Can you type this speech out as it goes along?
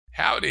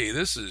Howdy,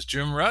 this is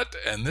Jim Rutt,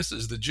 and this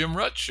is The Jim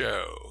Rutt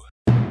Show.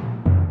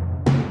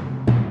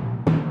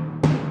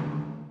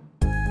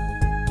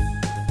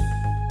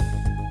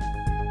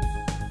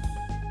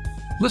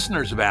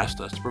 Listeners have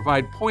asked us to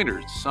provide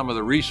pointers to some of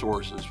the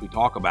resources we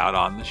talk about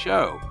on the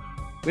show.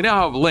 We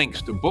now have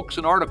links to books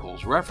and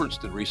articles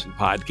referenced in recent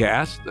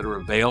podcasts that are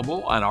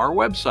available on our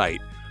website.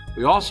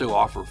 We also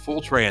offer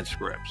full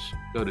transcripts.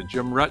 Go to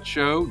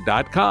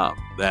jimruttshow.com.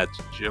 That's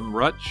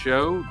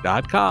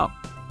jimruttshow.com.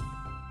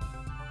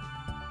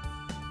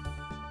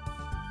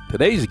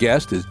 Today's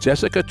guest is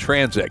Jessika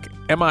Trancik,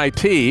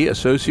 MIT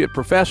Associate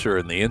Professor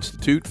in the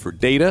Institute for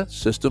Data,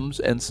 Systems,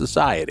 and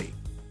Society.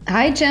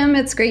 Hi, Jim.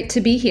 It's great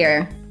to be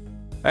here.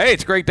 Hey,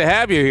 it's great to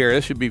have you here.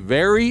 This should be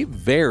very,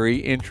 very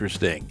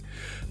interesting.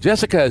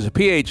 Jessika has a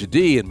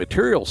Ph.D. in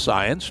material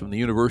science from the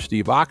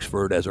University of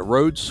Oxford as a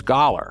Rhodes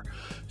Scholar.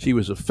 She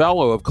was a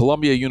fellow of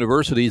Columbia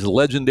University's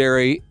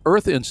legendary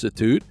Earth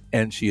Institute,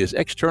 and she is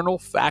external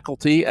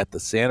faculty at the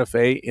Santa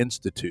Fe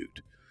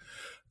Institute.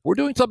 We're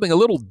doing something a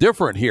little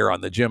different here on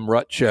the Jim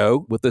Rutt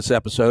Show with this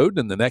episode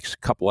and the next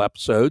couple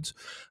episodes.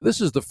 This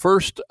is the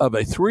first of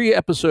a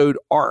 3-episode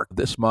arc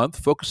this month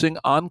focusing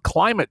on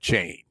climate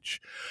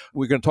change.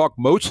 We're going to talk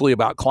mostly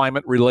about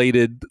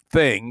climate-related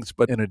things,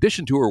 but in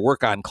addition to her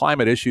work on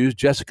climate issues,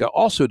 Jessika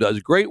also does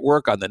great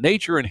work on the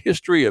nature and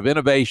history of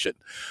innovation.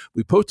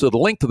 We posted a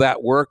link to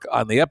that work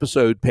on the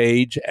episode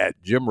page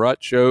at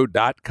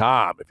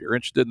jimruttshow.com. If you're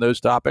interested in those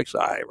topics,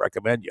 I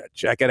recommend you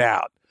check it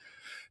out.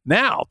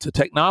 Now to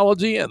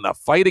technology and the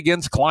fight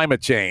against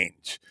climate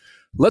change.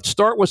 Let's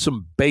start with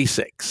some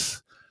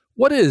basics.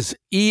 What is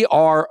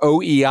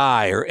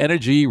EROI, or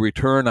Energy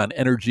Return on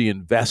Energy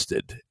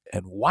Invested,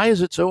 and why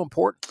is it so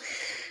important?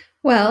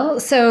 Well,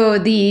 so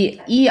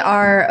the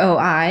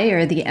EROI,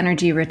 or the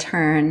Energy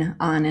Return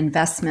on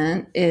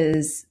Investment,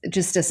 is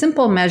just a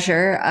simple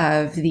measure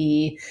of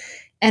the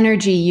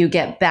energy you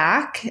get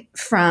back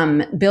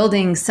from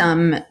building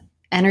some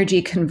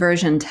energy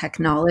conversion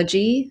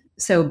technology.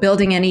 So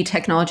building any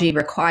technology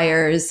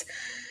requires,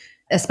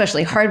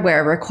 especially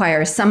hardware,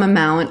 requires some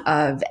amount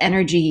of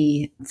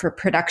energy for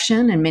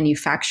production and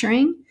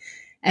manufacturing.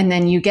 And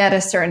then you get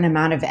a certain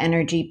amount of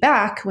energy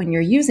back when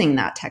you're using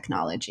that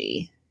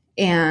technology.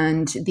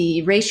 And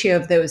the ratio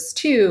of those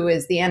two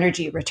is the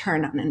energy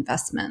return on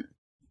investment.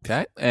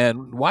 Okay.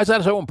 And why is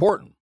that so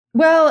important?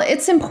 Well,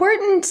 it's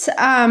important,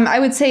 I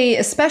would say,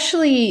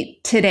 especially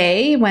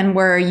today when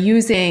we're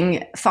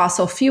using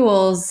fossil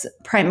fuels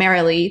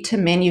primarily to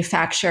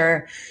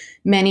manufacture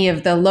many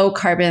of the low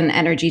carbon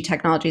energy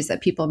technologies that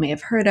people may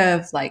have heard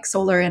of, like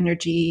solar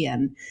energy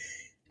and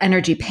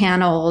energy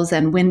panels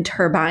and wind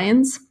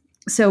turbines.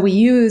 So we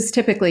use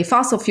typically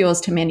fossil fuels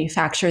to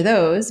manufacture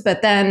those,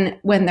 but then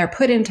when they're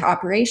put into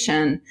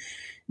operation,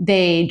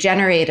 they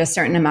generate a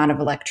certain amount of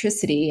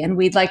electricity, and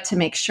we'd like to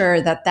make sure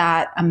that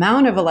that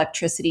amount of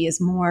electricity is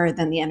more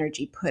than the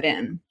energy put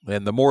in.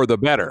 And the more the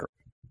better,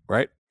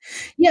 right?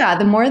 Yeah,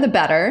 the more the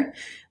better.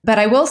 But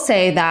I will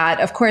say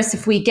that, of course,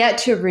 if we get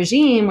to a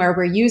regime where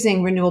we're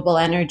using renewable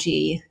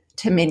energy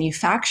to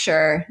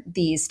manufacture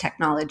these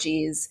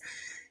technologies,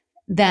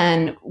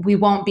 then we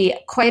won't be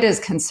quite as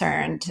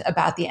concerned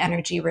about the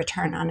energy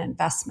return on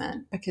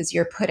investment, because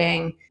you're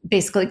putting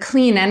basically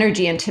clean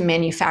energy into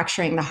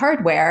manufacturing the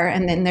hardware,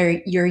 and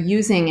then you're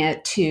using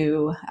it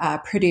to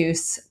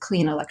produce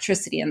clean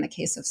electricity in the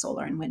case of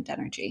solar and wind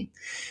energy.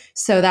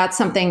 So that's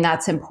something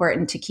that's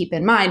important to keep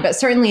in mind. But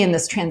certainly in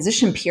this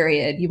transition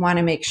period, you want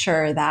to make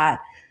sure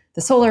that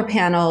the solar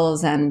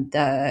panels and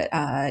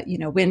the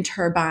wind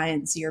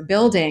turbines you're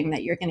building,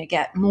 that you're going to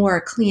get more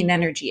clean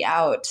energy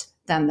out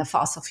than the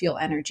fossil fuel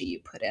energy you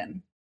put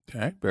in.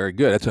 Okay, very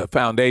good. That's a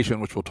foundation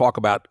which we'll talk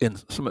about in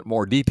some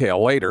more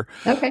detail later.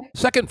 Okay.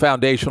 Second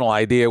foundational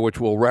idea, which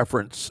we'll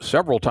reference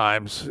several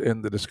times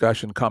in the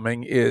discussion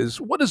coming,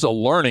 is what is a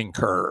learning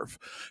curve?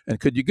 And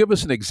could you give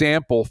us an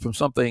example from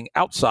something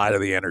outside of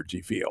the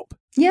energy field?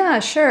 Yeah,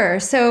 sure.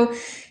 So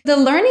the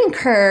learning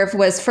curve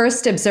was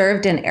first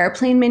observed in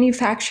airplane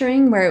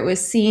manufacturing, where it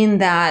was seen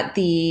that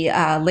the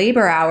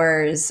labor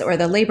hours or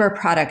the labor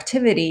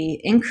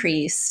productivity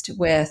increased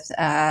with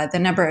the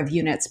number of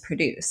units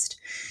produced.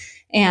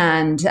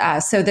 And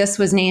so this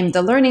was named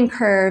the learning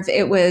curve.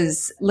 It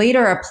was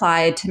later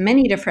applied to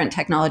many different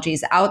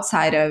technologies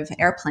outside of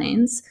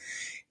airplanes.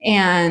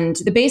 And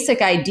the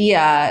basic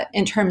idea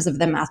in terms of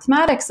the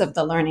mathematics of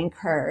the learning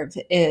curve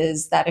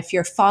is that if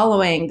you're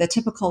following the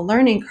typical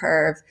learning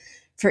curve,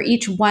 for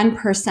each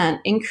 1%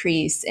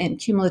 increase in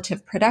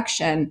cumulative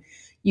production,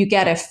 you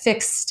get a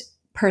fixed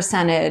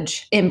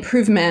percentage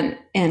improvement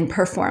in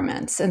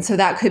performance. And so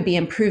that could be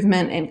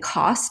improvement in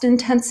cost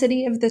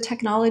intensity of the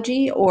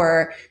technology,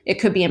 or it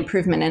could be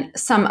improvement in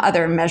some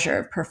other measure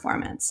of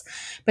performance.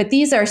 But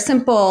these are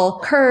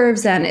simple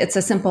curves and it's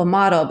a simple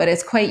model, but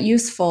it's quite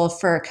useful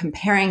for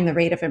comparing the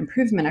rate of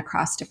improvement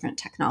across different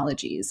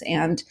technologies.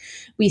 And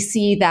we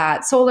see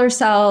that solar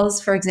cells,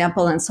 for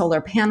example, and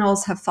solar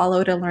panels have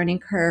followed a learning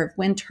curve.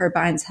 Wind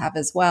turbines have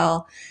as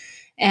well.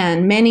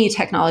 And many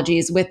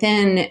technologies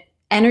within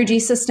energy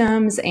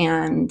systems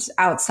and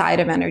outside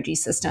of energy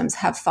systems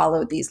have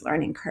followed these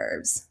learning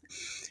curves.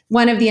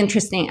 One of the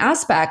interesting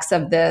aspects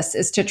of this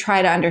is to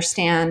try to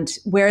understand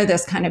where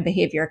this kind of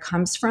behavior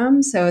comes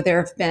from. So there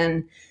have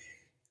been,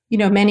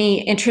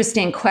 many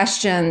interesting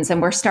questions,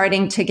 and we're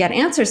starting to get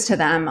answers to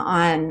them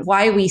on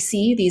why we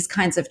see these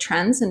kinds of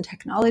trends in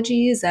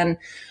technologies, and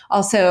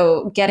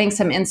also getting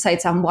some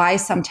insights on why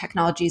some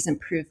technologies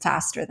improve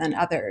faster than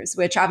others,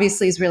 which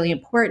obviously is really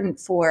important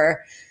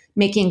for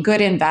making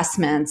good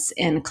investments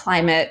in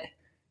climate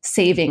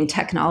saving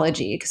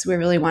technology, because we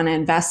really want to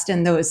invest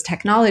in those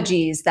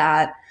technologies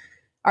that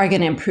are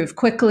going to improve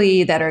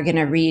quickly, that are going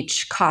to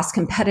reach cost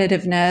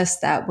competitiveness,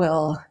 that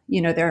will,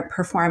 their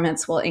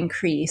performance will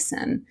increase,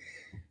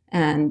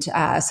 and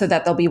so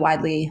that they'll be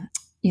widely,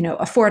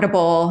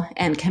 affordable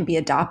and can be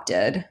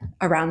adopted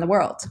around the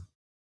world.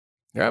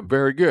 Yeah,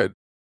 very good.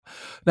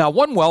 Now,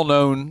 one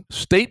well-known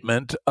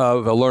statement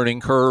of a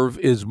learning curve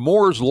is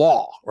Moore's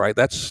law, right?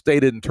 That's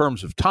stated in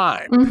terms of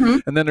time. Mm-hmm.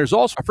 And then there's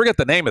also, I forget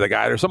the name of the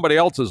guy, there's somebody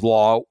else's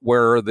law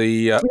where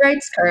the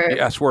Rhodes curve.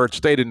 Yes, where it's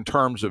stated in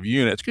terms of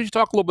units. Could you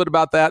talk a little bit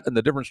about that and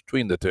the difference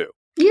between the two?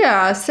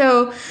 Yeah,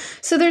 so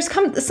there's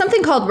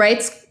something called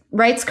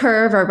Rhodes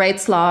curve or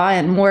Rhodes law,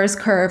 and Moore's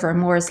curve or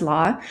Moore's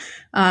law.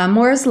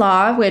 Moore's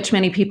law, which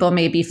many people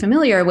may be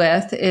familiar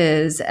with,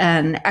 is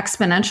an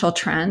exponential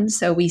trend.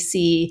 So we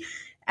see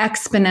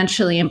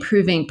exponentially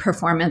improving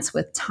performance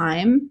with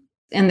time.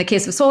 In the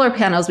case of solar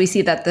panels, we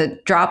see that the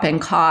drop in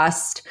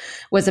cost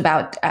was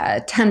about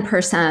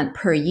 10%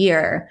 per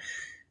year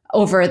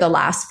over the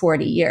last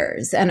 40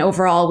 years. And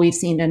overall, we've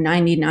seen roughly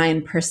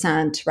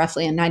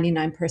a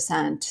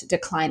 99%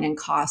 decline in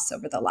costs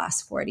over the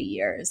last 40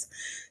 years.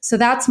 So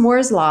that's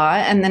Moore's law.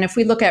 And then if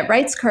we look at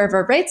Rhodes curve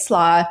or Rhodes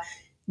law,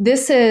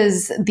 this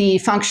is the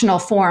functional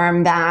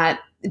form that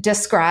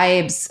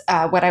describes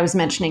what I was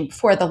mentioning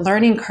before, the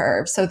learning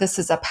curve. So this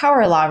is a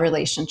power law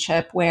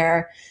relationship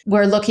where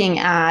we're looking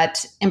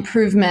at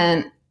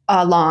improvement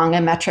along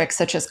a metric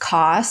such as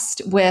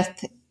cost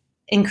with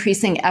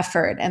increasing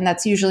effort, and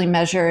that's usually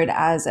measured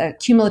as a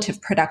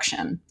cumulative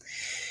production.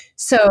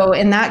 So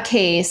in that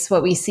case,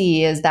 what we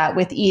see is that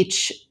with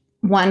each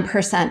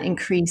 1%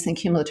 increase in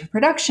cumulative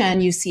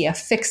production, you see a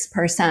fixed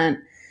percent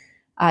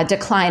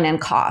decline in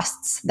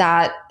costs.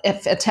 That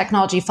if a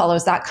technology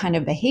follows that kind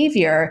of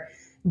behavior,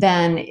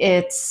 then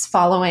it's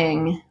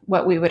following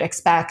what we would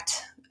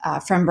expect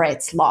from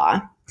Rhodes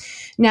law.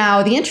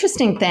 Now, the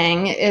interesting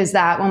thing is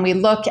that when we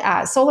look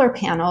at solar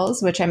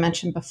panels, which I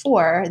mentioned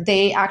before,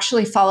 they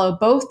actually follow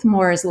both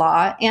Moore's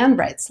law and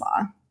Rhodes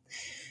law.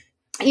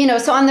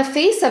 So on the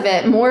face of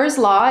it, Moore's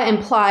law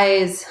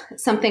implies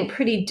something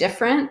pretty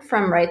different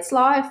from Rhodes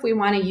law if we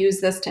want to use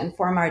this to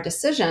inform our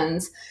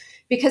decisions.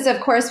 Because,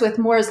 of course, with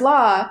Moore's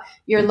law,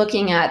 you're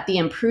looking at the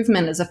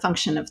improvement as a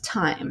function of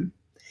time.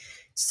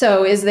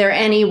 So is there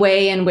any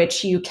way in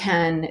which you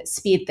can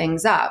speed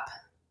things up?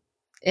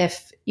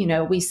 If,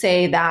 we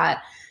say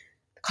that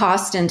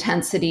cost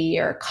intensity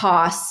or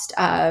cost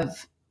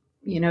of,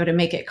 to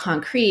make it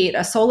concrete,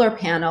 a solar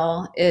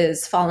panel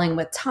is falling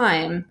with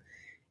time.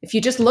 If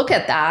you just look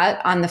at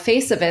that, on the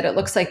face of it, it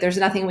looks like there's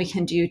nothing we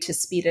can do to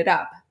speed it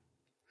up.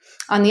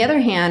 On the other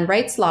hand,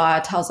 Rhodes law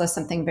tells us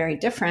something very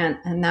different,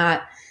 and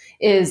that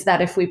is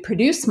that if we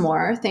produce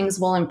more, things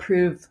will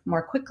improve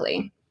more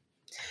quickly.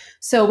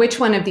 So which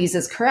one of these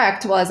is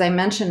correct? Well, as I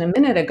mentioned a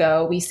minute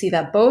ago, we see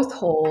that both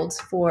hold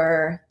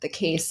for the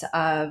case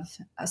of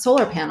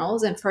solar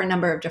panels and for a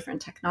number of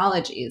different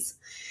technologies.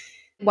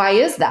 Why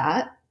is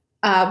that?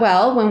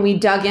 Well, when we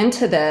dug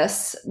into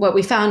this, what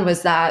we found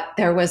was that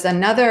there was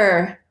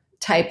another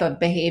type of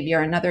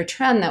behavior, another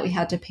trend that we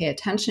had to pay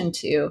attention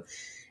to,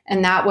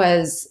 and that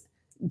was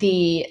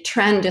the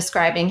trend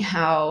describing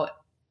how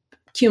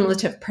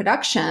cumulative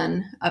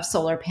production of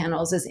solar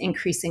panels is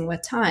increasing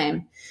with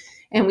time.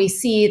 And we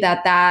see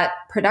that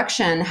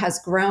production has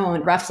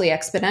grown roughly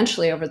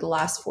exponentially over the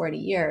last 40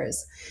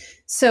 years.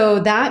 So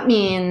that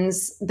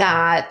means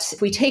that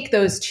if we take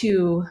those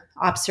two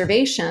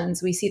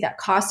observations, we see that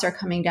costs are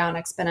coming down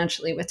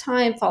exponentially with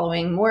time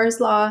following Moore's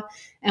law,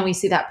 and we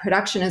see that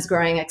production is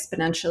growing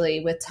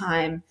exponentially with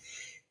time.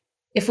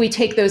 If we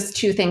take those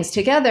two things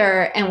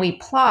together and we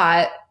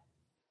plot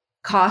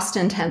cost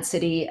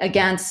intensity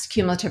against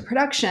cumulative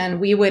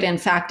production, we would in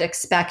fact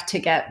expect to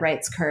get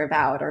Rhodes curve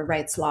out or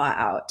Rhodes law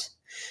out.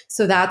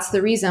 So that's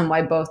the reason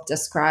why both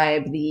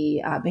describe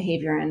the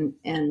behavior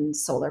in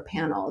solar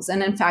panels.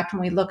 And in fact,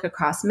 when we look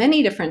across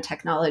many different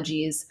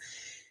technologies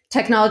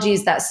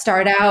that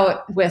start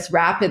out with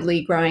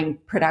rapidly growing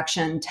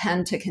production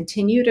tend to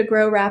continue to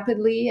grow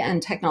rapidly,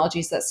 and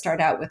technologies that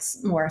start out with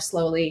more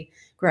slowly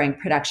growing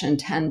production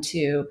tend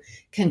to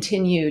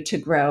continue to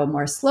grow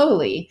more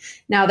slowly.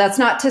 Now, that's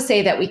not to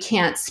say that we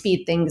can't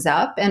speed things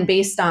up. And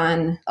based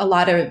on a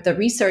lot of the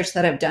research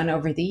that I've done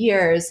over the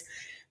years,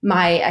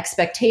 my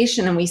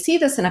expectation, and we see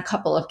this in a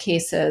couple of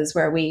cases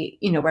where we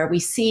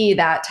see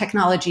that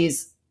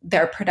technologies,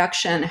 their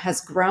production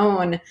has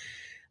grown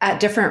at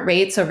different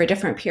rates over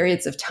different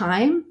periods of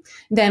time,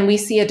 then we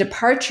see a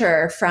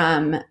departure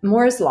from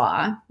Moore's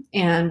law,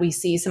 and we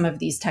see some of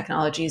these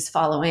technologies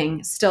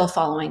still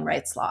following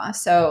Wright's law.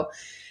 So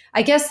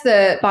I guess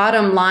the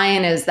bottom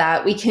line is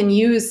that we can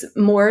use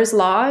Moore's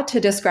law to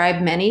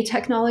describe many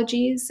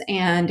technologies.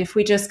 And if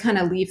we just kind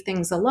of leave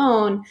things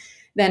alone,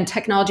 then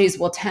technologies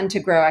will tend to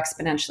grow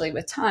exponentially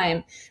with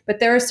time. But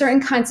there are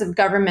certain kinds of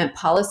government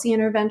policy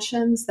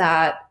interventions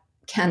that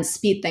can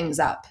speed things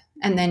up.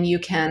 And then you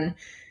can,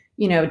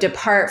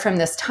 depart from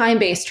this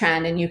time-based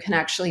trend and you can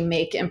actually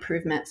make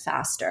improvement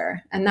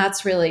faster. And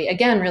that's really,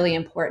 again, really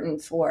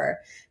important for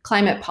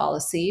climate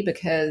policy,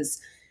 because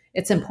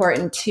it's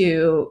important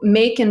to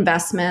make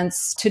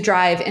investments to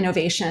drive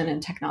innovation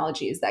and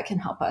technologies that can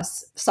help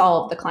us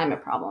solve the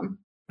climate problem.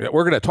 Yeah,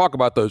 we're going to talk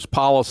about those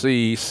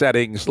policy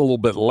settings a little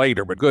bit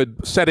later, but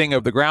good setting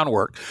of the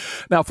groundwork.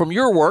 Now, from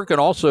your work and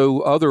also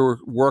other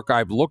work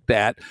I've looked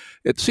at,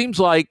 it seems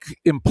like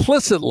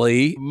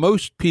implicitly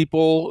most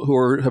people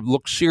who have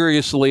looked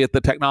seriously at the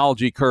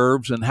technology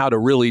curves and how to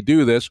really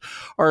do this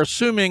are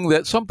assuming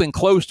that something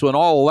close to an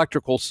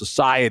all-electrical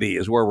society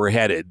is where we're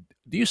headed.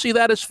 Do you see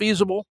that as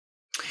feasible?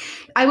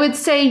 I would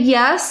say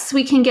yes,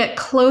 we can get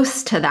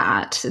close to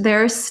that.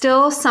 There are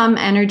still some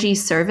energy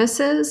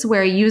services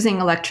where using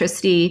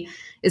electricity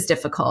is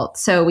difficult.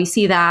 So we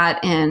see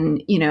that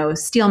in,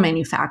 steel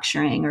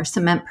manufacturing or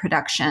cement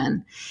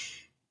production.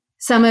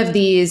 Some of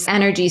these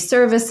energy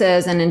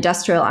services and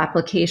industrial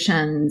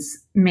applications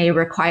may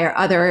require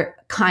other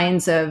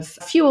kinds of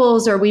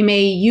fuels, or we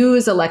may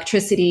use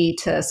electricity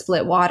to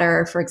split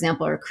water, for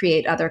example, or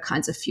create other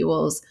kinds of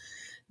fuels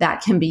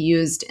that can be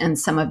used in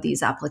some of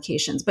these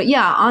applications. But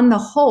yeah, on the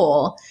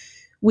whole,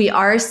 we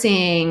are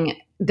seeing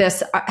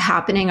this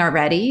happening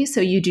already. So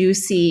you do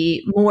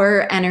see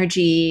more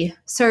energy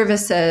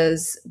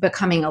services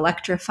becoming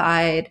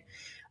electrified.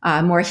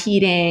 More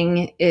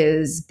heating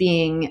is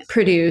being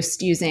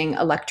produced using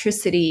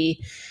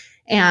electricity.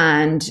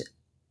 And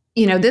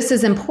this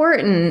is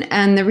important.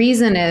 And the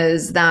reason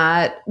is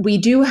that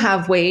we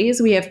have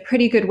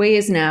pretty good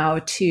ways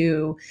now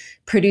to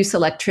produce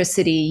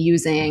electricity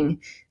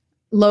using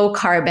low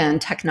carbon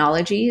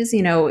technologies,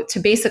 to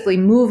basically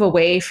move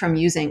away from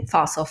using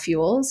fossil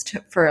fuels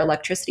for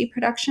electricity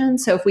production.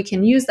 So if we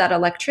can use that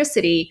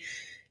electricity,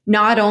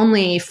 not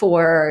only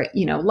for,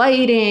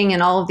 lighting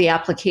and all of the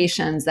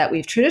applications that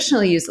we've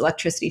traditionally used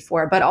electricity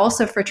for, but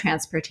also for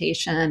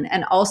transportation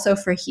and also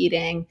for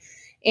heating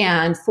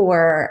and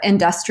for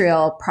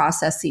industrial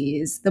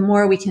processes, the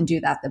more we can do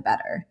that, the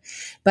better.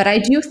 But I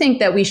do think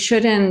that we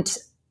shouldn't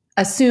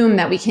assume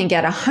that we can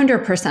get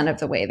 100% of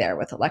the way there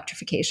with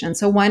electrification.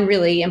 So one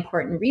really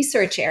important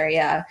research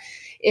area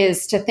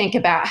is to think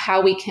about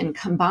how we can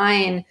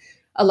combine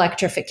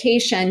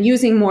electrification,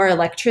 using more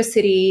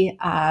electricity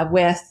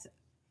with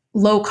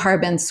low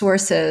carbon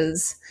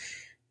sources,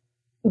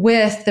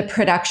 with the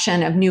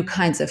production of new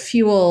kinds of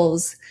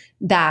fuels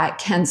that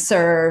can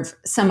serve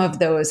some of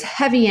those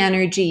heavy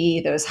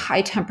energy, those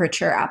high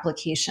temperature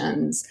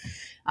applications.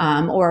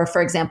 Or,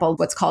 for example,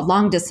 what's called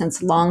long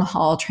distance, long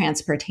haul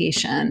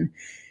transportation.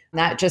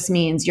 That just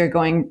means you're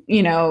going,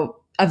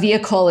 a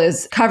vehicle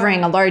is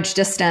covering a large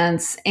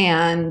distance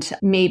and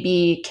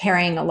maybe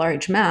carrying a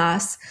large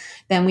mass.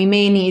 Then we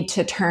may need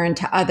to turn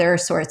to other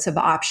sorts of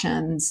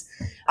options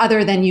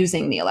other than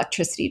using the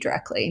electricity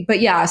directly.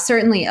 But yeah,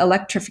 certainly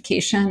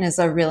electrification is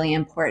a really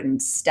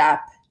important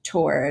step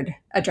toward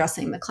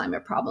addressing the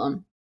climate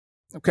problem.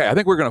 Okay, I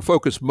think we're going to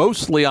focus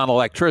mostly on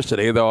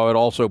electricity, though I would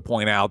also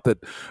point out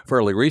that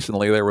fairly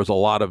recently there was a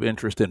lot of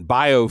interest in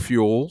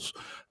biofuels.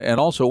 And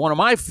also one of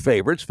my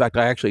favorites, in fact,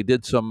 I actually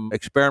did some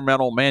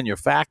experimental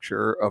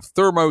manufacture of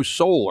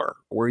thermosolar,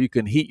 where you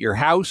can heat your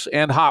house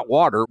and hot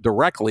water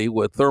directly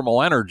with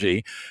thermal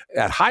energy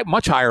at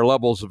much higher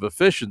levels of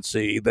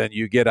efficiency than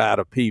you get out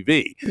of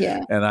PV.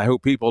 Yeah. And I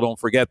hope people don't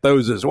forget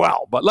those as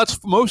well. But let's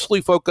mostly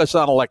focus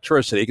on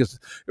electricity, because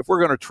if we're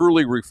going to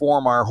truly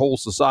reform our whole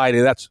society,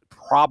 that's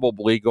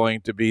probably going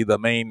to be the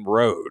main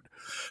road.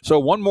 So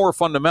one more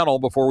fundamental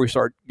before we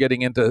start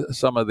getting into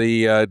some of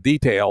the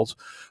details.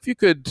 If you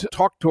could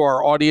talk to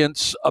our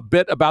audience a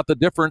bit about the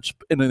difference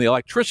in the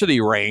electricity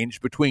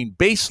range between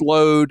base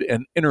load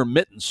and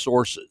intermittent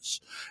sources,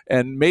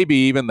 and maybe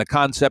even the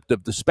concept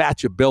of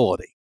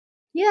dispatchability.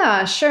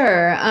 Yeah,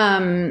 sure.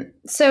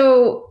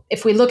 So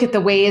if we look at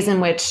the ways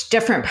in which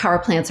different power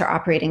plants are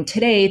operating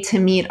today to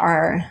meet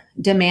our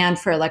demand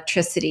for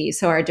electricity,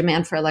 so our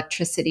demand for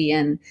electricity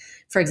in,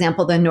 for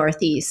example, the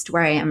Northeast,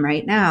 where I am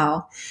right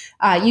now,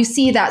 you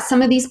see that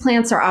some of these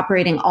plants are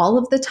operating all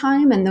of the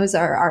time, and those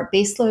are our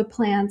baseload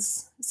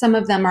plants. Some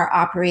of them are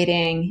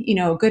operating,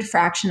 a good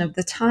fraction of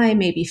the time,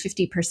 maybe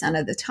 50%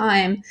 of the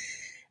time.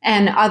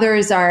 And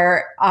others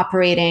are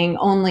operating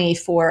only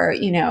for,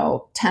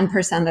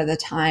 10% of the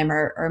time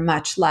or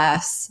much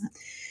less.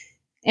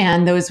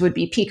 And those would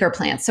be peaker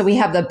plants. So we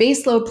have the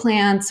baseload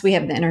plants, we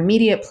have the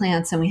intermediate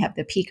plants, and we have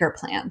the peaker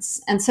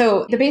plants. And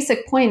so the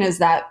basic point is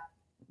that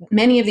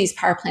many of these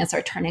power plants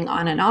are turning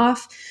on and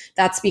off.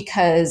 That's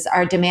because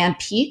our demand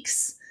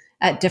peaks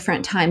at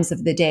different times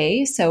of the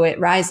day. So it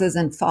rises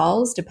and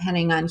falls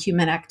depending on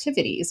human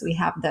activities. We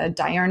have the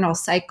diurnal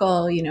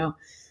cycle.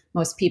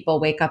 Most people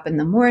wake up in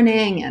the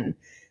morning and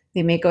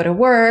they may go to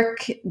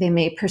work, they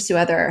may pursue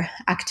other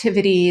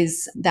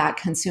activities that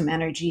consume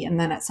energy, and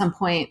then at some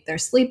point they're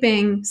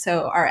sleeping,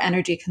 so our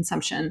energy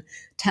consumption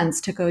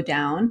tends to go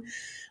down,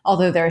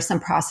 although there are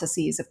some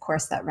processes, of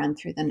course, that run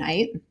through the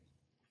night.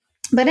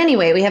 But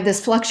anyway, we have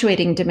this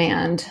fluctuating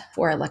demand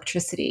for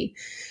electricity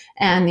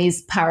and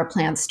these power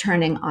plants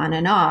turning on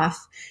and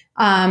off.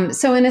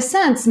 So in a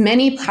sense,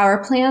 many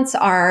power plants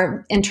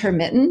are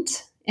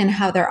intermittent in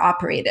how they're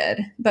operated.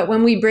 But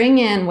when we bring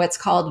in what's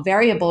called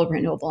variable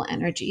renewable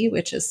energy,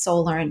 which is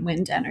solar and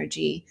wind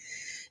energy,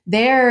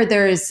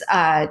 there's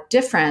a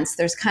difference.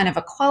 There's kind of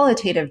a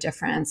qualitative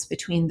difference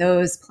between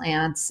those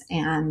plants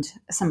and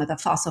some of the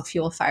fossil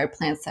fuel fired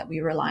plants that we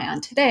rely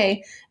on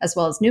today, as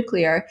well as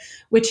nuclear,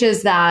 which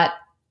is that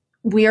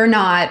we are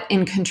not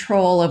in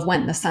control of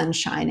when the sun's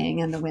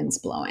shining and the wind's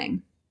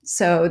blowing.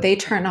 So they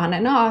turn on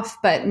and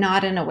off, but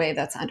not in a way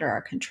that's under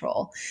our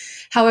control.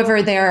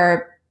 However, there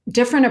are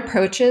different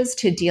approaches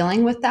to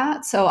dealing with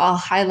that. So I'll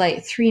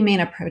highlight three main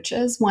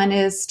approaches. One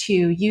is to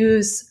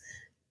use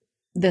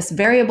this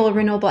variable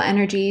renewable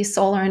energy,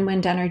 solar and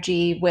wind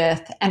energy,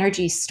 with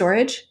energy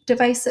storage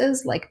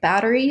devices like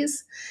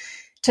batteries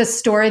to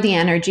store the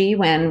energy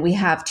when we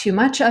have too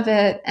much of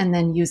it and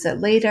then use it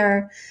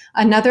later.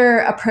 Another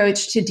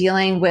approach to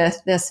dealing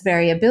with this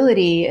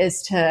variability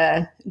is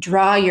to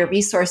draw your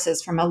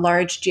resources from a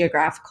large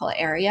geographical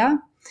area.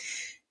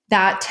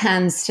 That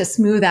tends to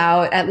smooth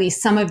out at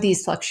least some of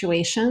these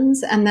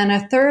fluctuations. And then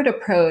a third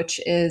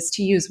approach is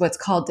to use what's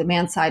called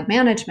demand side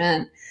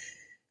management,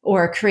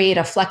 or create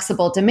a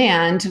flexible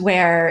demand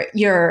where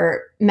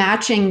you're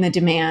matching the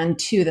demand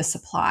to the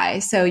supply.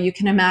 So you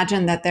can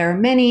imagine that there are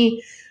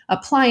many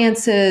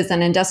appliances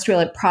and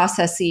industrial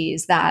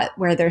processes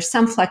where there's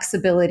some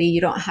flexibility.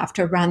 You don't have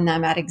to run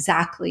them at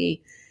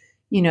exactly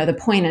the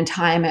point in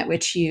time at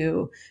which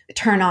you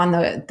turn on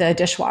the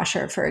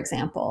dishwasher, for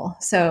example.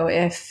 So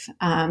if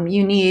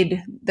you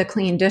need the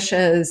clean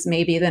dishes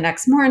maybe the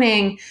next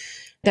morning,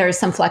 there's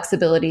some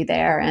flexibility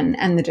there,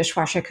 and the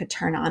dishwasher could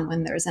turn on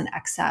when there's an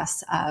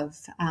excess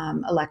of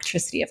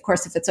electricity. Of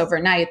course, if it's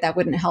overnight, that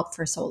wouldn't help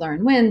for solar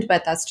and wind,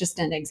 but that's just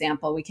an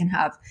example. We can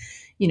have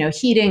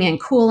heating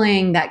and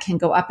cooling that can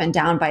go up and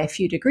down by a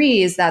few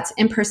degrees. That's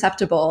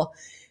imperceptible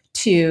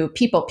to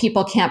people.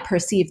 People can't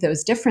perceive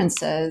those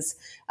differences,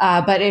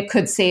 but it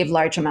could save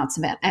large amounts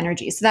of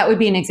energy. So that would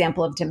be an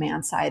example of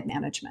demand side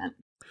management.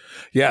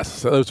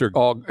 Yes, those are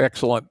all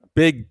excellent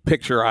big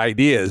picture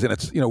ideas. And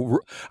it's,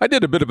 I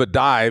did a bit of a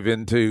dive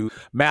into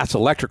mass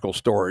electrical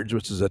storage,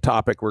 which is a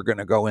topic we're going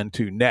to go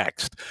into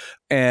next.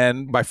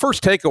 And my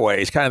first takeaway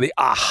is kind of the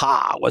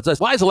aha was this: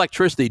 why is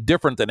electricity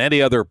different than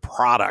any other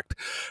product?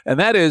 And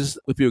that is,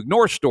 if you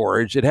ignore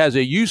storage, it has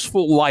a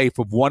useful life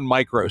of 1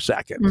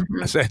 microsecond,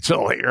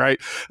 essentially, right?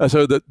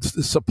 So the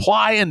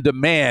supply and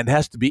demand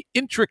has to be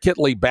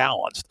intricately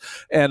balanced.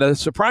 And a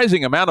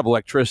surprising amount of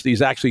electricity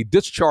is actually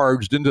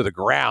discharged into the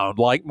ground,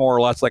 more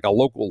or less like a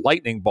local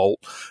lightning bolt,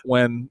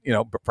 when,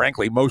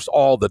 frankly, most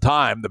all the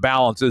time, the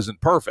balance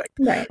isn't perfect.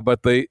 Right.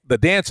 But the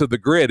dance of the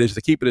grid is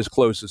to keep it as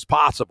close as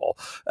possible.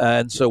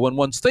 And so when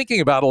one's thinking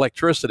about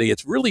electricity,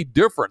 it's really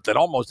different than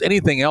almost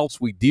anything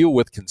else we deal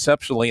with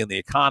conceptually in the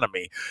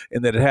economy,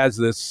 in that it has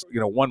this,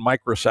 1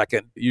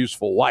 microsecond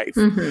useful life,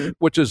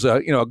 which is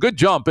a good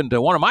jump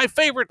into one of my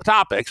favorite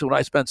topics, what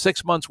I spent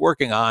 6 months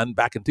working on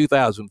back in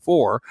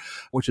 2004,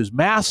 which is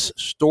mass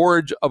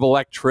storage of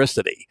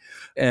electricity.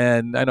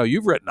 And I know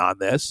you've written on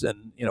this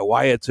and,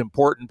 why it's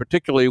important,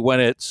 particularly when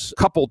it's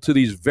coupled to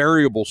these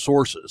variable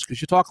sources. Could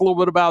you talk a little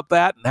bit about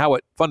that and how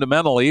it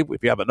fundamentally,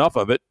 if you have enough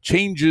of it,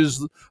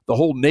 changes the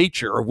whole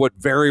nature of what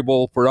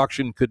variable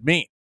production could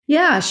mean?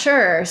 Yeah,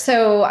 sure.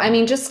 So,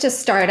 just to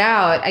start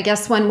out, I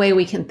guess one way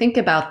we can think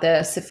about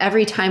this, if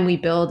every time we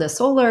build a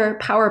solar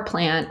power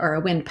plant or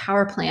a wind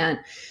power plant,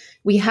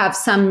 we have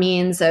some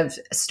means of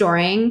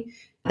storing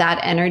that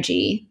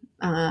energy.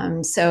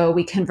 So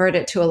we convert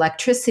it to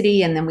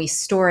electricity and then we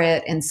store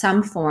it in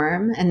some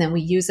form and then we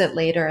use it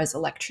later as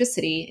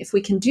electricity. If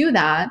we can do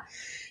that,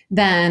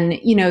 then,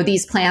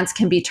 these plants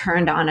can be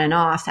turned on and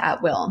off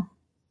at will.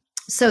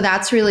 So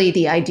that's really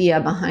the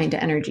idea behind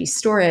energy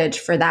storage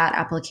for that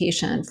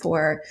application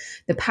for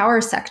the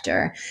power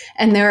sector.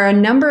 And there are a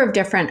number of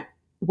different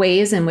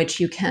ways in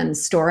which you can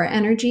store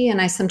energy.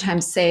 And I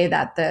sometimes say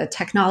that the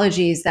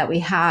technologies that we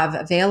have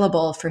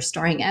available for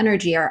storing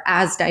energy are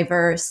as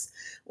diverse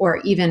or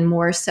even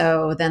more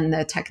so than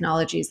the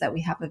technologies that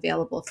we have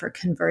available for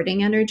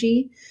converting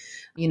energy,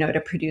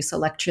 to produce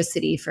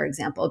electricity, for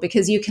example,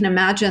 because you can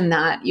imagine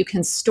that you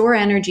can store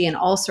energy in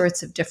all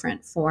sorts of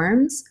different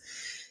forms.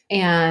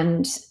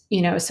 And,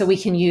 so we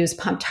can use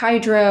pumped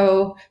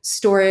hydro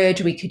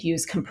storage, we could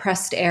use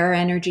compressed air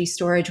energy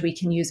storage, we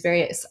can use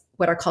various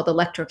what are called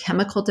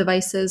electrochemical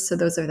devices. So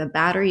those are the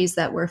batteries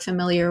that we're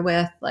familiar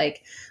with,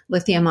 like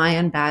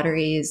lithium-ion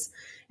batteries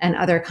and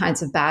other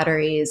kinds of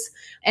batteries.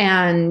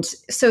 And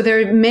so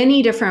there are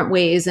many different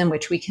ways in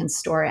which we can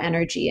store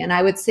energy. And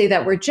I would say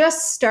that we're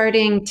just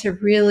starting to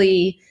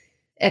really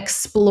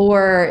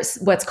explore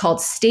what's called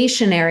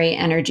stationary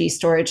energy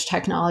storage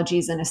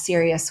technologies in a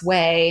serious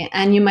way.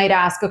 And you might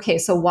ask, okay,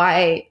 so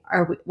why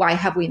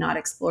have we not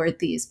explored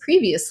these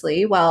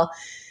previously? Well,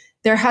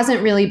 there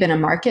hasn't really been a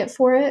market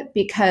for it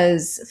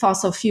because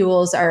fossil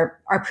fuels are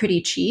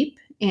pretty cheap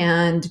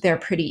and they're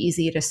pretty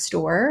easy to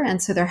store.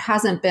 And so there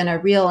hasn't been a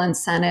real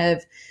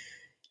incentive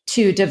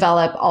to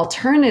develop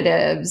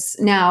alternatives.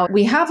 Now,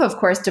 we have, of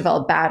course,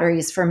 developed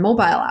batteries for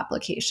mobile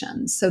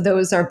applications. So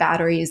those are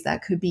batteries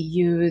that could be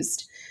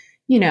used,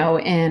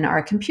 in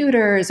our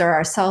computers or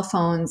our cell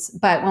phones.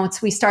 But once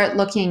we start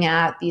looking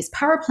at these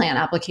power plant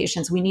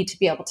applications, we need to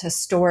be able to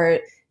store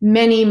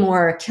many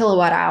more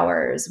kilowatt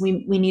hours.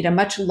 We need a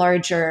much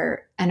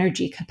larger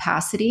energy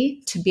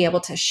capacity to be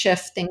able to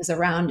shift things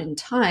around in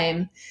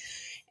time.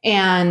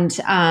 And,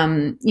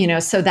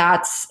 so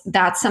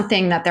that's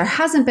something that there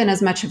hasn't been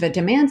as much of a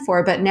demand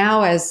for. But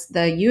now as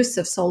the use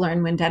of solar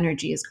and wind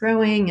energy is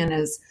growing and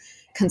as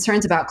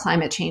concerns about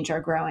climate change are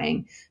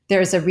growing,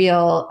 there's a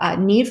real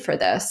need for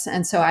this.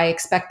 And so I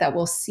expect that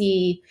we'll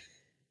see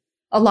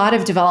a lot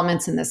of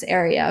developments in this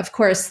area. Of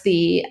course,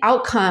 the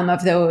outcome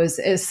of those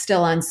is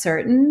still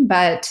uncertain,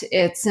 but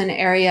it's an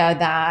area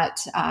that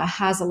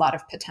has a lot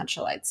of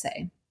potential, I'd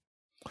say.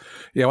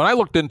 Yeah, when I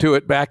looked into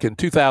it back in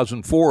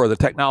 2004, the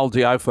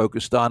technology I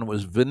focused on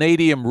was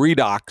vanadium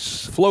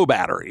redox flow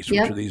batteries, which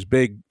are these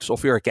big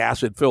sulfuric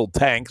acid-filled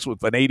tanks with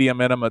vanadium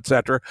in them, et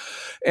cetera.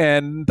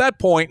 And at that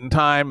point in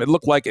time, it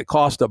looked like it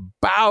cost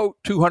about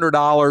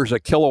 $200 a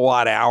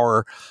kilowatt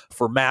hour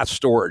for mass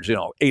storage,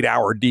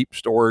 8-hour deep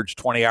storage,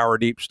 20-hour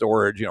deep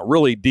storage,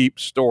 really deep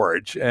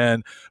storage.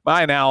 And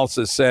my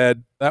analysis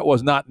said that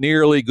was not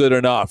nearly good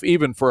enough,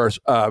 even for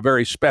a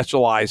very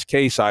specialized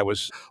case I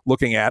was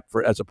looking at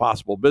as a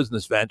possible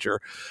business venture.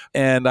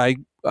 And I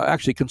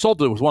actually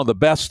consulted with one of the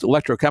best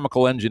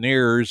electrochemical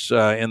engineers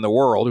in the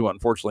world, who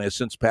unfortunately has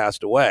since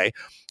passed away.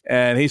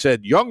 And he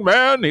said, young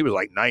man, he was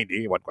like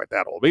 90, he wasn't quite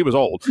that old, but he was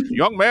old.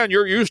 Young man,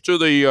 you're used to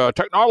the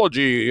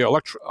technology,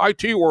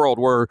 IT world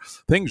where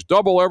things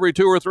double every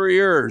 2 or 3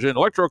 years. In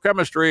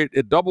electrochemistry,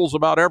 it doubles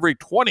about every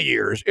 20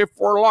 years, if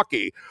we're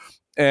lucky.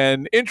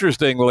 And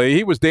interestingly,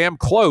 he was damn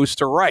close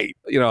to right,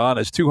 on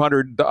his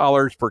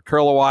 $200 per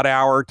kilowatt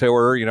hour to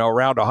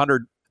around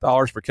 $100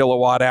 per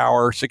kilowatt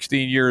hour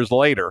 16 years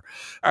later.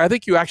 I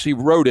think you actually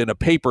wrote in a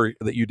paper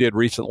that you did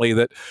recently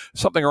that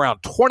something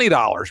around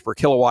 $20 per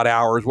kilowatt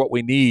hour is what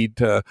we need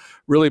to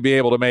really be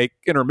able to make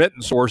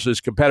intermittent sources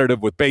competitive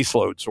with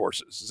baseload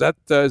sources. Is that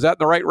in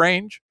the right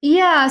range?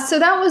 Yeah, so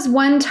that was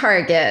one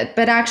target,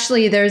 but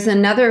actually there's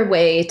another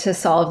way to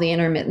solve the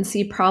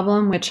intermittency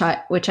problem, which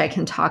I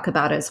can talk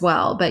about as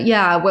well. But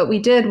yeah, what we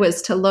did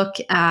was to look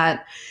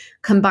at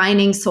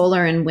combining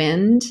solar and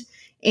wind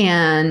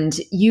and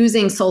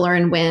using solar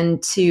and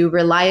wind to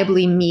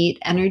reliably meet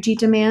energy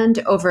demand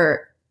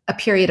over a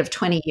period of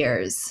 20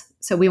 years.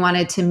 So we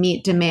wanted to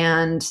meet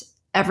demand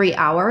every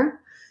hour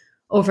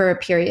over a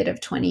period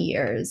of 20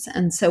 years.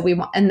 And so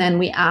then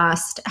we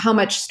asked how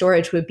much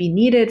storage would be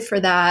needed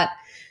for that.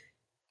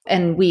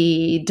 And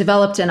we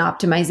developed an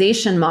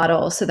optimization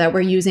model so that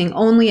we're using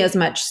only as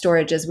much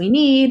storage as we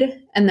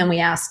need. And then we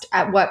asked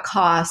at what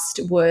cost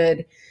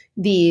would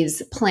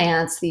these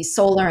plants, these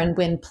solar and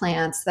wind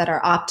plants that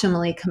are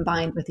optimally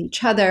combined with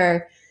each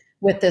other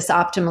with this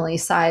optimally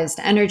sized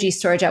energy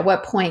storage, at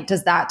what point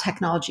does that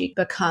technology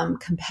become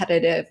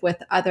competitive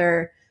with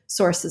other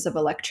sources of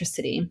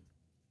electricity?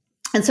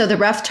 And so the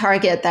rough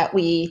target that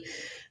we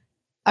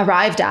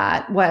arrived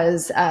at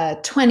was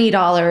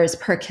 $20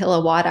 per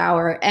kilowatt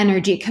hour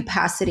energy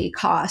capacity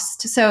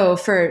cost. So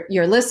for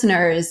your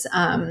listeners,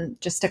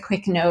 just a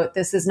quick note,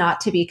 this is not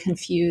to be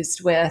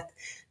confused with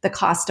the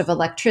cost of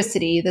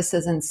electricity. This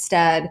is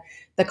instead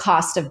the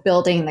cost of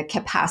building the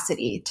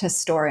capacity to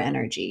store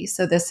energy.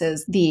 So this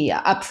is the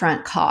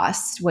upfront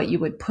cost, what you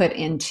would put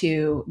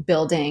into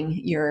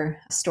building your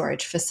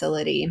storage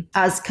facility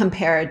as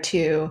compared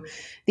to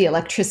the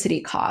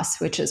electricity cost,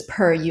 which is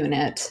per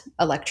unit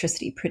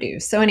electricity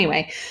produced. So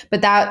anyway,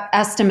 but that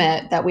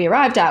estimate that we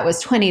arrived at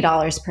was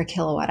 $20 per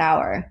kilowatt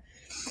hour.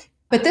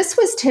 But this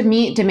was to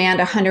meet demand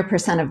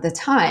 100% of the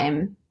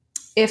time.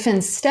 If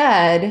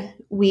instead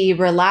we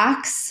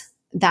relax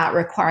that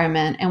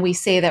requirement and we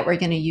say that we're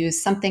going to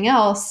use something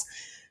else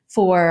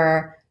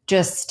for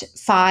just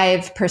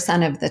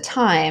 5% of the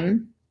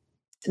time,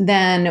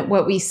 then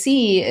what we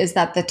see is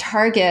that the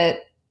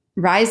target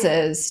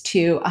rises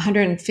to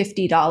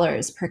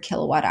 $150 per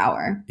kilowatt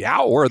hour.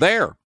 Yeah, we're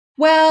there.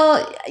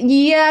 Well,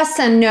 yes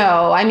and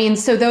no. I mean,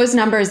 so those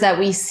numbers that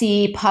we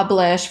see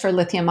published for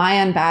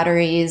lithium-ion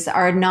batteries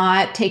are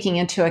not taking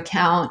into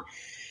account,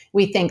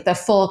 we think, the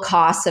full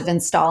cost of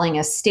installing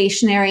a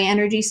stationary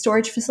energy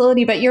storage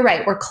facility. But you're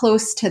right, we're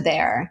close to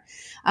there.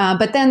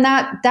 But then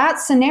that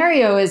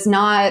scenario is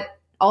not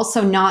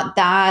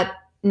that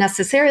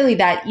necessarily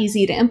that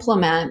easy to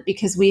implement,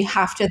 because we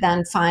have to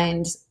then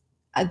find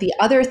the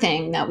other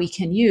thing that we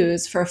can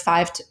use for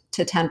 5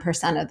 to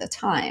 10% of the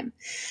time.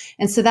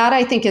 And so that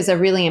I think is a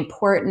really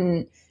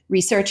important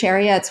research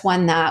area. It's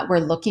one that we're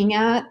looking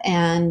at.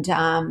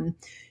 And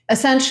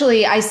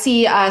essentially, I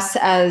see us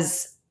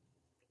as,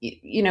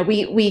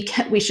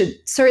 we should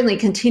certainly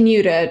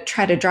continue to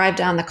try to drive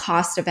down the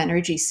cost of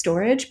energy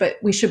storage, but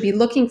we should be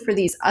looking for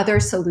these other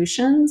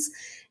solutions.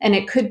 And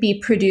it could be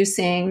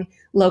producing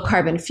low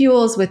carbon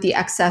fuels with the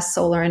excess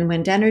solar and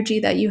wind energy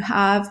that you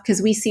have,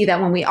 because we see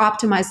that when we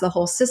optimize the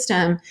whole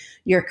system,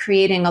 you're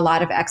creating a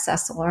lot of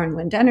excess solar and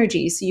wind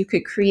energy. So you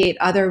could create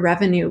other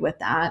revenue with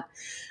that.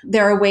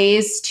 There are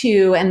ways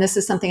to, and this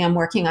is something I'm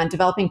working on,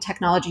 developing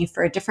technology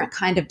for a different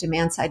kind of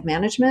demand side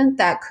management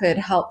that could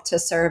help to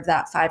serve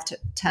that 5 to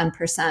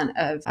 10%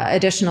 of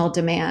additional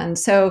demand.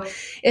 So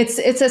it's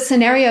a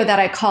scenario that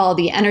I call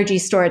the energy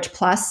storage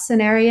plus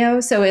scenario.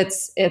 So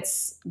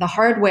it's the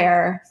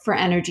hardware for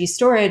energy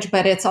storage,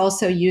 but it's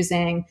also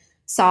using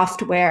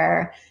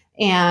software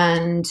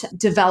and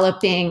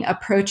developing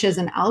approaches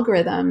and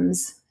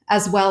algorithms,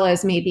 as well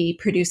as maybe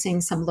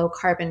producing some low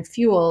carbon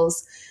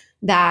fuels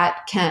that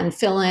can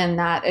fill in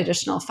that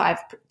additional 5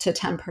 to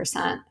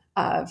 10%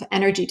 of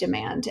energy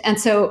demand. And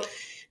so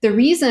the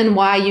reason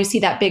why you see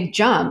that big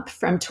jump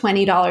from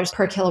 $20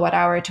 per kilowatt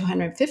hour to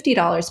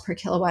 $150 per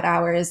kilowatt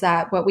hour is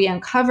that what we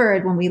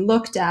uncovered when we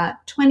looked at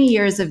 20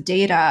 years of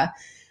data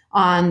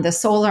on the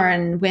solar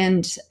and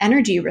wind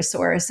energy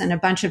resource in a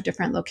bunch of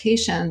different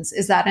locations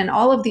is that in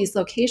all of these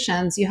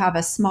locations, you have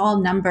a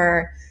small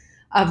number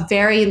of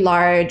very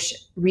large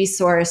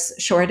resource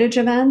shortage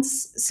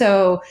events.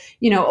 So,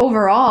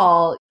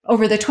 overall,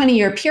 over the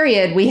 20-year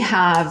period, we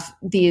have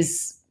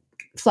these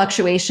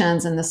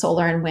fluctuations in the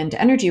solar and wind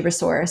energy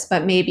resource,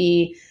 but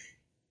maybe,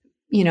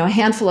 a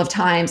handful of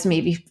times,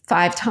 maybe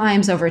 5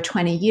 times over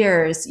 20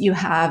 years, you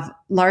have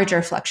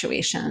larger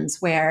fluctuations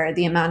where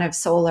the amount of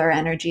solar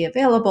energy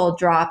available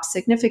drops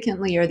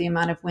significantly or the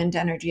amount of wind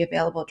energy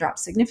available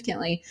drops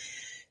significantly.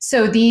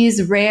 So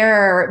these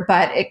rare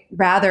but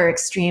rather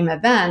extreme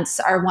events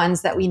are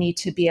ones that we need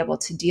to be able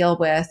to deal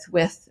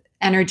with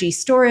energy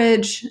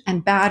storage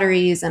and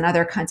batteries and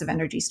other kinds of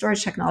energy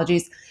storage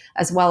technologies,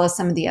 as well as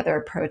some of the other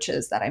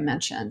approaches that I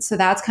mentioned. So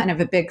that's kind of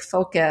a big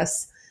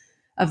focus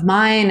of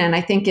mine. And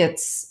I think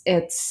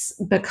it's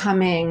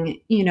becoming,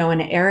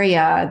 an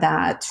area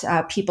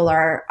that people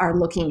are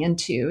looking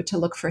into to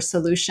look for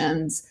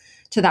solutions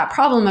to that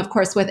problem. Of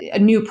course, with a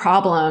new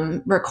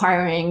problem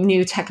requiring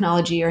new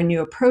technology or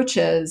new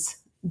approaches,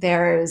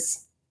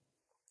 there's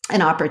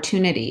an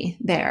opportunity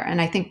there. And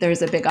I think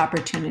there's a big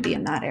opportunity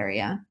in that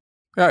area.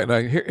 All right,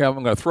 I'm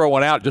going to throw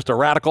one out, just a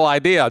radical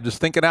idea. I'm just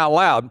thinking out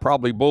loud,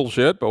 probably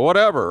bullshit, but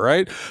whatever,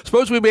 right?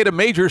 Suppose we made a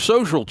major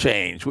social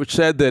change, which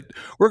said that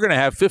we're going to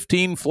have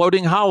 15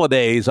 floating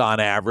holidays on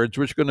average,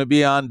 which are going to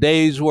be on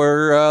days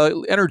where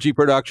energy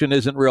production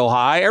isn't real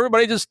high.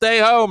 Everybody just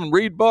stay home and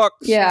read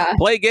books,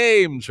 play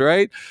games,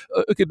 right?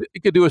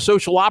 It could do a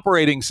social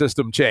operating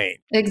system change.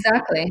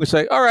 Exactly. We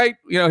say, all right,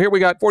 here we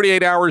got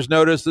 48 hours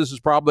notice. This is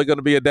probably going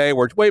to be a day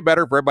where it's way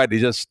better for everybody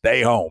to just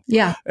stay home.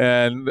 Yeah.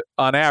 And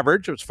on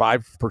average, it's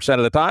 5%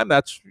 of the time.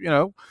 That's,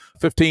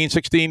 15,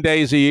 16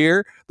 days a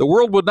year. The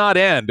world would not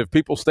end if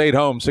people stayed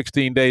home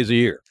 16 days a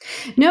year.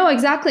 No,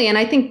 exactly. And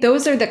I think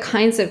those are the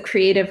kinds of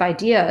creative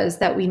ideas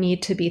that we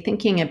need to be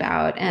thinking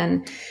about.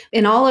 And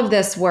in all of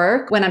this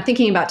work, when I'm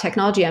thinking about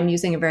technology, I'm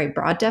using a very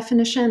broad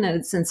definition, and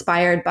it's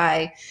inspired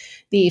by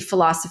the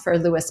philosopher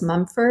Lewis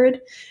Mumford.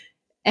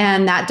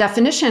 And that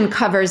definition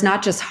covers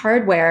not just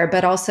hardware,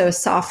 but also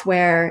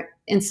software,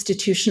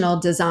 institutional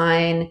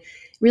design,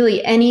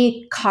 really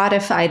any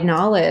codified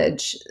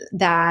knowledge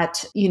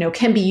that,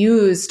 can be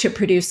used to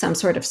produce some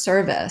sort of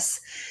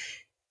service.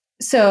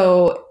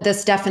 So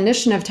this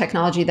definition of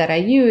technology that I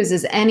use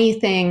is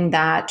anything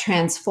that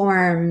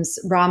transforms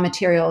raw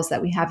materials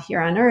that we have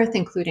here on Earth,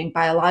 including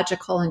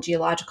biological and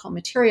geological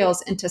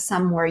materials, into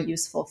some more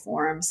useful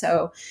form.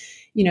 So,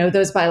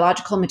 those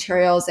biological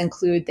materials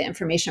include the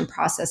information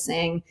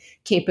processing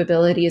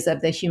capabilities of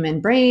the human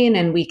brain,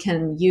 and we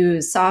can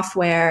use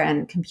software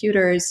and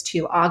computers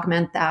to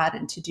augment that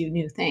and to do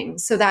new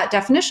things. So that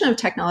definition of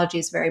technology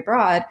is very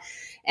broad.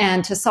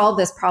 And to solve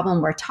this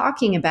problem we're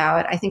talking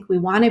about, I think we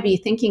want to be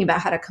thinking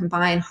about how to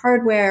combine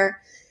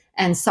hardware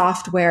and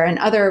software and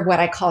other what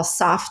I call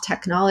soft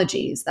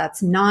technologies,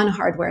 that's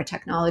non-hardware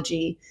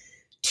technology,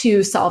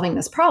 to solving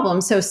this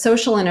problem. So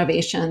social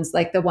innovations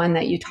like the one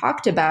that you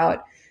talked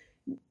about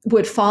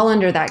would fall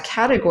under that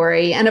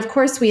category. And of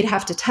course, we'd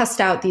have to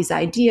test out these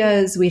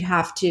ideas. We'd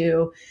have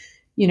to,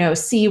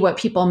 see what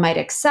people might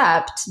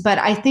accept. But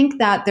I think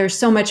that there's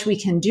so much we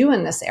can do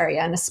in this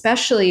area, and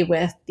especially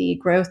with the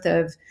growth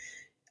of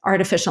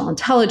artificial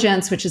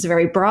intelligence, which is a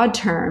very broad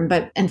term,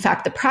 but in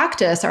fact, the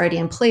practice already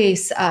in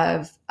place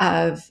of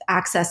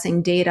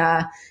accessing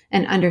data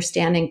and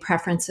understanding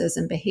preferences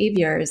and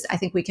behaviors, I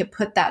think we could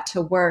put that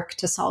to work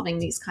to solving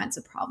these kinds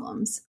of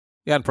problems.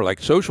 Yeah, and for like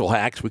social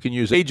hacks, we can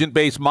use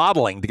agent-based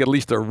modeling to get at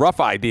least a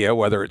rough idea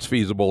whether it's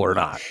feasible or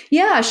not.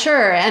 Yeah,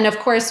 sure. And of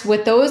course,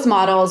 with those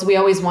models, we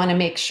always want to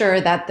make sure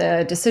that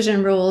the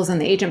decision rules and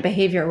the agent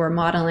behavior we're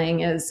modeling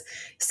is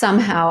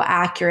somehow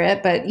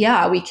accurate. But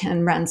yeah, we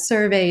can run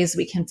surveys,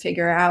 we can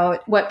figure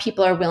out what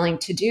people are willing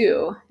to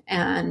do.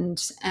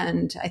 And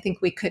I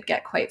think we could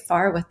get quite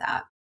far with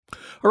that.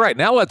 All right,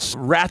 now let's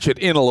ratchet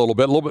in a little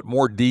bit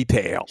more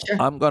detail.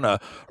 Sure. I'm going to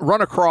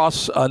run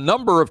across a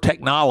number of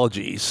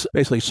technologies,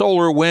 basically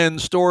solar,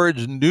 wind,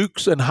 storage,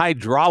 nukes, and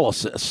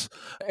hydrolysis,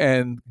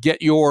 and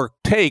get your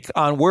take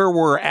on where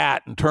we're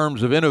at in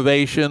terms of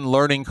innovation,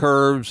 learning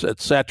curves, et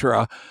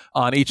cetera,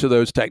 on each of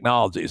those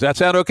technologies. That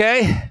sound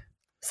okay?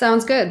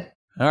 Sounds good.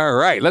 All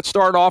right, let's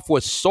start off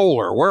with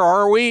solar. Where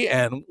are we,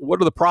 and what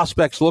do the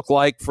prospects look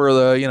like for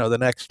the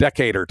next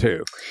decade or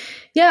two?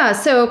 Yeah,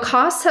 so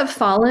costs have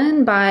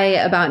fallen by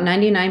about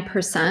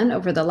 99%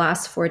 over the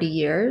last 40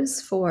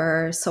 years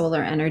for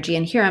solar energy.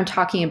 And here I'm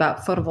talking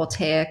about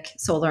photovoltaic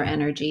solar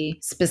energy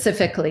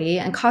specifically.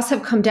 And costs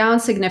have come down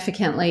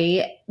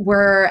significantly.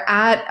 We're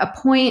at a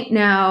point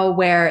now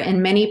where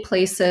in many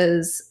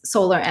places,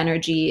 solar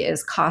energy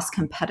is cost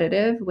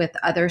competitive with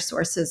other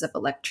sources of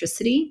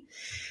electricity.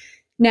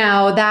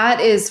 Now, that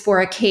is for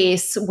a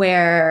case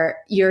where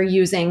you're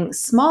using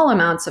small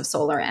amounts of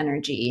solar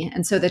energy.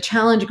 And so the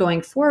challenge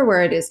going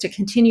forward is to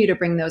continue to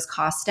bring those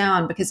costs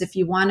down, because if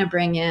you want to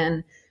bring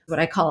in what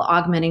I call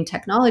augmenting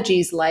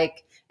technologies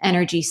like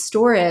energy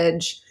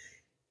storage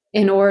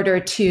in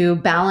order to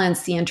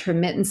balance the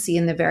intermittency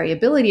and the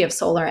variability of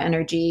solar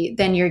energy,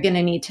 then you're going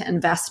to need to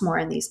invest more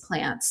in these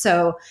plants.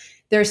 So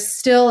there's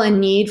still a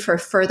need for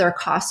further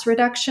cost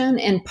reduction,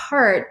 in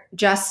part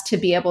just to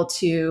be able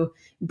to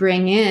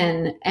bring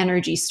in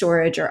energy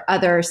storage or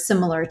other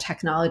similar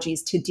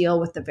technologies to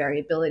deal with the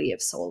variability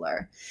of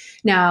solar.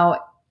 Now,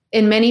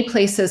 in many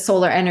places,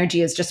 solar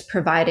energy is just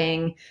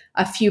providing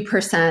a few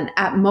percent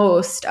at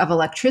most of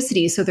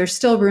electricity. So there's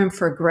still room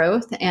for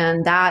growth,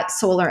 and that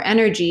solar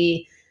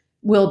energy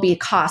will be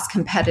cost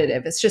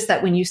competitive. It's just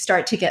that when you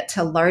start to get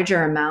to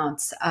larger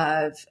amounts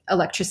of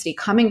electricity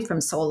coming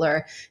from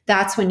solar,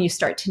 that's when you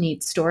start to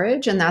need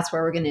storage, and that's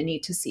where we're going to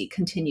need to see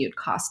continued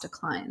cost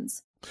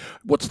declines.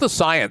 What's the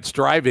science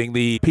driving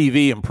the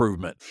PV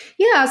improvement?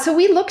 Yeah, so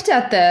we looked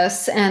at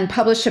this and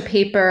published a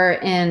paper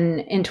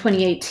in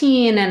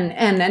 2018,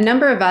 and a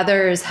number of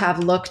others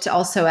have looked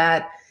also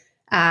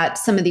at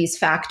some of these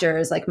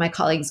factors, like my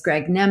colleagues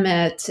Greg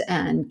Nemeth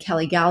and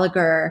Kelly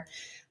Gallagher.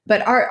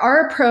 But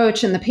our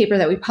approach in the paper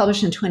that we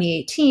published in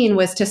 2018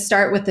 was to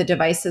start with the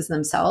devices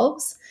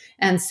themselves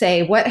and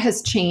say, what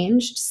has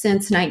changed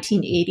since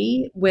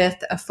 1980 with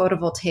a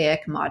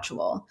photovoltaic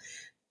module?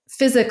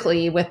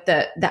 Physically, with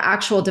the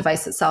actual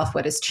device itself,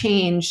 what has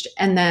changed,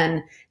 and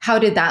then how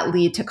did that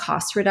lead to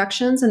cost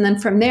reductions? And then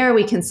from there,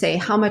 we can say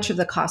how much of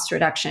the cost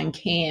reduction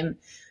came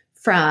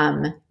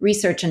from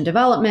research and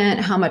development,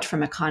 how much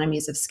from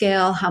economies of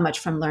scale, how much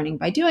from learning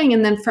by doing.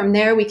 And then from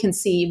there, we can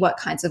see what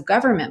kinds of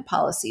government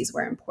policies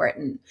were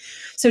important.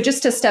 So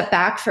just to step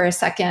back for a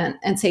second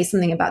and say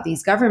something about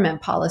these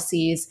government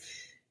policies,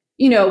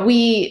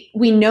 we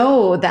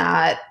know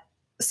that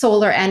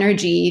solar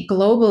energy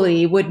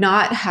globally would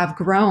not have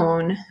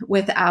grown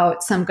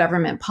without some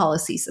government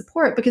policy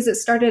support, because it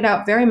started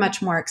out very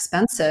much more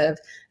expensive,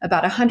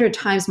 about 100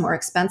 times more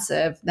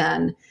expensive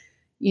than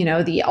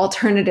the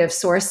alternative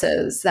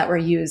sources that were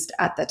used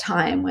at the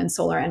time when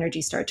solar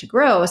energy started to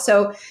grow.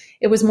 So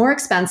it was more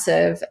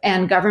expensive,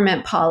 and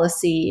government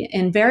policy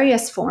in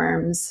various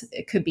forms,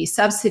 it could be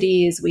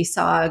subsidies, we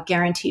saw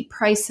guaranteed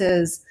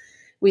prices,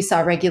 we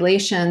saw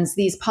regulations,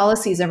 these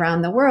policies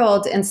around the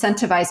world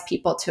incentivize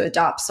people to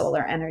adopt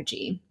solar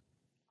energy.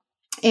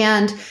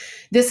 And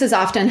this is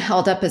often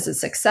held up as a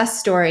success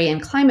story in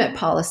climate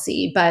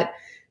policy. But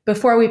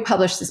before we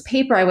publish this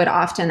paper, I would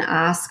often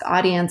ask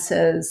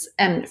audiences,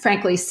 and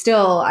frankly,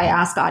 still I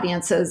ask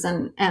audiences,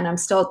 and I'm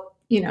still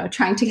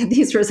trying to get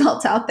these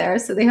results out there,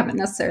 so they haven't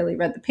necessarily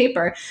read the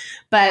paper.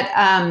 But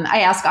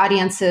I ask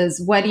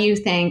audiences, what do you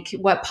think,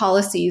 what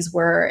policies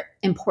were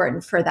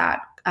important for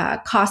that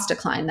cost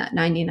decline, that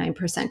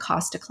 99%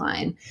 cost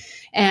decline?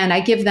 And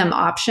I give them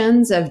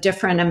options of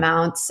different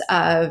amounts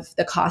of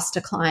the cost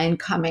decline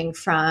coming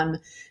from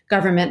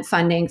government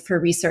funding for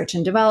research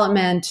and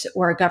development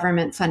or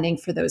government funding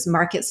for those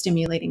market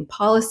stimulating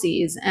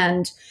policies.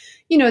 And,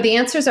 the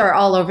answers are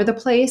all over the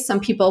place.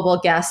 Some people will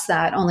guess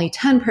that only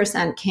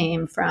 10%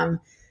 came from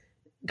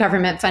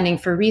government funding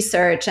for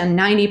research and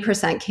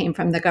 90% came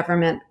from the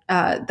government,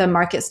 the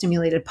market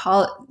stimulating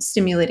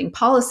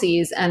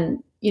policies.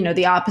 And,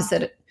 the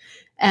opposite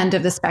end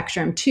of the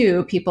spectrum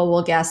too, people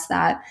will guess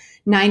that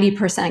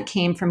 90%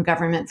 came from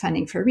government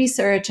funding for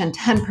research and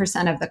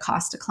 10% of the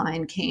cost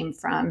decline came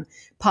from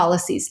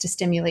policies to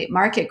stimulate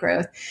market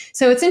growth.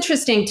 So it's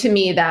interesting to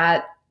me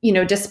that,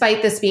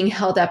 despite this being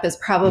held up as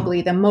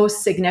probably the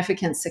most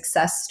significant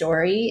success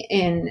story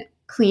in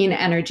clean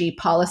energy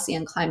policy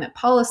and climate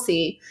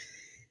policy,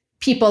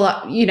 people,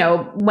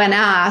 when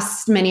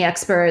asked, many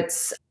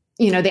experts,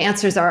 the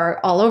answers are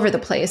all over the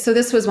place. So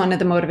this was one of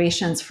the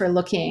motivations for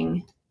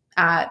looking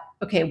at,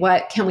 okay,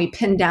 what can we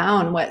pin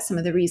down what some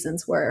of the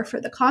reasons were for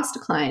the cost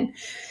decline?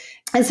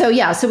 And so,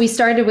 so we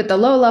started with the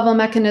low level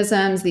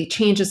mechanisms, the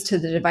changes to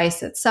the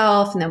device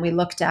itself, and then we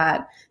looked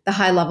at the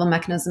high level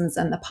mechanisms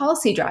and the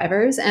policy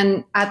drivers.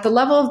 And at the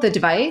level of the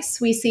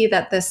device, we see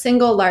that the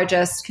single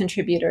largest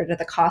contributor to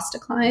the cost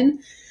decline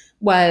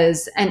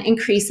was an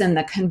increase in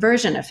the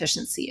conversion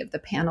efficiency of the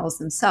panels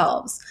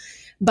themselves.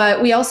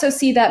 But we also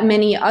see that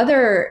many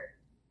other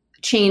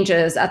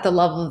changes at the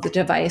level of the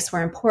device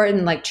were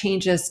important, like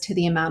changes to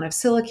the amount of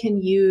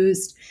silicon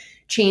used,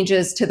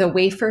 changes to the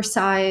wafer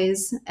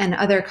size, and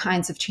other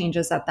kinds of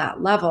changes at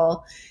that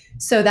level.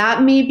 So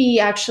that may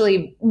be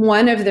actually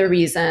one of the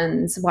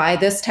reasons why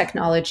this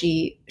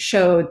technology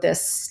showed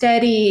this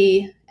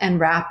steady and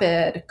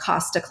rapid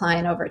cost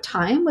decline over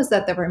time, was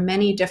that there were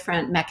many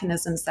different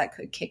mechanisms that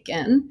could kick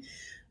in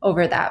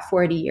over that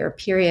 40-year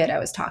period I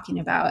was talking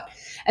about.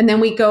 And then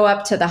we go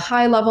up to the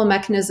high level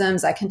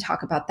mechanisms. I can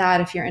talk about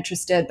that if you're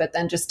interested, but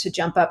then just to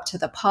jump up to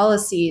the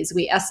policies,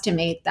 we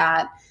estimate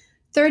that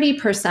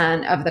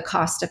 30% of the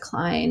cost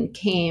decline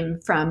came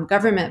from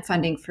government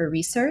funding for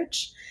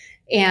research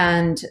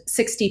and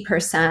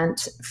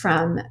 60%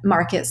 from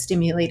market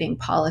stimulating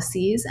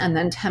policies, and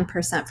then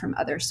 10% from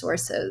other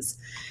sources.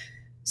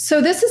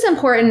 So this is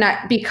important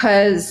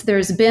because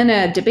there's been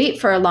a debate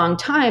for a long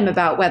time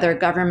about whether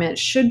government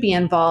should be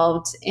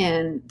involved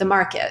in the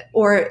market,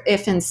 or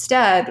if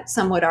instead,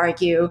 some would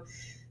argue,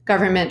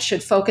 government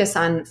should focus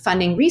on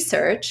funding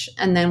research,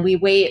 and then we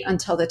wait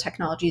until the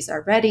technologies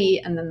are ready,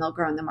 and then they'll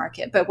grow in the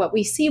market. But what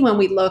we see when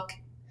we look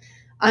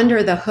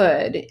under the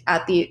hood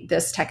at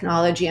this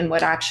technology and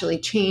what actually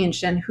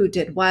changed and who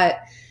did what,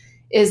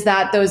 is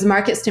that those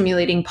market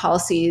stimulating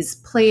policies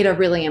played a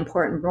really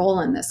important role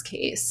in this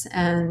case.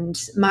 And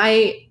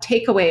my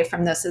takeaway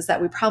from this is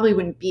that we probably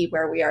wouldn't be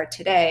where we are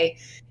today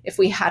if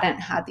we hadn't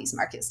had these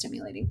market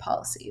stimulating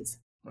policies.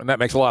 And that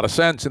makes a lot of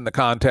sense in the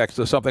context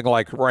of something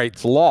like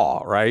Wright's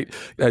Law, right?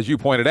 As you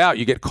pointed out,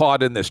 you get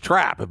caught in this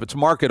trap. If it's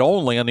market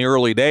only in the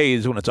early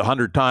days when it's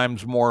 100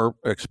 times more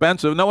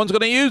expensive, no one's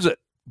going to use it.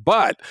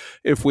 But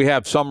if we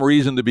have some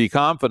reason to be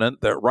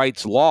confident that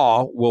Wright's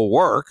Law will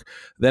work,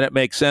 then it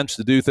makes sense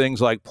to do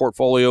things like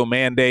portfolio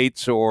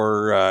mandates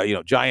or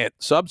giant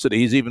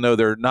subsidies, even though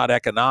they're not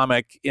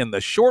economic in the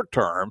short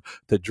term,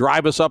 to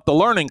drive us up the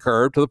learning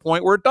curve to the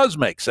point where it does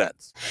make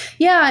sense.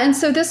 Yeah, and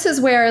so this is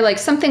where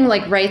something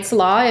like Wright's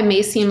Law, it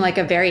may seem like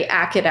a very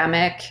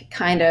academic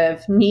kind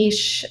of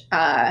niche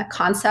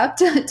concept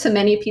to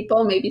many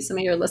people, maybe some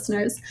of your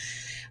listeners,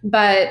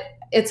 but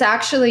it's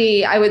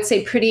actually, I would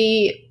say,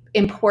 pretty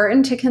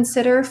important to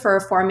consider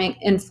for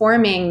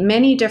informing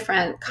many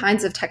different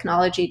kinds of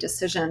technology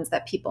decisions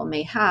that people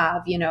may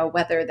have,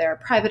 whether they're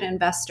private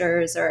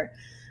investors or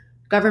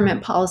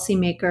government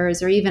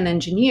policymakers or even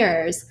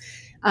engineers.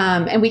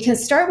 And we can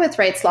start with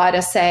Wright's Law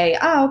to say,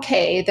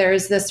 okay,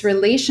 there's this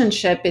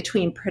relationship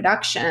between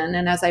production,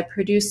 and as I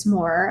produce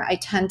more, I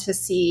tend to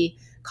see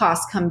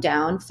costs come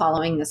down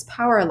following this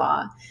power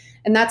law.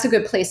 And that's a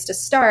good place to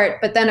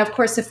start. But then, of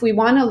course, if we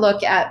want to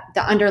look at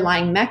the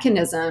underlying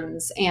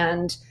mechanisms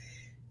and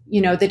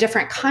the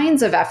different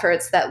kinds of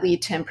efforts that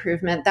lead to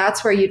improvement,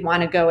 that's where you'd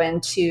want to go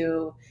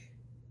into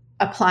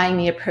applying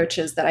the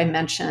approaches that I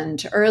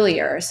mentioned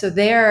earlier. So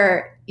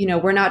there,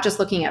 we're not just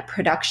looking at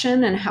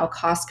production and how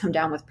costs come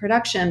down with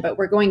production, but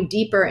we're going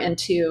deeper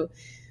into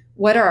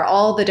what are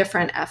all the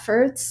different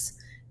efforts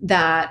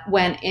that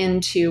went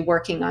into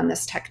working on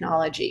this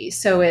technology.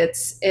 So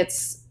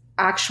it's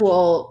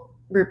actual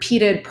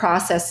repeated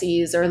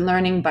processes or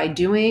learning by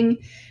doing,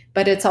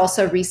 but it's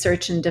also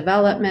research and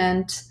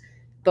development,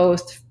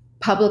 both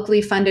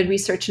publicly funded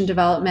research and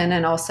development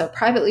and also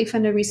privately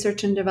funded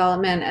research and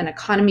development, and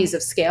economies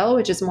of scale,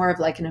 which is more of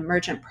like an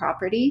emergent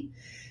property.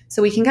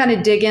 So we can kind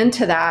of dig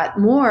into that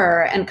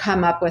more and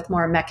come up with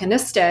more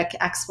mechanistic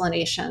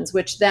explanations,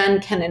 which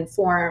then can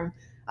inform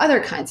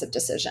other kinds of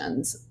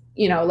decisions.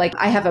 Like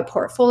I have a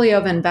portfolio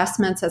of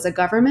investments as a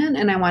government,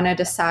 and I want to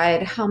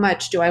decide how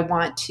much do I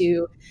want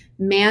to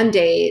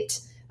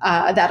mandate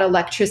that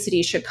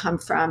electricity should come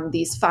from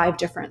these 5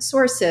 different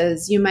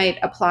sources. You might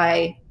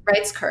apply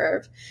Wright's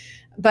curve.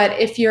 But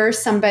if you're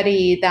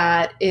somebody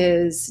that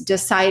is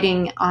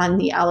deciding on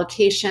the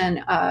allocation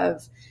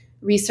of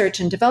research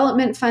and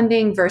development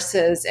funding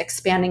versus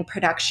expanding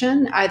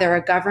production, either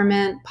a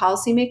government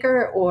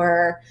policymaker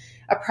or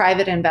a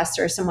private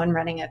investor, someone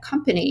running a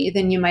company,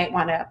 then you might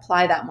want to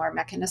apply that more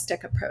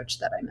mechanistic approach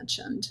that I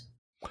mentioned.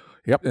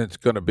 Yep, it's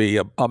going to be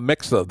a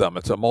mix of them.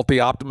 It's a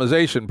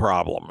multi-optimization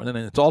problem. And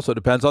it also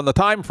depends on the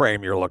time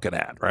frame you're looking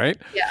at, right?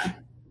 Yeah.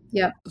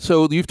 Yeah.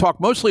 So you've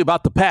talked mostly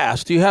about the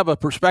past. Do you have a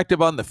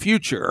perspective on the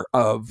future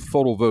of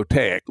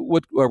photovoltaic?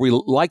 What are we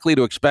likely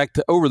to expect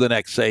over the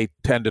next, say,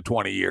 10 to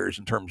 20 years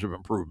in terms of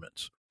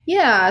improvements?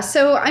 Yeah.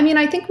 So,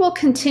 I think we'll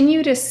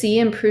continue to see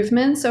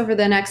improvements over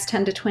the next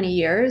 10 to 20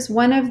 years.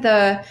 One of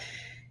the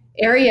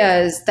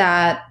areas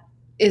that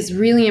is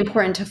really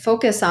important to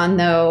focus on,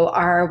 though,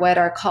 are what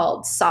are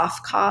called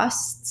soft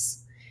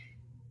costs.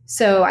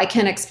 So I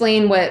can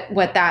explain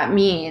what that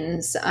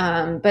means.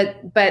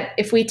 But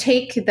if we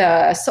take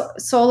the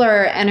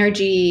solar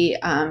energy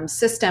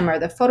system or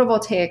the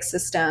photovoltaic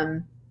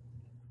system,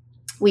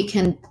 we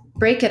can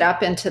break it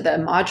up into the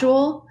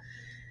module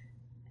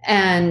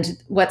and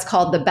what's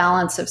called the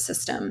balance of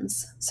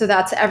systems. So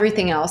that's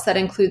everything else. That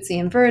includes the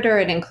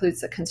inverter, it includes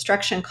the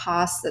construction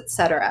costs, et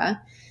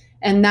cetera.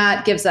 And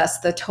that gives us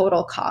the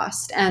total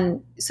cost.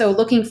 And so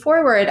looking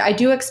forward, I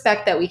do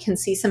expect that we can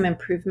see some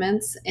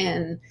improvements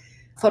in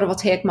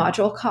photovoltaic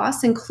module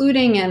costs,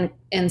 including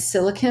in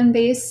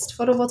silicon-based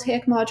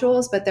photovoltaic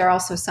modules, but there are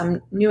also some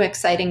new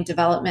exciting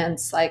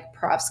developments like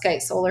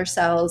perovskite solar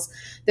cells.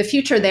 The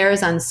future there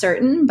is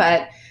uncertain,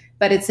 but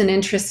it's an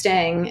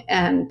interesting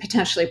and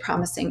potentially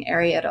promising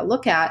area to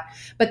look at.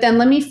 But then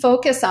let me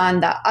focus on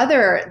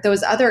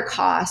those other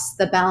costs,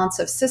 the balance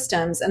of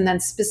systems, and then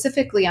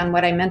specifically on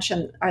what I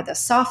mentioned are the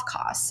soft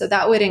costs. So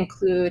that would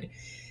include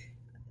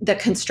the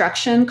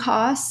construction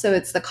costs. So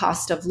it's the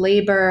cost of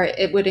labor.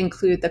 It would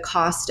include the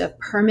cost of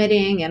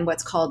permitting and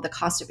what's called the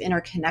cost of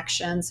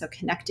interconnection, so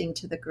connecting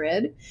to the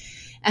grid.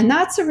 And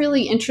that's a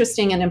really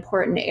interesting and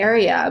important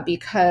area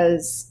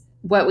because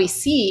what we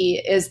see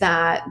is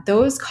that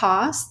those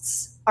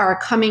costs are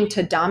coming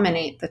to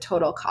dominate the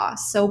total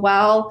cost. So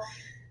while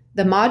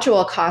the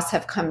module costs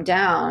have come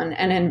down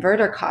and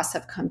inverter costs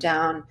have come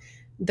down,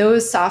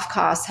 those soft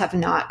costs have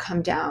not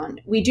come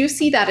down. We do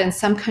see that in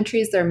some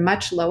countries, they're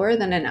much lower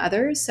than in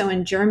others. So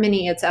in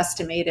Germany, it's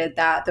estimated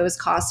that those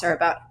costs are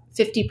about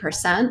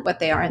 50% what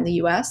they are in the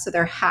US. So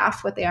they're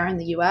half what they are in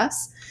the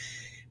US.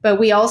 But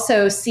we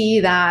also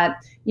see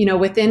that,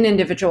 within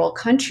individual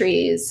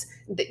countries,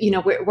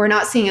 we're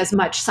not seeing as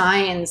much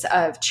signs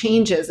of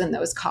changes in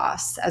those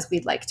costs as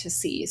we'd like to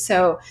see.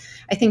 So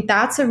I think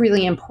that's a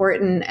really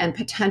important and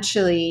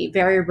potentially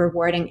very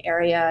rewarding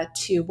area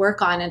to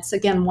work on. It's,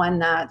 again, one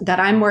that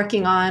I'm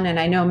working on, and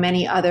I know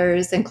many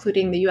others,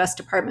 including the US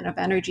Department of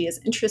Energy,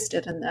 is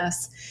interested in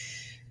this.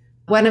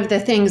 One of the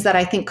things that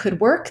I think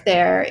could work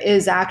there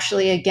is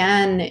actually,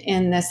 again,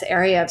 in this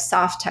area of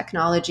soft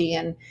technology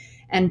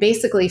and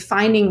basically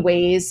finding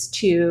ways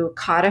to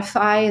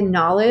codify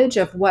knowledge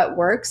of what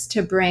works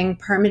to bring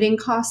permitting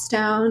costs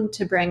down,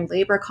 to bring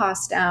labor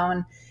costs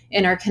down,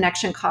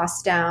 interconnection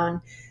costs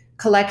down,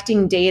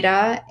 collecting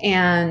data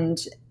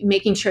and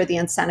making sure the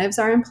incentives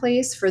are in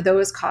place for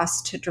those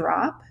costs to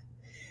drop.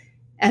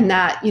 And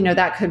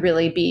that could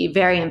really be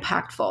very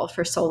impactful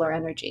for solar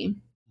energy.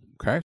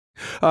 Okay.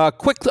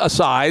 Quick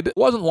aside, it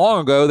wasn't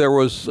long ago there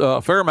was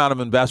a fair amount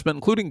of investment,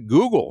 including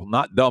Google,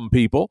 not dumb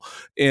people,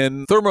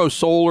 in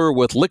thermosolar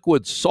with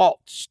liquid salt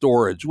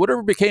storage.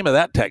 Whatever became of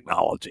that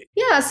technology?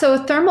 Yeah,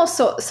 so thermal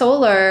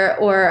solar,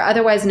 or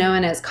otherwise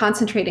known as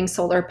concentrating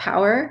solar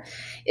power,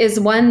 is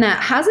one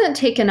that hasn't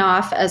taken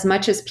off as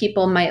much as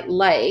people might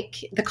like.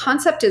 The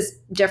concept is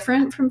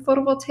different from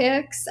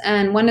photovoltaics,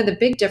 and one of the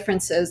big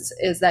differences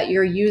is that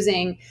you're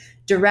using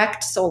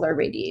direct solar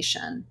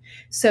radiation.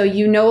 So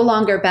you no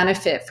longer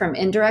benefit from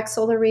indirect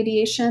solar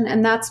radiation.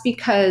 And that's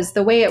because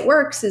the way it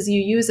works is you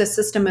use a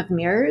system of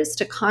mirrors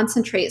to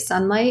concentrate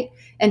sunlight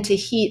and to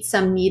heat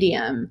some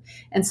medium.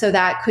 And so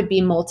that could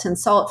be molten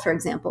salt, for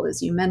example,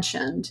 as you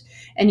mentioned.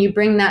 And you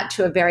bring that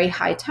to a very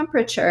high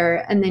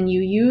temperature, and then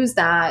you use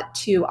that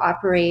to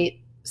operate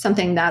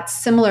something that's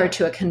similar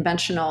to a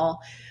conventional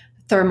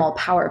thermal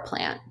power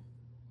plant.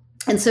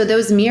 And so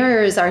those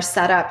mirrors are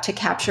set up to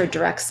capture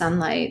direct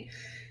sunlight.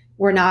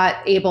 We're not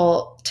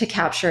able to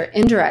capture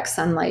indirect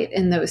sunlight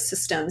in those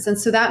systems. And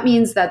so that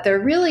means that they're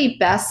really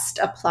best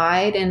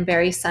applied in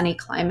very sunny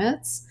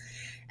climates.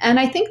 And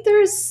I think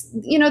there's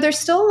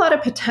still a lot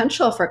of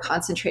potential for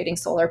concentrating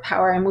solar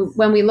power. And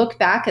when we look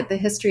back at the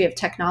history of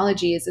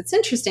technologies, it's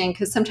interesting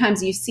because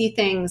sometimes you see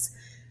things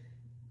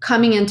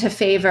coming into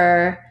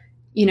favor,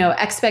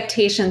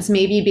 expectations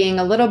maybe being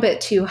a little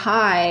bit too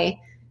high.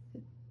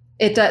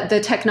 The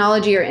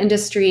technology or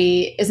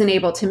industry isn't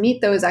able to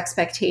meet those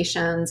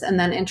expectations, and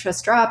then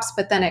interest drops,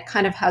 but then it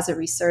kind of has a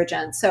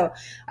resurgence. So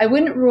I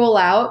wouldn't rule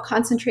out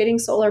concentrating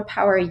solar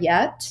power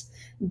yet,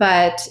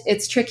 but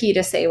it's tricky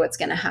to say what's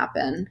going to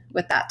happen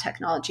with that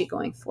technology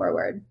going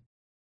forward.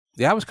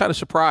 Yeah, I was kind of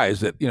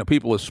surprised that,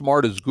 people as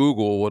smart as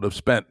Google would have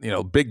spent,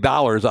 big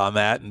dollars on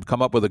that and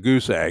come up with a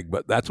goose egg.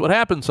 But that's what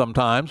happens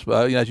sometimes.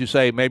 As you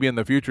say, maybe in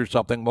the future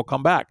something will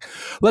come back.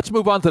 Let's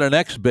move on to the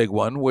next big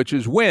one, which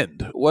is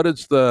wind. What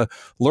does the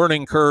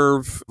learning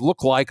curve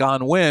look like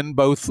on wind,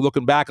 both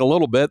looking back a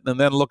little bit and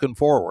then looking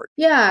forward?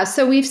 Yeah,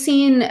 so we've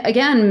seen,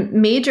 again,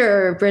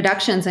 major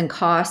reductions in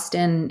cost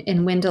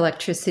in wind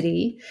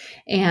electricity.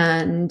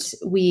 And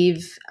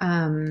we've...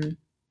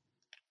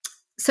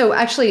 So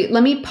actually,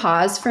 let me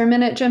pause for a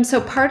minute, Jim.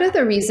 So part of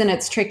the reason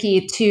it's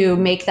tricky to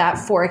make that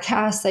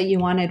forecast that you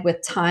wanted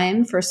with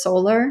time for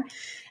solar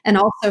and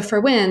also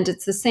for wind,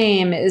 it's the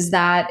same, is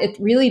that it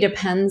really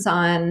depends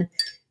on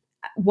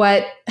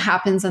what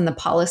happens on the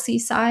policy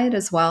side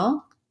as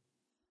well.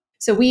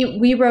 So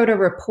we wrote a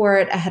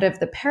report ahead of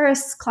the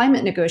Paris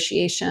climate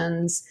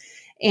negotiations,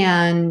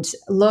 and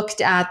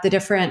looked at the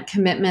different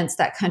commitments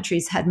that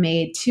countries had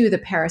made to the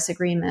Paris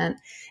Agreement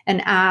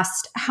and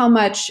asked how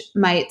much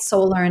might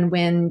solar and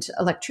wind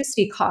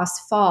electricity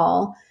costs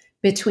fall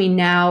between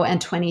now and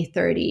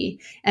 2030.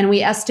 And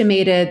we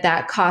estimated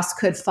that costs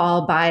could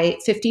fall by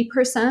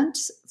 50%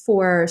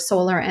 for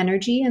solar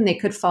energy, and they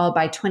could fall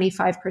by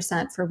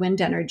 25% for wind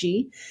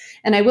energy.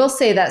 And I will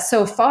say that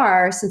so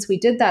far, since we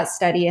did that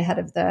study ahead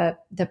of the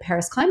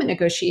Paris climate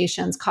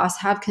negotiations, costs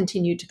have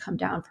continued to come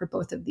down for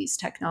both of these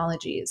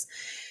technologies.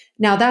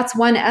 Now, that's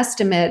one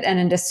estimate, and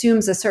it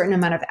assumes a certain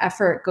amount of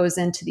effort goes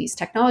into these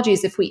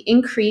technologies. If we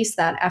increase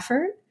that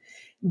effort,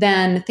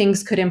 then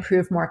things could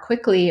improve more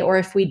quickly. Or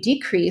if we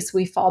decrease,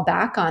 we fall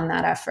back on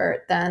that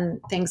effort, then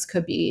things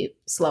could be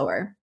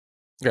slower.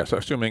 Yeah, so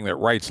assuming that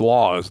Wright's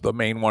law is the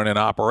main one in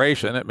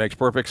operation, it makes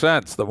perfect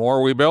sense. The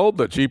more we build,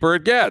 the cheaper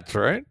it gets,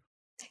 right?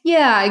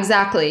 Yeah,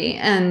 exactly.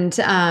 And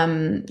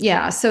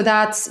so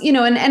that's,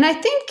 and I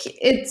think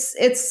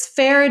it's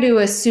fair to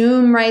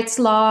assume Wright's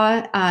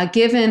law,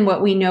 given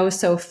what we know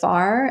so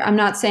far. I'm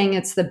not saying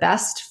it's the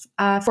best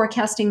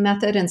forecasting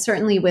method. And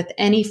certainly with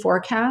any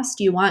forecast,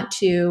 you want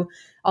to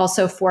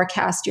also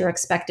forecast your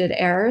expected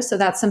errors. So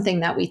that's something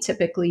that we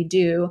typically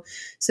do.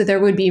 So there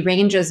would be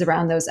ranges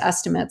around those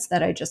estimates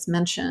that I just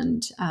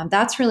mentioned.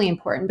 That's really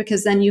important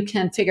because then you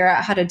can figure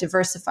out how to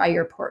diversify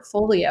your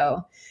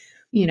portfolio,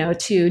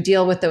 to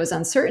deal with those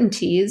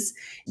uncertainties.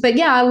 But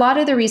yeah, a lot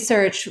of the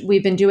research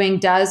we've been doing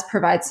does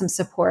provide some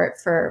support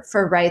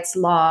for Wright's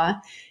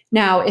law.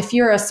 Now, if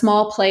you're a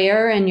small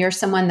player and you're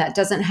someone that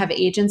doesn't have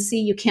agency,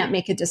 you can't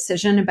make a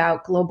decision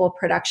about global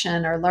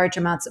production or large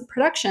amounts of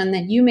production,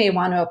 then you may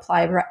want to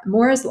apply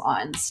Moore's law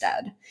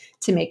instead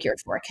to make your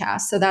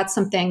forecast. So that's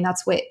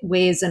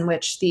ways in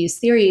which these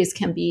theories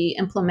can be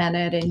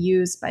implemented and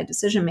used by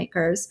decision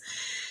makers.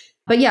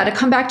 But yeah, to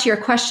come back to your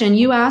question,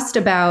 you asked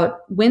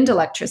about wind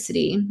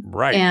electricity.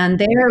 Right. And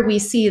there we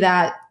see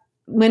that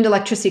wind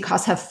electricity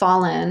costs have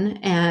fallen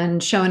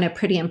and shown a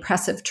pretty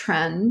impressive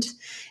trend.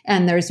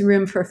 And there's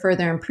room for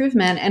further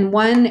improvement. And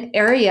one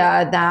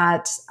area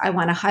that I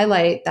want to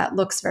highlight that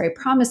looks very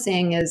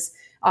promising is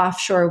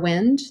offshore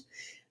wind.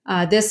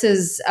 This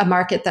is a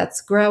market that's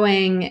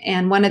growing.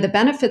 And one of the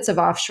benefits of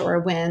offshore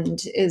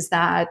wind is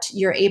that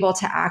you're able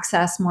to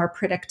access more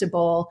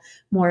predictable,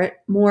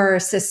 more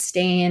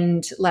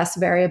sustained, less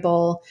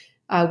variable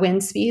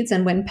wind speeds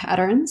and wind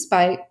patterns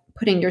by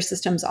putting your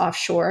systems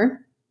offshore.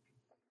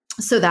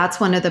 So that's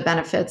one of the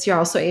benefits. You're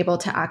also able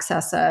to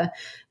access a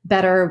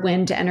better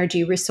wind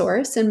energy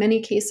resource in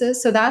many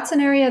cases. So that's an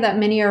area that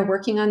many are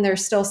working on.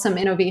 There's still some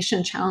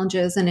innovation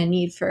challenges and a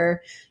need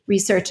for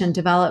research and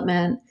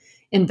development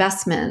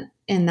investment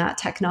in that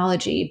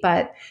technology,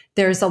 but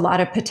there's a lot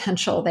of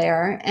potential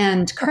there.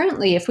 And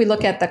currently, if we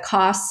look at the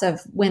costs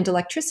of wind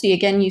electricity,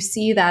 again, you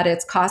see that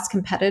it's cost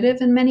competitive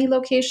in many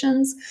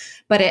locations,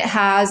 but it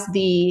has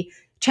the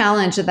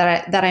challenge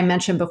that I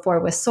mentioned before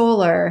with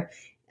solar,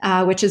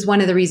 which is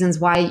one of the reasons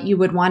why you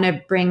would want to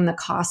bring the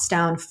costs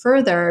down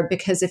further,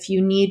 because if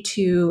you need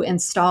to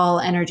install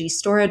energy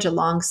storage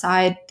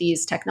alongside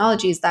these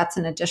technologies, that's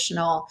an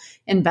additional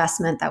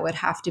investment that would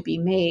have to be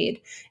made.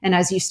 And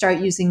as you start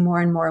using more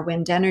and more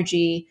wind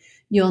energy,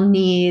 you'll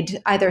need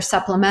either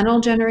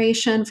supplemental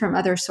generation from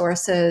other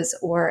sources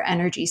or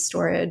energy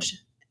storage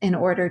in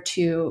order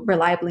to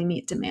reliably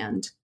meet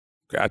demand.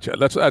 Gotcha.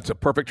 That's a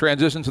perfect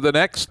transition to the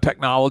next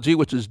technology,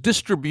 which is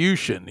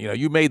distribution.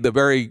 You made the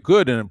very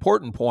good and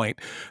important point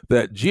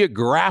that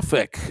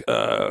geographic,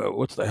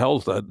 what's the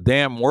hell's the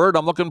damn word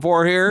I'm looking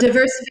for here?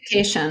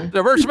 Diversification.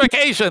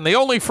 Diversification. The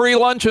only free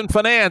lunch in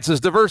finance is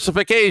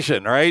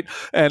diversification, right?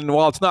 And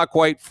while it's not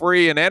quite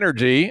free in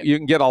energy, you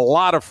can get a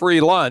lot of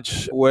free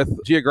lunch with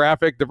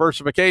geographic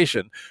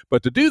diversification.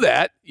 But to do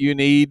that, you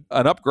need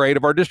an upgrade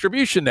of our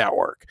distribution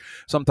network.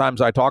 Sometimes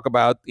I talk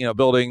about,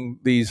 building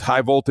these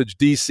high voltage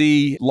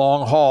DC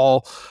long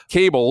haul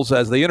cables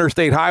as the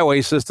interstate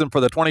highway system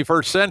for the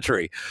 21st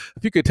century.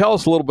 If you could tell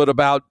us a little bit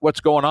about what's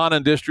going on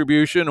in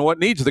distribution and what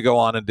needs to go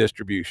on in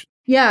distribution.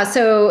 Yeah,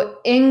 so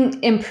in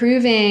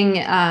improving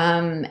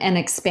and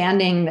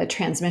expanding the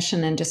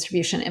transmission and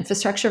distribution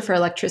infrastructure for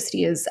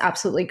electricity is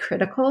absolutely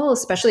critical,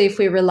 especially if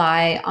we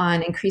rely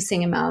on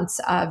increasing amounts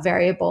of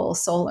variable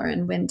solar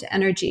and wind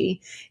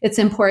energy. It's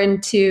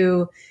important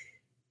to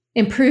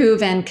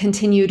improve and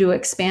continue to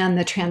expand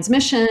the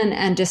transmission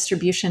and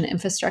distribution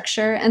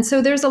infrastructure. And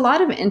so there's a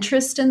lot of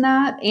interest in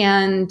that.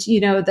 And,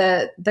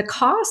 the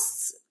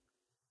costs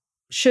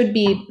should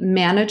be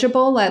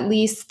manageable, at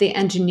least the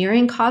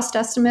engineering cost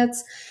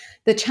estimates.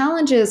 The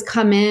challenges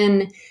come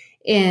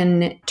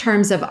in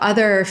terms of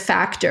other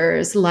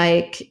factors,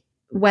 like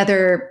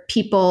whether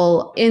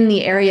people in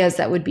the areas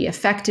that would be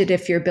affected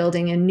if you're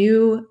building a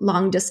new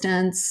long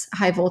distance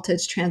high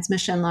voltage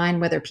transmission line,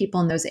 whether people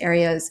in those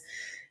areas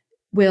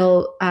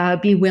will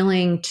be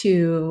willing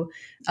to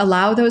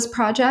allow those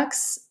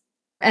projects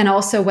and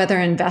also whether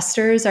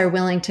investors are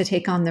willing to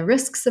take on the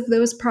risks of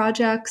those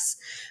projects.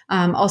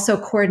 Also,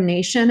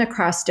 coordination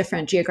across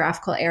different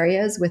geographical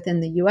areas within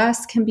the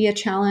US can be a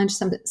challenge.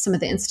 Some of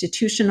the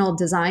institutional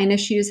design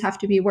issues have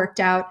to be worked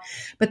out.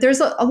 But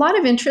there's a lot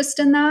of interest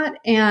in that.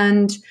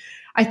 And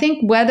I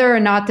think whether or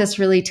not this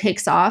really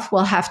takes off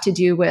will have to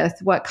do with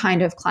what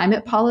kind of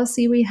climate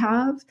policy we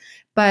have.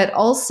 But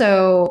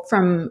also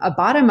from a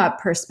bottom-up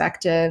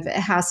perspective, it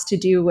has to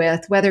do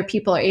with whether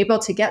people are able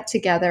to get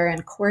together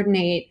and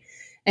coordinate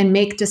and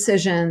make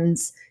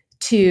decisions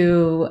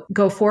to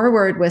go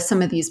forward with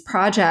some of these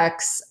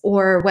projects,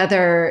 or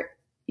whether,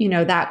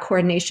 that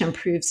coordination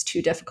proves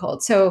too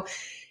difficult. So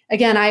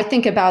again, I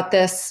think about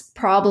this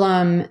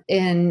problem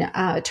in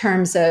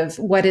terms of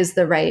what is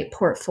the right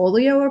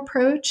portfolio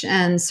approach.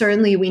 And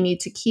certainly we need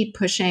to keep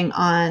pushing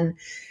on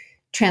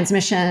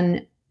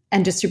transmission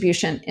and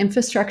distribution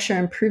infrastructure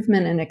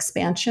improvement and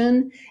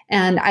expansion.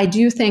 And I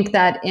do think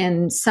that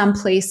in some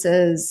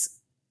places,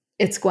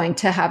 it's going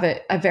to have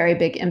a very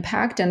big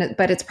impact,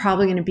 but it's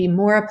probably going to be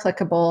more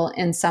applicable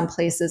in some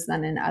places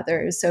than in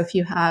others. So if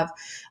you have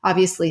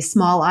obviously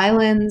small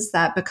islands,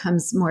 that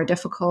becomes more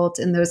difficult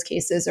in those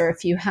cases, or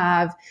if you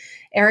have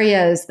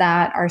areas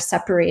that are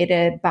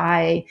separated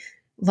by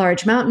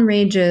large mountain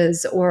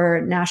ranges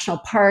or national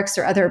parks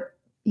or other,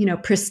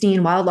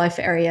 pristine wildlife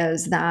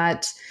areas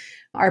that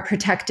are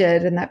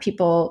protected and that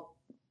people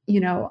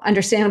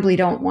understandably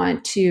don't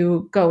want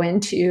to go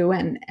into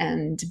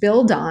and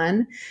build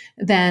on,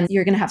 then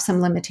you're going to have some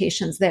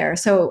limitations there.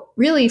 So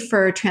really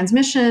for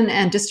transmission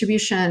and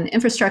distribution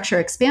infrastructure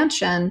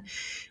expansion,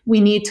 we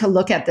need to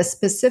look at the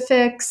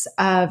specifics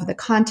of the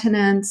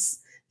continents,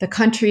 the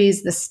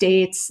countries, the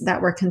states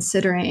that we're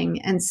considering,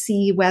 and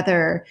see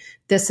whether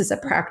this is a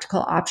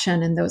practical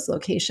option in those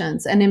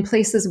locations. And in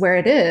places where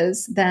it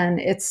is, then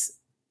it's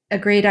a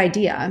great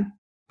idea.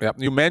 Yeah,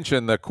 you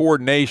mentioned the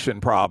coordination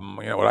problem,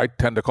 what I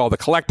tend to call the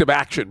collective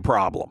action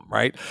problem,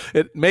 right?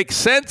 It makes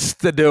sense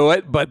to do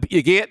it, but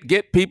you can't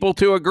get people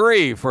to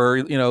agree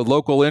for,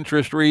 local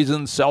interest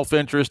reasons,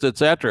 self-interest, et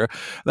cetera.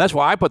 That's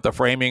why I put the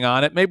framing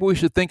on it. Maybe we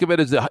should think of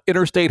it as the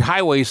interstate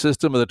highway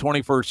system of the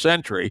 21st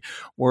century,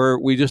 where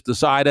we just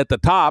decide at the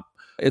top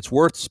it's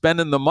worth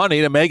spending the money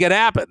to make it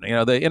happen.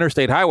 The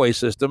interstate highway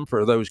system,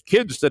 for those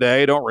kids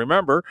today don't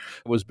remember,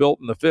 was built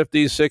in the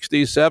 50s,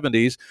 60s,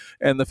 70s,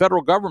 and the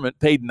federal government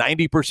paid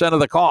 90%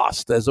 of the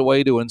cost as a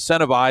way to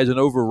incentivize and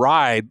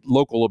override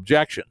local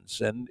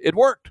objections, and it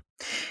worked.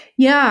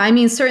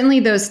 Yeah,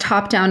 certainly those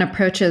top-down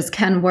approaches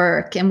can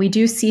work. And we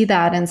do see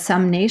that in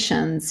some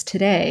nations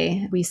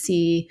today. We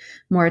see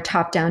more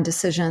top-down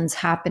decisions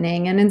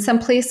happening. And in some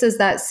places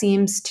that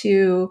seems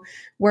to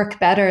work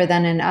better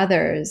than in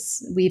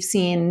others. We've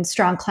seen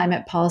strong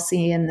climate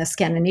policy in the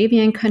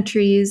Scandinavian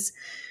countries.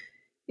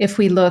 If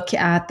we look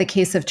at the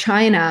case of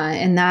China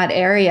in that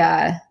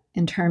area,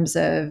 in terms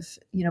of,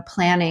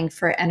 planning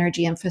for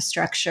energy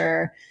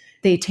infrastructure,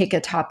 they take a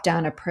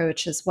top-down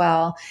approach as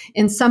well.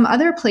 In some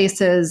other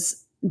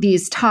places,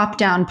 these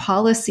top-down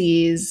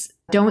policies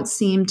don't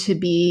seem to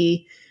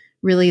be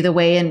really the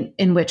way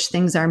in which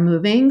things are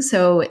moving.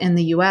 So in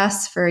the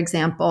US, for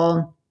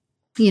example,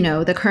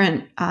 the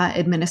current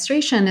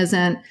administration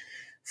isn't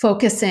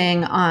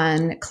focusing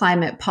on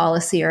climate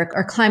policy or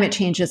climate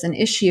change as an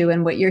issue.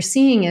 And what you're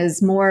seeing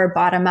is more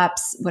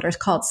bottom-ups, what are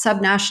called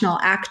subnational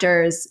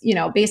actors,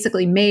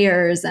 basically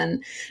mayors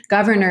and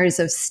governors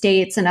of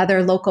states and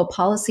other local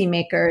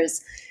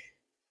policymakers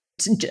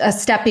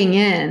stepping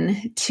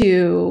in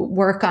to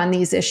work on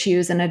these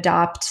issues and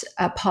adopt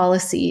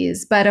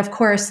policies. But of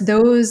course,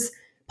 those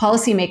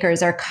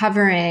policymakers are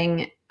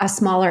covering a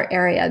smaller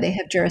area. They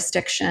have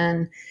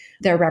jurisdiction.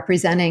 They're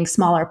representing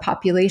smaller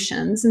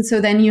populations. And so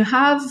then you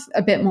have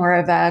a bit more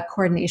of a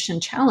coordination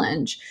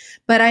challenge.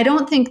 But I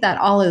don't think that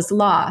all is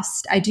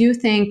lost. I do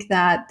think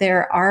that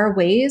there are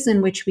ways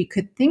in which we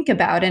could think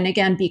about, and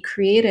again, be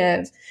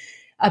creative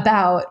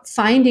about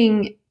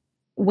finding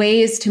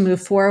ways to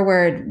move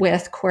forward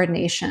with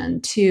coordination,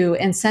 to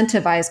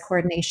incentivize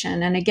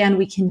coordination. And again,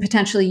 we can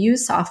potentially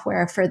use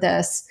software for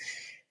this.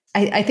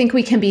 I think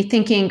we can be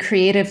thinking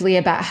creatively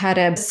about how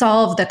to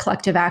solve the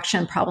collective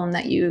action problem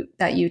that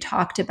you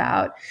talked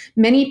about.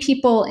 Many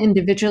people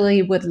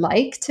individually would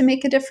like to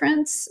make a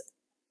difference.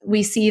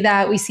 We see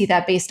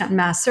that based on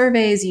mass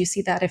surveys. You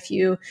see that if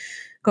you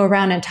go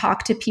around and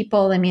talk to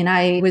people.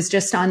 I was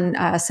just on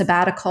a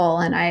sabbatical,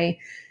 and I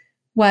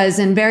was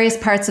in various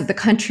parts of the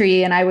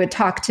country, and I would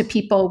talk to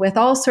people with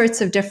all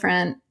sorts of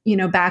different,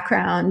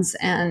 backgrounds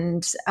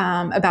and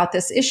about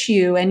this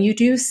issue. And you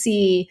do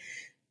see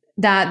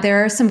that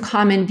there are some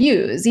common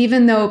views,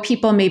 even though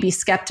people may be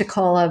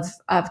skeptical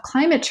of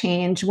climate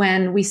change.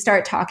 When we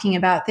start talking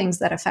about things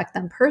that affect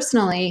them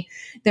personally,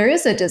 there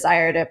is a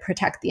desire to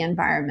protect the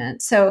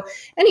environment. So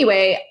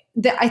anyway,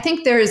 I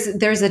think there's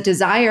a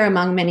desire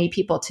among many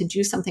people to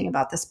do something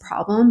about this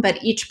problem,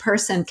 but each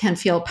person can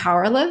feel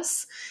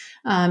powerless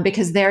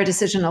because their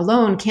decision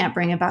alone can't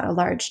bring about a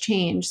large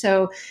change.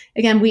 So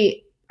again,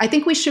 I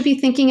think we should be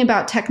thinking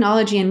about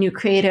technology and new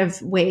creative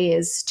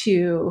ways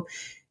to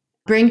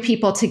bring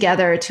people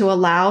together to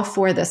allow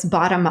for this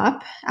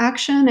bottom-up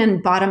action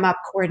and bottom-up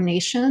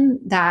coordination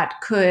that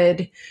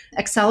could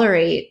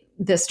accelerate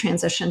this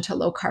transition to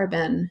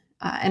low-carbon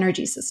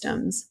energy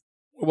systems.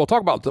 We'll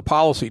talk about the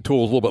policy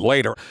tools a little bit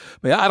later.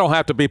 I mean, I don't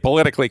have to be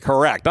politically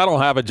correct. I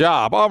don't have a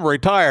job. I'm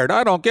retired.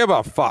 I don't give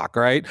a fuck,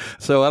 right?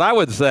 So what I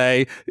would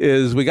say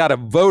is we got to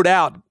vote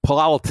out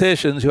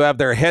politicians who have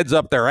their heads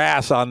up their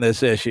ass on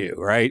this issue,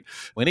 right?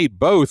 We need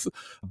both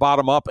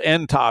bottom up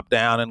and top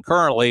down. And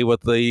currently,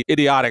 with the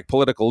idiotic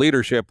political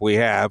leadership we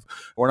have,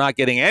 we're not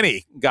getting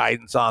any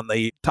guidance on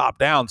the top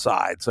down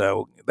side.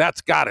 So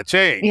that's got to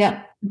change.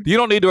 Yeah. You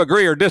don't need to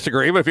agree or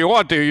disagree, but if you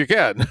want to, you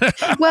can.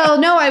 Well,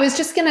 no, I was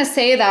just going to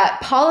say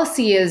that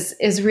policy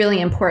is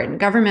really important.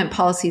 Government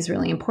policy is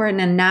really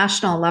important, and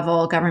national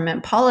level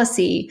government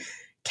policy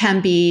can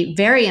be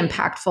very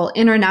impactful.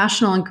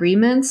 International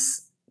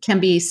agreements can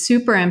be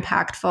super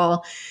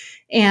impactful.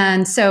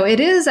 And so it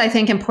is, I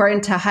think,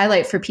 important to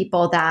highlight for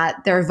people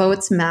that their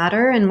votes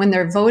matter. And when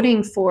they're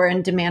voting for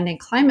and demanding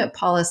climate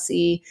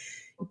policy,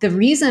 the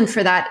reason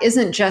for that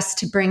isn't just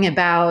to bring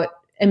about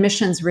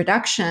emissions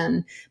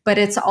reduction, but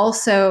it's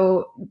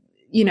also,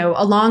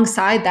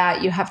 alongside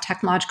that, you have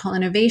technological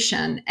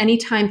innovation.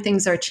 Anytime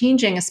things are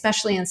changing,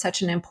 especially in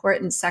such an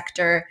important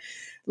sector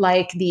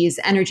like these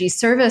energy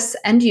service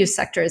end use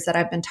sectors that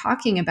I've been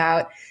talking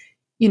about,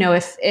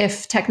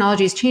 if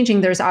technology is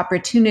changing, there's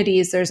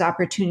opportunities, there's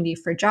opportunity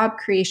for job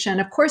creation.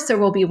 Of course, there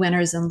will be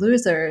winners and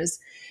losers,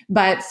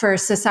 but for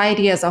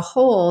society as a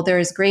whole,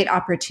 there's great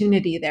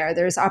opportunity there.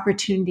 There's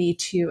opportunity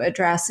to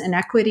address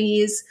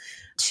inequities,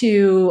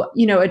 to,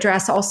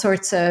 address all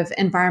sorts of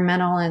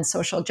environmental and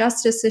social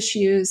justice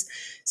issues.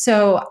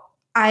 So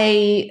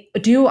I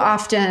do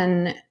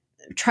often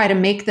try to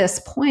make this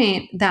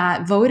point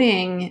that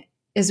voting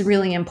is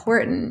really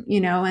important,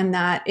 and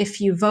that if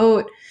you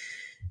vote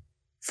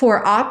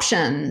for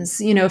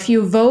options, if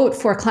you vote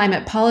for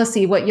climate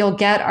policy, what you'll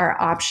get are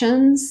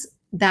options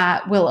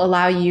that will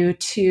allow you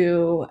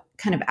to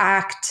kind of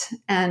act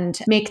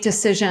and make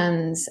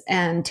decisions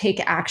and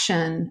take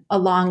action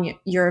along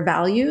your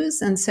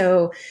values. And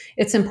so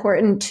it's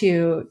important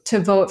to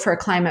vote for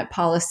climate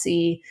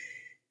policy,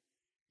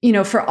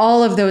 for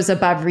all of those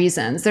above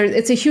reasons.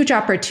 It's a huge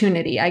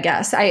opportunity, I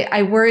guess.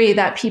 I worry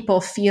that people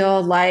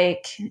feel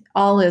like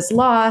all is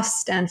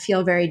lost and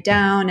feel very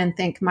down and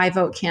think my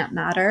vote can't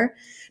matter.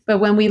 But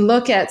when we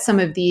look at some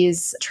of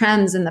these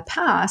trends in the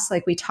past,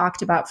 like we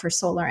talked about for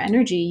solar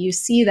energy, you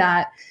see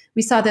that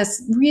we saw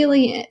this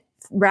really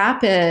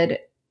rapid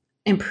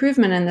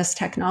improvement in this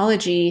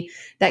technology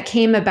that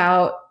came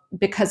about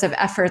because of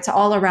efforts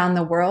all around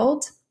the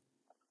world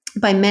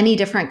by many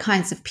different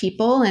kinds of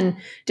people, and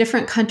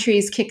different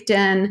countries kicked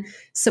in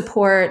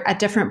support at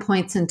different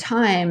points in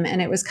time. And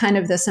it was kind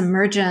of this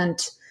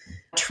emergent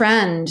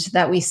trend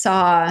that we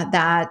saw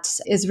that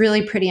is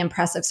really pretty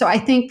impressive. So I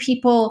think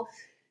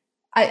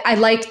I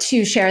like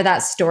to share that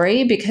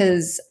story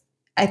because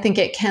I think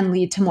it can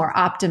lead to more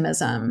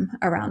optimism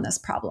around this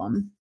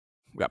problem.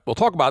 Yeah, we'll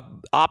talk about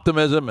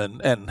optimism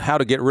and how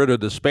to get rid of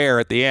despair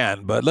at the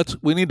end, but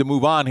we need to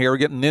move on here. We're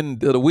getting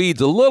into the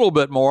weeds a little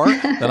bit more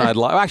than I'd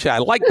like. Actually, I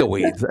like the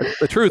weeds.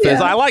 The truth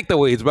is I like the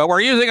weeds, but we're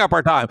using up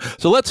our time.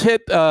 So let's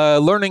hit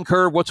learning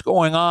curve, what's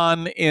going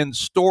on in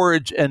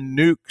storage and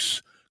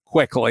nukes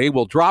quickly.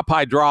 We'll drop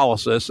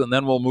hydrolysis and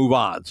then we'll move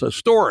on. So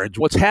storage,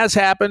 what has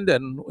happened,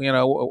 and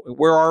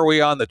where are we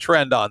on the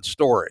trend on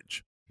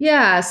storage?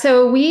 Yeah,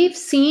 so we've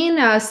seen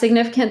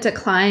significant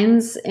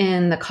declines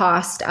in the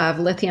cost of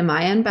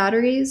lithium-ion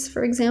batteries,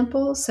 for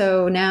example.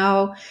 So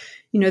now,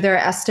 there are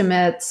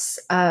estimates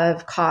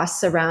of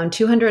costs around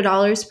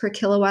 $200 per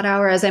kilowatt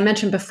hour. As I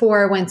mentioned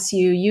before, once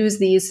you use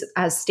these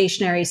as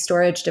stationary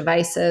storage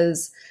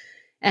devices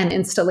and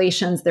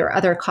installations, there are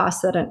other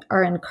costs that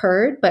are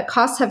incurred, but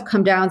costs have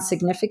come down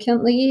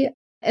significantly.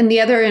 And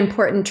the other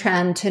important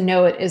trend to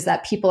note is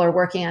that people are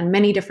working on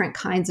many different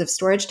kinds of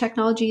storage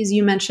technologies.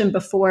 You mentioned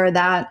before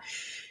that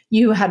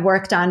you had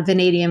worked on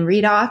vanadium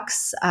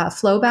redox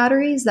flow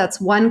batteries.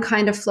 That's one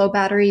kind of flow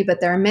battery,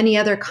 but there are many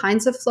other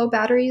kinds of flow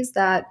batteries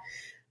that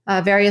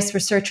various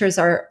researchers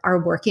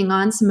are working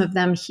on, some of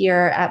them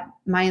here at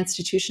my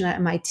institution at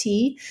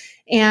MIT.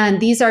 And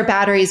these are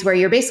batteries where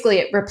you're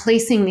basically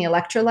replacing the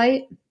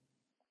electrolyte.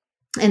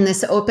 And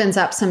this opens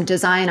up some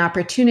design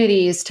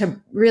opportunities to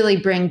really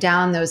bring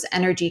down those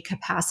energy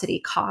capacity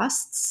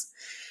costs.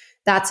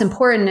 That's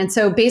important. And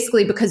so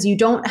basically, because you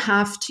don't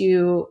have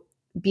to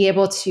be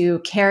able to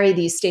carry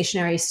these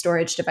stationary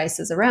storage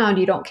devices around,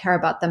 you don't care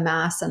about the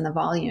mass and the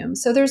volume.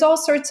 So there's all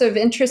sorts of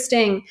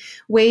interesting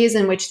ways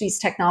in which these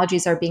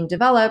technologies are being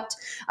developed.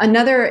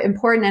 Another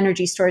important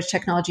energy storage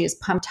technology is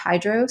pumped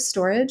hydro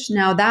storage.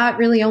 Now, that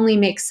really only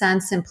makes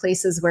sense in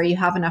places where you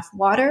have enough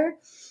water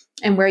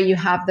and where you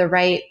have the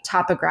right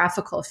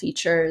topographical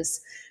features,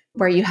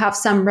 where you have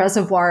some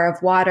reservoir of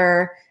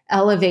water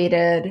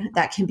elevated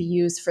that can be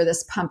used for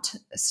this pumped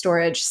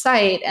storage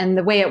site. And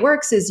the way it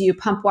works is you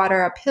pump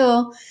water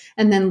uphill,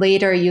 and then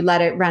later you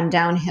let it run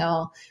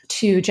downhill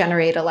to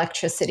generate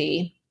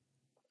electricity.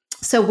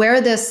 So where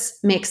this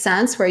makes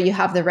sense, where you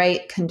have the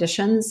right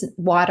conditions,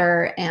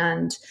 water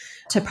and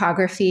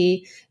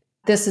topography,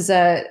 this is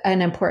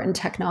an important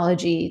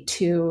technology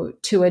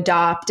to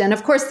adopt. And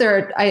of course,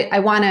 I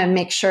want to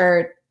make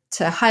sure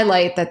to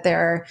highlight that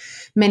there are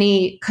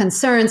many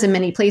concerns in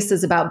many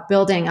places about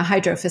building a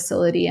hydro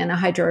facility and a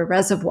hydro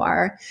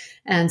reservoir.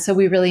 And so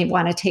we really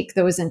want to take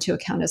those into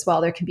account as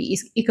well. There can be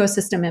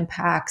ecosystem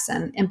impacts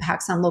and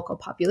impacts on local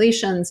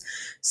populations.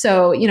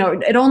 So,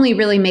 it only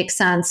really makes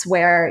sense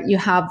where you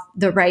have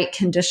the right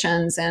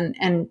conditions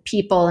and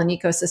people and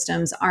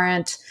ecosystems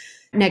aren't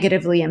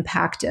negatively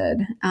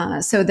impacted.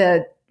 So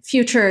the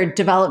future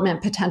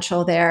development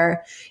potential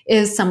there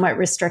is somewhat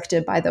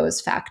restricted by those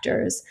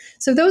factors.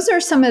 So those are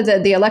some of the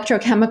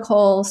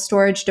electrochemical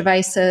storage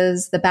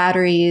devices, the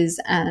batteries,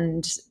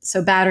 and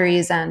so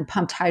batteries and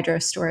pumped hydro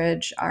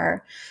storage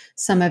are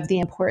some of the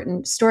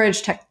important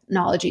storage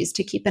technologies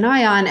to keep an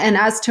eye on. And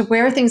as to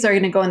where things are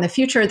going to go in the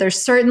future,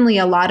 there's certainly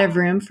a lot of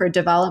room for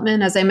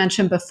development. As I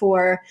mentioned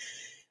before,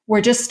 we're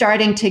just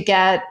starting to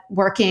get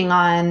working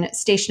on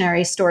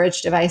stationary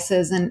storage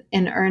devices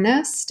in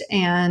earnest,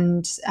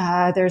 and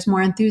there's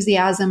more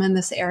enthusiasm in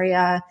this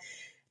area.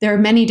 There are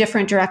many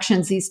different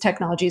directions these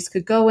technologies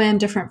could go in,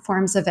 different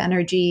forms of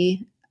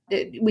energy.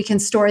 We can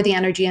store the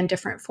energy in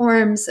different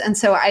forms. And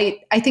so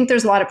I think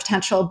there's a lot of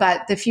potential,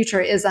 but the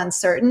future is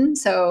uncertain.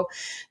 So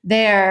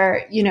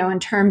there, in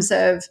terms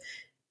of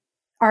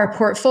our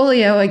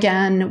portfolio,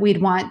 again, we'd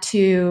want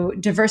to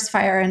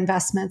diversify our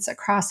investments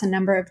across a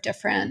number of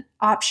different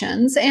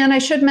options. And I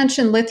should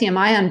mention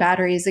lithium-ion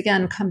batteries,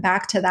 again, come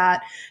back to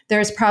that.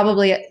 There's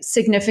probably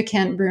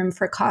significant room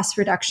for cost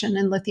reduction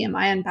in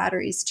lithium-ion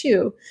batteries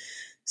too.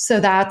 So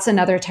that's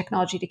another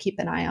technology to keep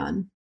an eye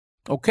on.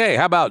 Okay,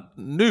 how about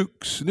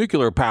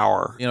nuclear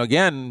power?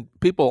 Again,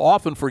 people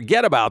often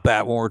forget about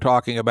that when we're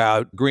talking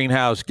about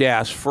greenhouse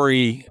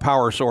gas-free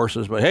power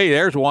sources. But hey,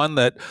 there's one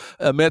that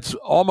emits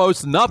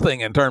almost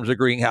nothing in terms of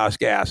greenhouse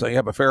gas. So you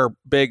have a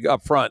big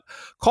upfront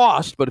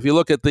cost. But if you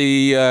look at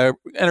the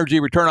energy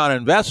return on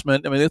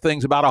investment, the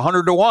thing's about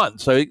 100 to 1.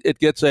 So it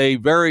gets a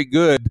very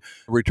good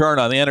return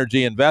on the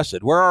energy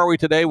invested. Where are we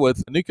today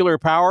with nuclear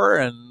power,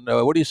 and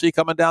what do you see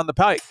coming down the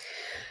pike?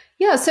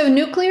 Yeah, so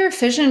nuclear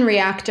fission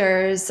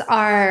reactors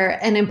are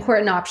an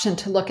important option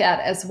to look at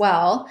as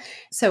well.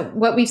 So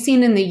what we've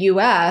seen in the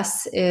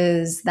US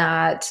is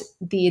that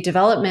the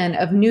development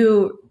of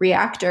new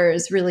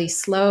reactors really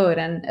slowed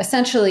and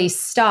essentially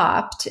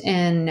stopped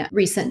in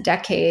recent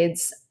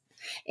decades.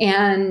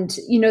 And,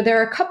 there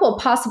are a couple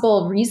of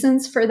possible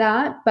reasons for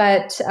that.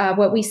 But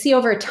what we see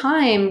over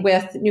time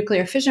with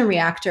nuclear fission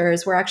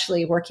reactors, we're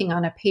actually working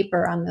on a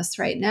paper on this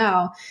right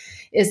now,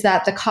 is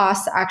that the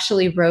costs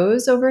actually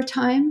rose over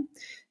time.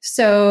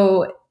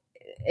 So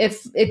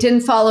if it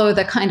didn't follow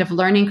the kind of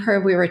learning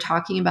curve we were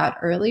talking about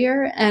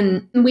earlier.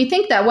 And we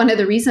think that one of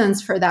the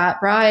reasons for that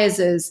rise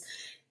is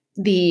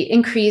the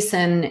increase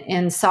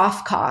in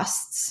soft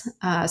costs.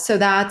 So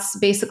that's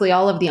basically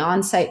all of the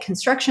on-site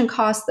construction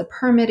costs, the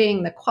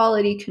permitting, the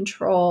quality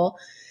control.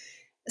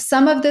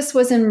 Some of this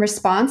was in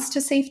response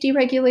to safety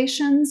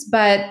regulations,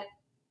 but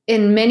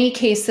in many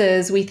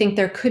cases, we think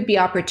there could be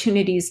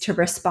opportunities to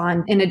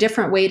respond in a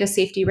different way to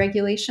safety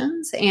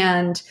regulations,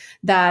 and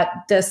that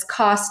this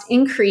cost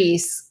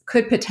increase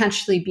could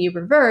potentially be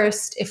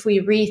reversed if we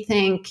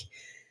rethink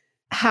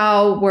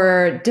how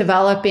we're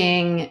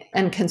developing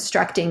and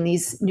constructing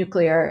these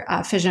nuclear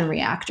fission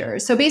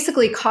reactors. So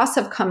basically, costs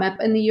have come up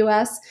in the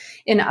US.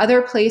 In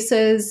other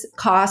places,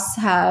 costs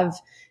have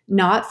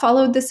not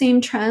followed the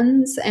same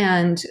trends,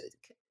 and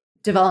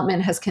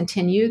development has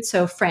continued.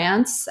 So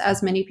France,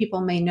 as many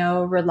people may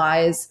know,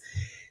 relies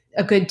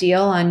a good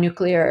deal on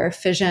nuclear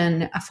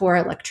fission for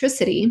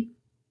electricity.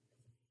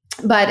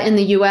 But in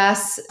the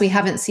US, we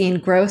haven't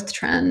seen growth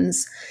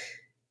trends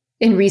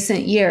in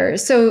recent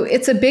years. So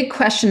it's a big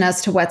question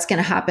as to what's going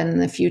to happen in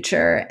the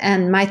future.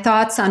 And my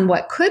thoughts on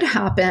what could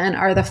happen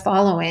are the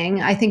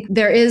following. I think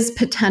there is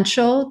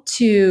potential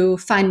to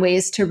find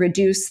ways to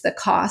reduce the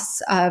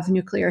costs of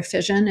nuclear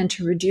fission and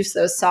to reduce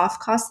those soft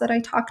costs that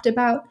I talked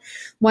about.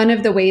 One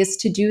of the ways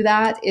to do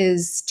that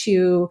is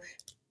to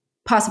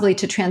possibly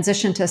to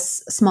transition to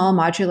small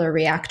modular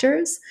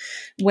reactors,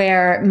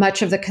 where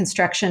much of the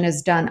construction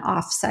is done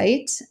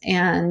off-site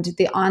and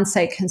the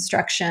on-site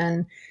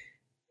construction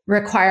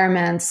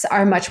requirements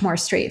are much more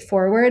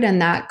straightforward,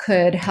 and that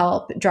could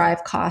help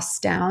drive costs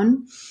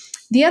down.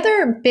 The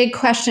other big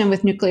question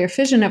with nuclear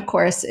fission, of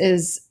course,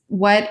 is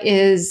what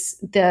is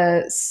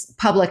the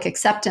public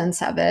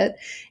acceptance of it?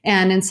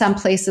 And in some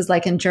places,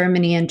 like in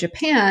Germany and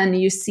Japan,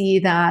 you see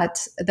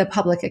that the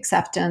public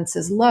acceptance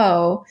is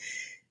low.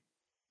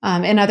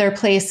 In other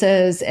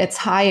places, it's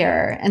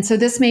higher. And so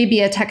this may be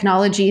a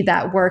technology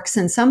that works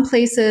in some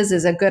places,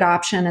 is a good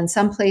option in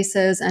some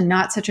places, and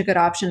not such a good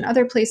option in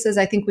other places.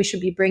 I think we should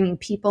be bringing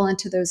people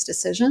into those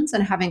decisions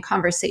and having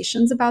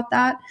conversations about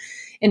that.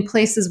 In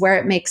places where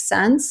it makes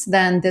sense,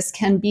 then this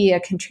can be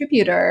a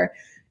contributor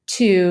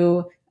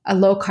to a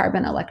low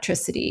carbon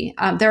electricity.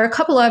 There are a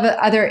couple of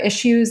other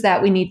issues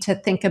that we need to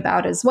think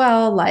about as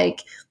well,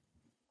 like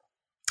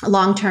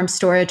long-term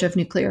storage of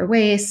nuclear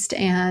waste.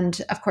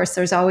 And of course,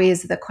 there's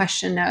always the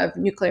question of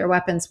nuclear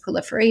weapons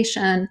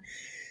proliferation,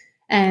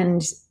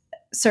 and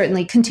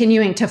certainly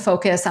continuing to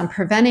focus on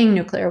preventing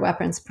nuclear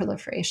weapons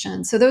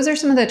proliferation. So those are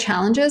some of the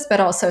challenges, but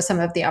also some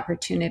of the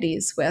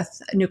opportunities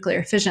with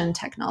nuclear fission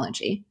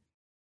technology.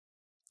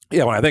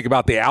 Yeah, when I think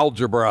about the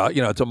algebra,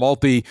 it's a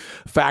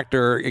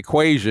multi-factor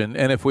equation.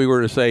 And if we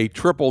were to say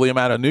triple the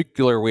amount of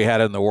nuclear we had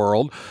in the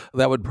world,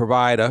 that would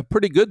provide a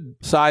pretty good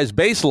size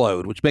base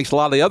load, which makes a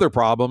lot of the other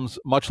problems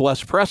much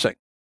less pressing.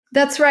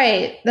 That's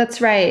right.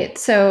 That's right.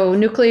 So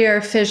nuclear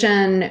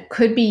fission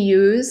could be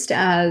used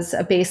as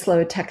a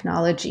baseload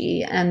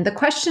technology. And the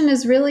question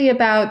is really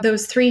about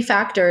those three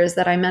factors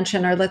that I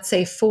mentioned, or let's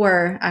say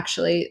four,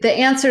 actually. The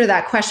answer to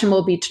that question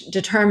will be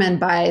determined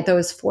by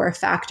those four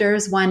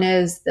factors. One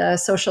is the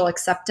social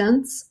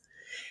acceptance.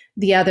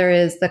 The other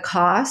is the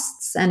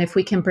costs, and if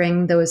we can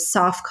bring those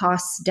soft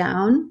costs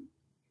down.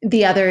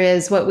 The other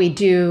is what we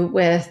do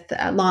with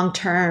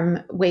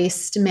long-term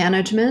waste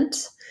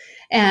management.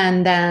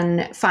 And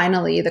then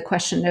finally, the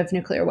question of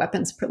nuclear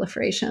weapons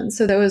proliferation.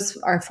 So those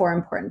are four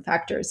important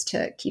factors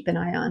to keep an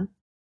eye on.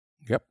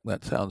 Yep,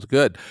 that sounds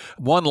good.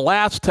 One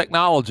last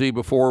technology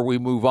before we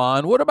move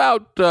on. What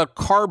about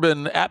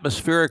carbon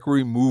atmospheric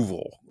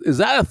removal? Is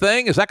that a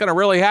thing? Is that going to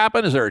really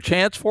happen? Is there a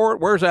chance for it?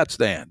 Where's that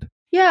stand?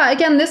 Yeah,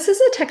 again, this is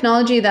a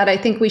technology that I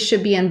think we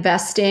should be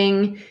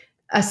investing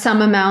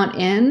some amount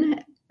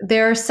in.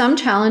 There are some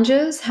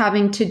challenges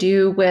having to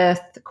do with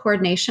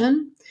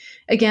coordination,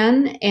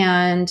 again,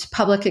 and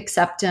public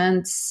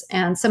acceptance,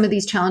 and some of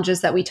these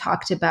challenges that we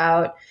talked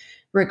about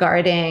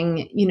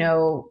regarding,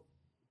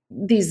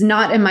 these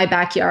not in my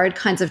backyard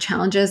kinds of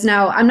challenges.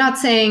 Now, I'm not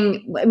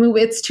saying,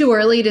 it's too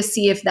early to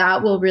see if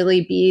that will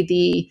really be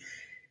the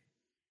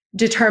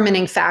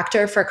determining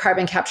factor for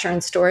carbon capture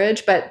and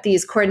storage, but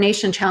these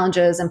coordination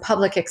challenges and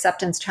public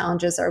acceptance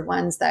challenges are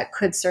ones that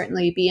could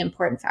certainly be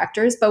important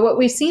factors. But what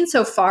we've seen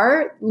so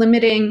far,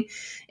 limiting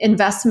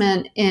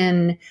investment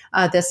in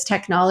this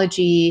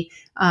technology,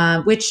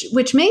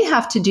 which may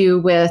have to do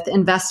with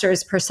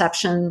investors'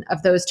 perception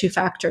of those two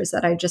factors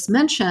that I just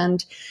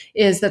mentioned,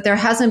 is that there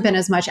hasn't been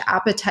as much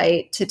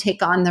appetite to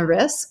take on the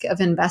risk of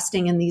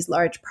investing in these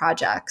large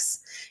projects.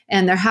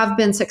 And there have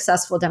been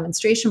successful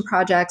demonstration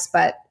projects,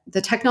 but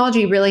the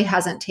technology really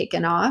hasn't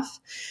taken off.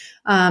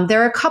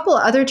 There are a couple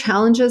other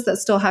challenges that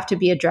still have to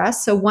be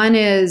addressed. So one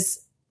is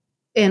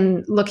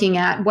in looking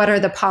at what are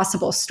the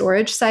possible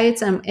storage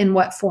sites and in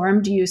what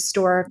form do you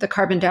store the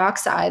carbon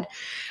dioxide.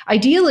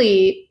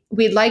 Ideally,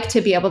 we'd like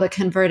to be able to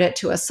convert it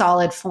to a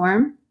solid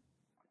form.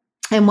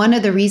 And one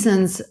of the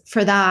reasons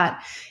for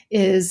that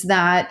is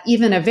that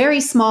even a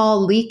very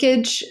small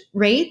leakage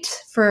rate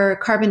for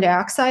carbon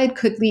dioxide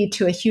could lead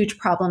to a huge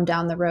problem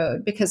down the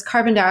road, because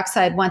carbon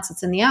dioxide, once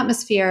it's in the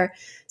atmosphere,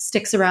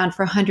 sticks around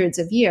for hundreds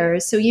of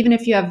years. So even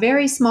if you have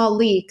very small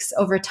leaks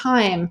over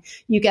time,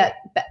 you get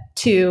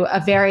to a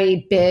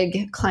very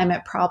big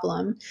climate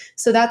problem.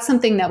 So that's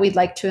something that we'd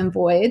like to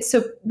avoid.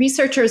 So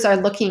researchers are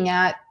looking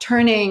at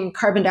turning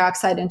carbon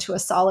dioxide into a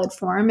solid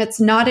form.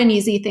 It's not an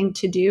easy thing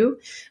to do.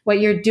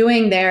 What you're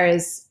doing there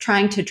is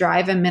trying to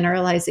drive a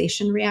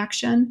mineralization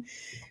reaction,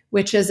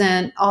 which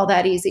isn't all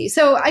that easy.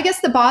 So I guess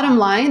the bottom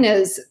line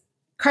is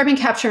carbon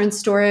capture and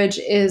storage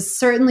is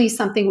certainly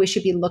something we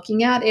should be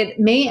looking at. It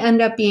may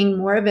end up being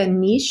more of a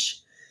niche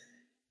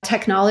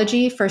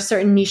technology for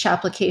certain niche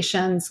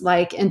applications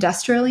like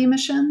industrial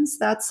emissions.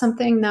 That's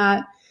something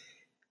that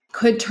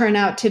could turn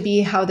out to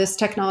be how this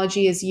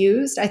technology is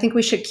used. I think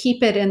we should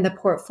keep it in the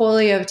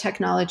portfolio of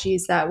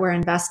technologies that we're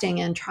investing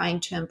in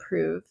trying to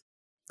improve.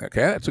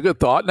 Okay, that's a good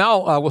thought.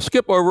 Now, we'll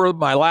skip over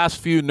my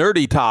last few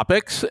nerdy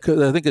topics, because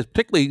I think it's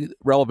particularly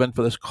relevant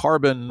for this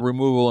carbon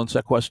removal and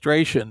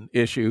sequestration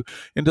issue,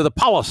 into the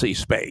policy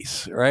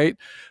space, right?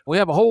 We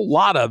have a whole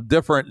lot of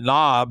different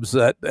knobs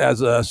that, as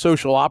a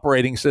social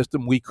operating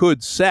system, we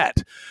could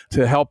set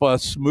to help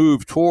us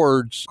move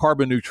towards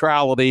carbon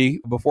neutrality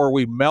before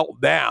we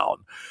melt down.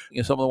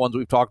 Some of the ones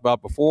we've talked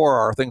about before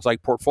are things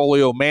like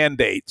portfolio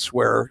mandates,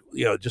 where,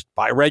 just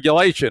by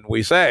regulation,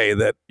 we say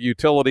that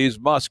utilities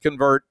must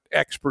convert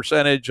X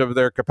percentage of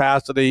their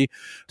capacity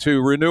to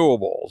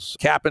renewables.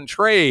 Cap and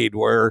trade,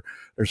 where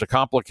there's a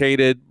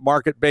complicated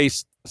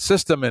market-based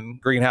system in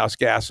greenhouse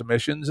gas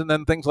emissions, and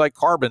then things like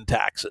carbon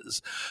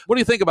taxes. What do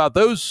you think about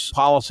those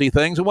policy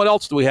things, and what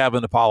else do we have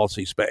in the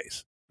policy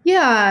space?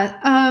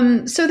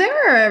 Yeah, so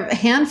there are a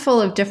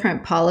handful of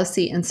different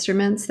policy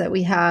instruments that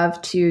we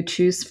have to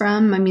choose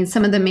from. I mean,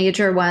 some of the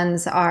major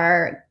ones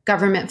are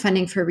government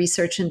funding for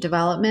research and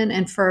development.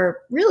 And for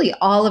really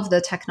all of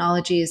the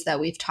technologies that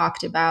we've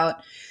talked about,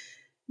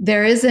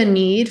 there is a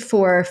need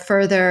for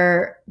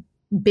further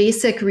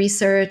basic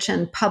research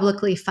and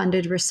publicly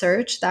funded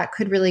research that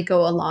could really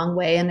go a long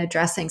way in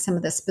addressing some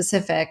of the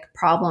specific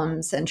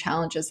problems and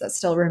challenges that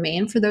still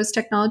remain for those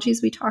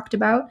technologies we talked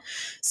about.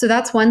 So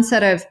that's one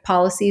set of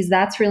policies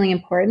that's really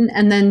important.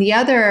 And then the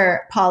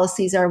other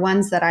policies are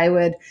ones that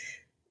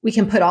we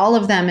can put all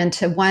of them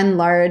into one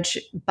large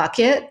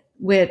bucket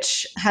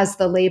which has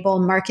the label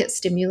Market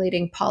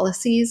Stimulating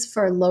Policies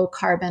for Low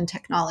Carbon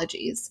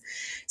Technologies.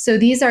 So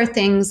these are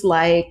things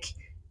like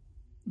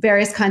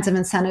various kinds of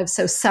incentives,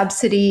 so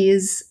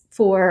subsidies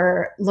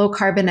for low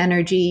carbon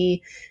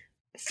energy,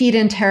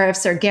 feed-in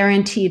tariffs or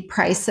guaranteed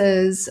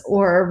prices,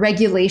 or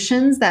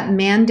regulations that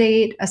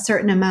mandate a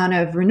certain amount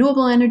of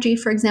renewable energy.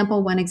 For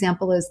example, one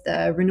example is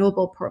the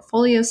renewable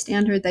portfolio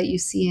standard that you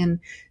see in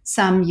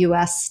some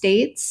US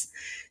states.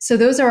 So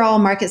those are all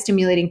market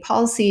stimulating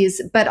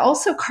policies, but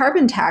also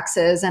carbon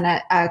taxes and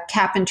a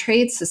cap and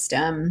trade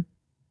system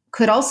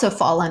could also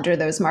fall under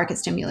those market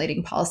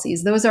stimulating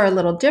policies. Those are a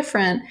little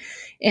different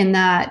in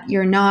that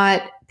you're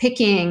not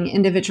picking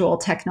individual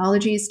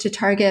technologies to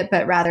target,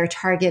 but rather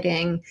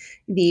targeting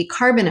the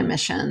carbon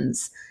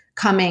emissions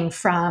coming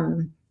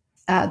from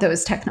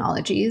those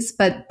technologies.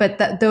 But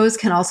those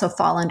can also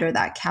fall under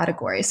that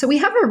category. So we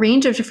have a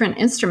range of different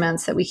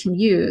instruments that we can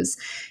use,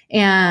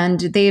 and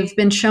they've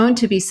been shown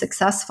to be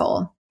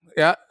successful.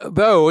 Yeah,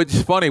 though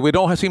it's funny, we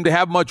don't seem to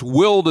have much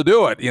will to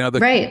do it.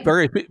 Right.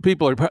 Very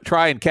people are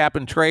trying cap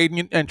and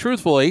trade. And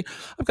truthfully,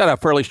 I've got a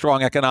fairly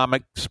strong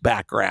economics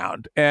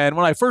background. And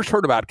when I first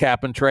heard about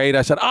cap and trade,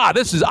 I said,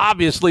 this is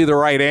obviously the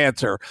right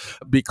answer,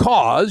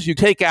 because you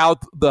take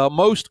out the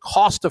most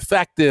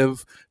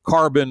cost-effective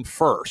carbon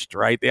first,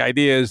 right? The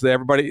idea is that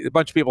a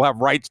bunch of people have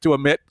rights to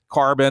emit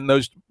carbon.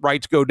 Those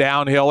rights go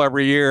downhill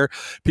every year.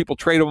 People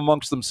trade them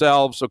amongst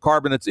themselves. So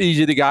carbon, it's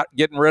easy to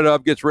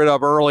gets rid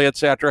of early, et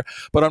cetera.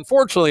 But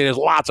unfortunately, there's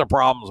lots of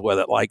problems with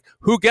it. Like,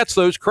 who gets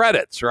those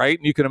credits, right?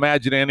 And you can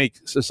imagine any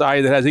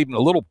society that has even a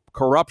little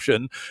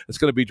corruption, it's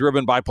going to be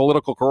driven by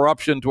political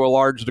corruption to a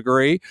large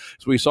degree.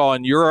 So we saw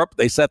in Europe,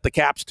 they set the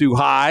caps too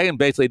high and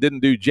basically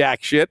didn't do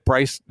jack shit.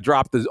 Price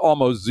dropped to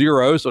almost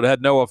zero, so it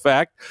had no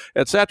effect,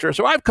 et cetera.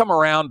 So I've come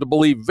around to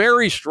believe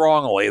very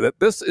strongly that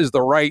this is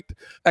the right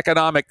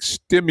economic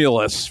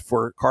stimulus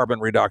for carbon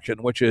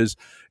reduction, which is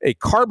a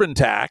carbon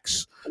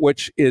tax,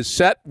 which is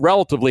set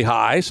relatively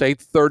high, say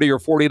 $30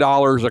 or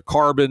 $40 a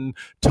carbon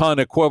ton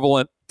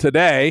equivalent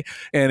today,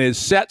 and is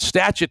set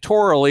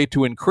statutorily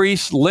to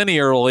increase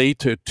linearly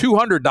to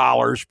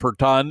 $200 per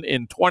ton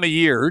in 20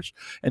 years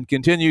and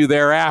continue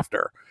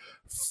thereafter.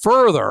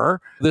 Further,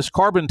 this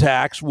carbon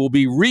tax will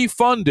be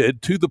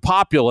refunded to the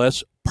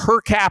populace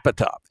per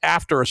capita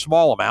after a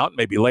small amount,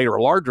 maybe later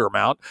a larger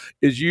amount,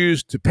 is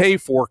used to pay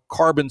for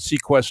carbon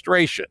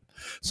sequestration.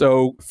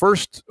 So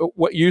first,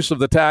 what use of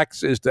the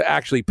tax is to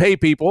actually pay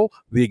people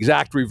the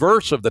exact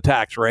reverse of the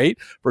tax rate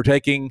for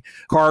taking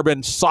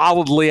carbon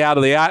solidly out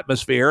of the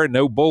atmosphere, and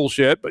no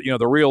bullshit, but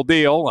the real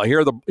deal.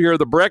 Here are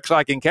the bricks,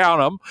 I can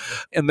count them.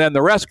 And then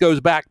the rest goes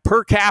back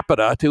per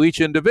capita to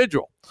each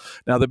individual.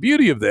 Now, the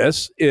beauty of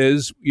this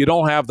is you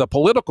don't have the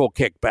political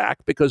kickback,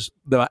 because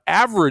the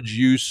average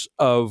use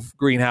of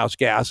greenhouse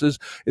gases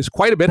is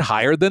quite a bit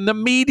higher than the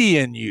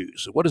median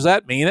use. What does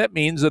that mean? It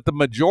means that the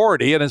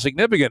majority, and a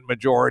significant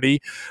majority,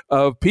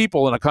 of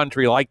people in a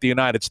country like the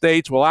United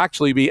States will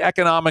actually be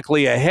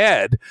economically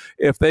ahead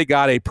if they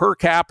got a per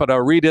capita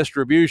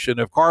redistribution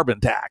of carbon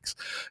tax.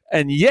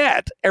 And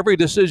yet, every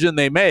decision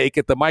they make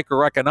at the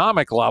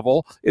microeconomic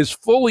level is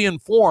fully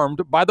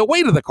informed by the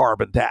weight of the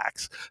carbon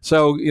tax.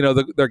 So,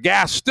 their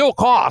gas still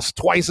costs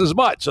twice as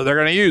much. So they're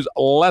going to use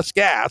less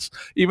gas,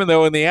 even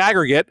though in the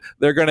aggregate,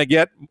 they're going to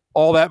get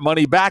all that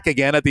money back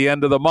again at the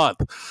end of the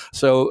month.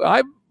 So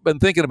I've been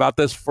thinking about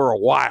this for a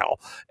while,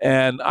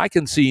 and I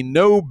can see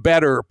no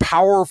better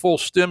powerful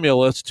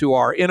stimulus to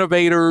our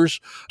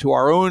innovators, to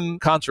our own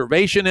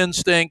conservation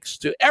instincts,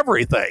 to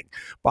everything,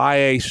 by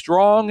a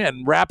strong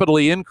and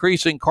rapidly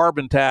increasing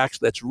carbon tax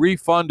that's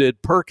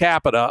refunded per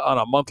capita on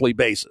a monthly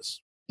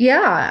basis.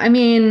 Yeah, I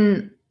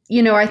mean,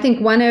 I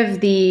think one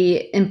of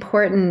the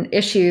important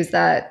issues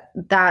that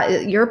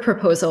your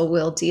proposal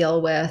will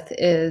deal with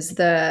is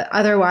the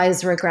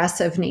otherwise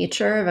regressive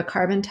nature of a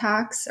carbon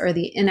tax, or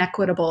the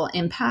inequitable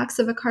impacts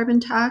of a carbon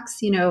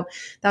tax.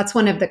 That's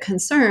one of the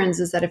concerns,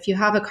 is that if you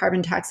have a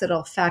carbon tax, it'll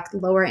affect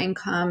lower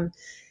income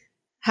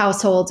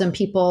households and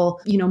people,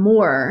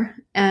 more.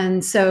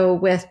 And so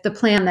with the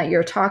plan that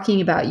you're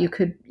talking about, you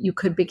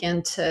could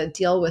begin to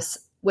deal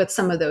with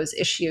some of those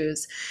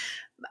issues.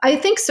 I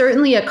think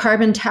certainly a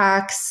carbon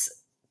tax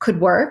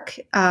could work.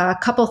 A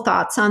couple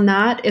thoughts on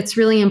that. It's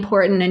really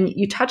important, and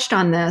you touched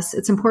on this,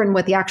 it's important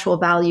what the actual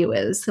value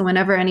is. So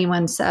whenever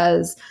anyone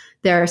says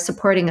they're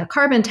supporting a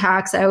carbon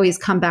tax, I always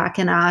come back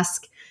and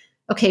ask,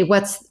 okay,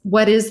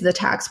 what is the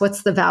tax?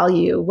 What's the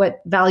value?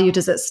 What value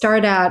does it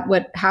start at?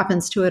 What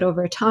happens to it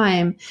over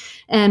time?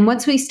 And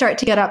once we start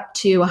to get up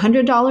to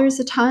 $100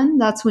 a ton,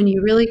 that's when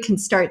you really can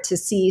start to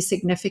see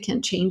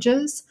significant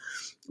changes.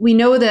 We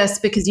know this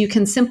because you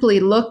can simply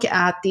look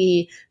at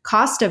the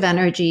cost of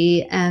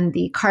energy and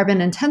the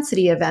carbon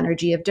intensity of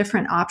energy of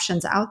different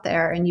options out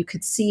there, and you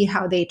could see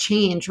how they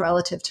change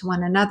relative to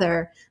one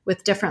another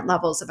with different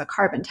levels of a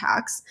carbon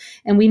tax.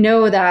 And we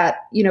know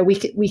that,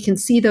 we can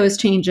see those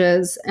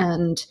changes,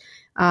 and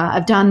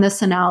I've done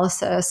this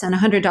analysis, and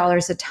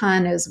 $100 a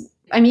ton is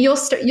I mean, you'll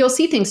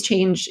see things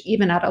change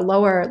even at a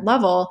lower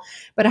level,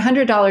 but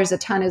 $100 a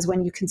ton is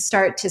when you can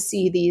start to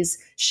see these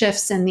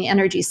shifts in the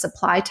energy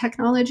supply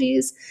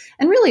technologies.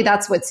 And really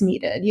that's what's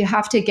needed. You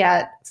have to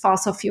get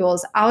fossil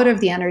fuels out of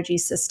the energy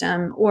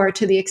system, or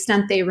to the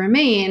extent they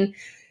remain,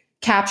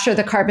 capture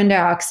the carbon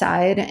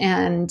dioxide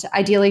and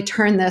ideally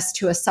turn this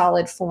to a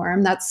solid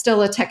form. That's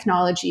still a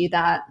technology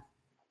that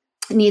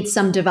needs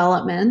some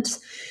development.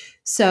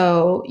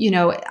 So,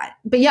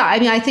 but yeah, I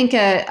mean, I think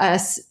a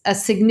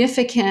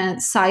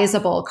significant,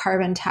 sizable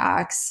carbon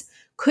tax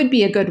could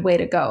be a good way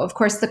to go. Of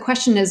course, the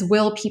question is,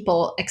 will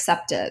people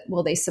accept it?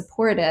 Will they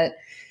support it?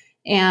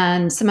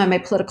 And some of my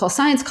political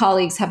science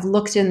colleagues have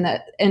looked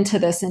into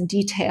this in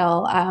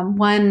detail.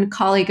 One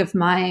colleague of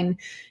mine,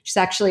 she's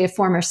actually a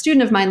former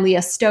student of mine,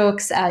 Leah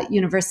Stokes at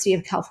University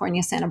of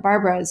California, Santa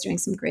Barbara, is doing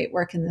some great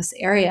work in this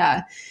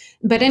area.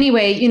 But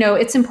anyway,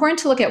 it's important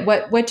to look at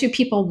what do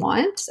people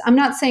want. I'm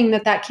not saying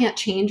that can't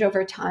change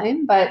over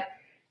time, but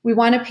we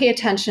want to pay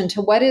attention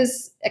to what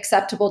is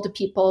acceptable to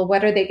people,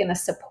 what are they going to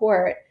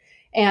support.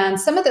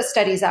 And some of the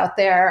studies out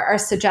there are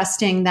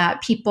suggesting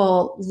that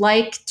people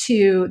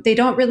they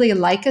don't really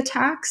like a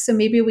tax. So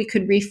maybe we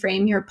could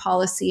reframe your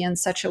policy in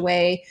such a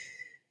way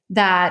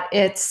that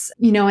it's,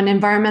 an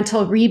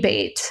environmental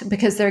rebate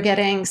because they're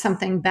getting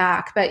something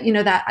back. But,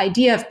 that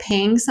idea of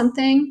paying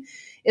something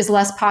is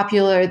less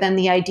popular than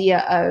the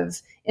idea of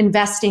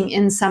investing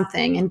in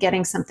something and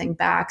getting something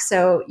back.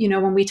 So,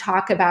 when we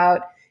talk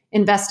about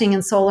investing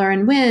in solar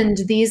and wind,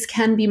 these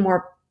can be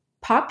more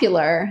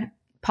popular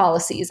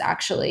policies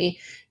actually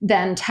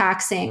than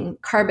taxing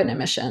carbon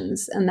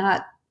emissions. And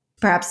that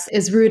perhaps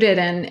is rooted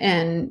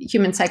in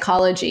human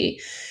psychology.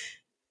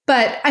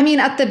 But I mean,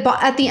 at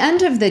the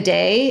end of the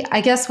day, I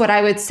guess what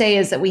I would say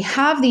is that we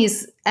have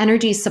these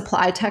energy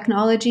supply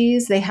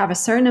technologies. They have a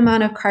certain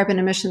amount of carbon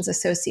emissions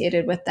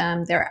associated with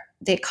them.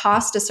 They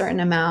cost a certain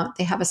amount.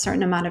 They have a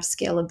certain amount of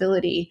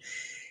scalability.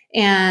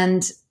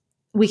 And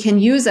we can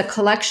use a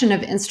collection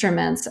of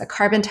instruments. A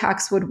carbon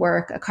tax would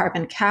work. A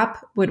carbon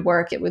cap would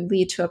work. It would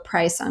lead to a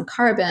price on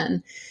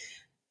carbon.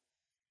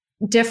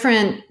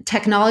 Different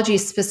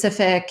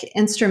technology-specific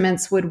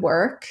instruments would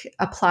work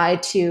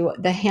applied to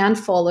the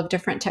handful of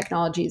different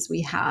technologies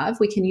we have.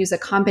 We can use a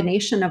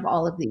combination of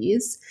all of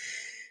these.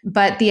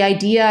 But the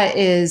idea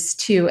is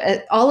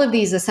all of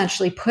these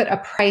essentially put a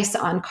price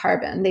on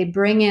carbon. They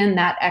bring in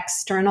that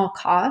external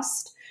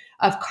cost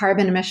of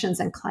carbon emissions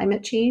and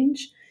climate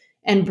change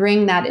and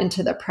bring that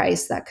into the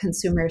price that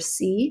consumers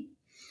see.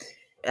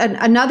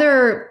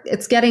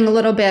 It's getting a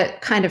little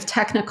bit kind of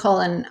technical,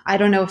 and I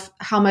don't know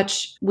how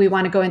much we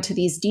want to go into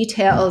these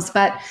details,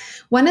 but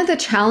one of the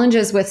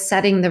challenges with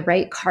setting the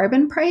right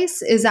carbon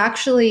price is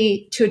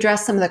actually to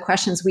address some of the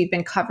questions we've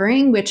been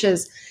covering, which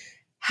is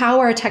how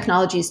are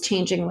technologies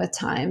changing with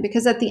time?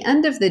 Because at the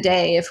end of the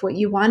day, if what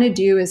you want to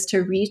do is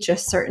to reach a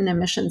certain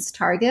emissions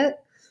target,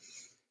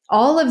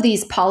 all of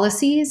these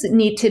policies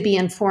need to be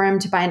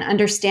informed by an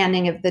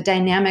understanding of the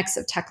dynamics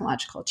of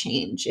technological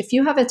change. If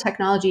you have a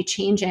technology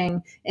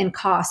changing in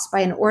cost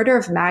by an order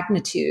of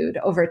magnitude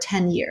over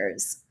 10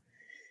 years,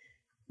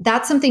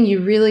 that's something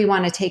you really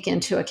want to take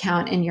into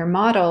account in your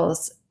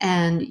models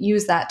and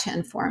use that to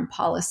inform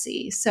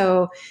policy.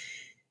 So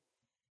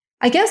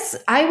I guess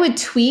I would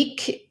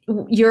tweak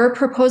your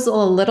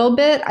proposal a little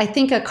bit. I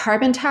think a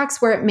carbon tax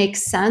where it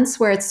makes sense,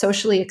 where it's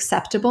socially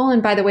acceptable.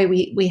 And by the way,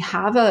 we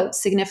have a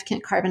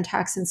significant carbon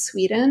tax in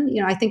Sweden.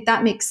 I think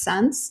that makes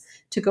sense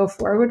to go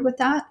forward with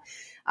that.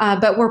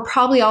 But we're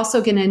probably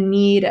also going to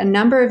need a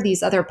number of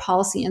these other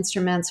policy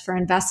instruments for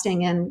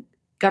investing in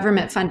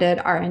government-funded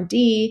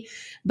R&D,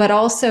 but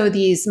also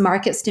these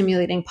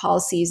market-stimulating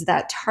policies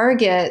that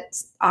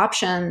target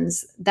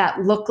options that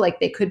look like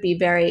they could be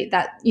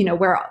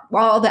where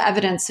all the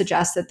evidence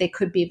suggests that they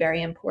could be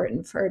very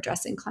important for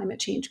addressing climate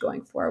change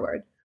going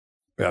forward.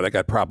 Yeah, I think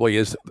that probably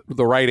is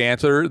the right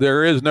answer.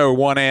 There is no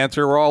one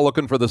answer. We're all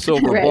looking for the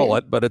silver Right.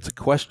 bullet, but it's a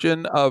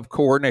question of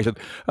coordination.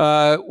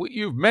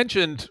 You've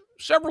mentioned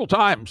several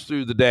times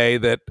through the day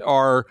that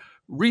our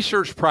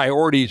research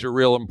priorities are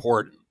real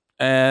important.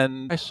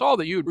 And I saw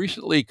that you had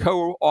recently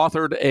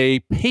co-authored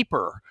a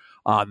paper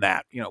on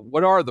that.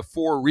 What are the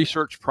 4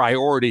 research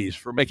priorities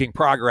for making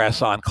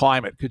progress on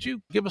climate? Could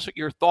you give us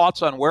your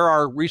thoughts on where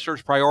our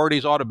research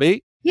priorities ought to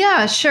be?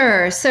 Yeah,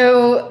 sure.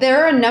 So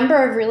there are a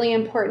number of really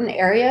important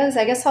areas.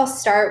 I guess I'll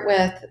start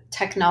with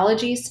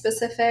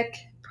technology-specific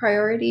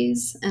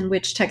priorities and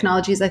which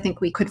technologies I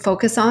think we could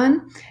focus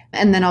on,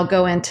 and then I'll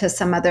go into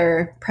some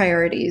other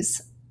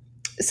priorities.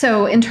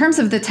 So in terms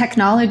of the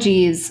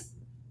technologies,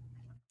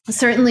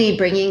 certainly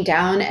bringing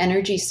down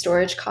energy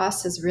storage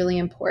costs is really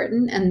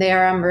important. And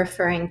there I'm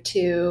referring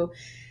to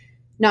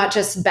not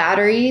just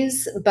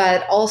batteries,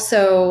 but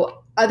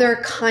also other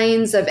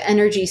kinds of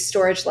energy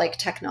storage-like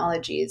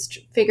technologies,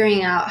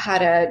 figuring out how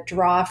to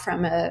draw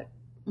from a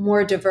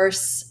more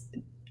diverse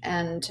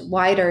and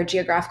wider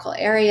geographical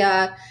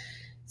area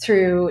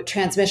through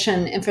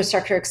transmission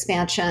infrastructure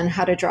expansion,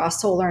 how to draw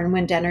solar and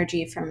wind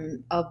energy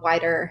from a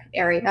wider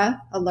area,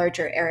 a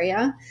larger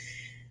area.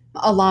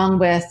 along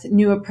with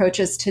new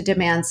approaches to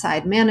demand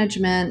side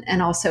management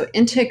and also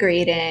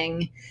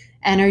integrating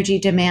energy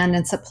demand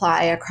and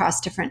supply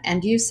across different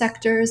end use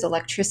sectors,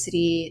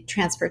 electricity,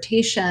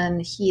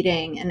 transportation,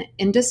 heating, and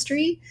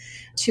industry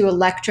to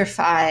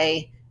electrify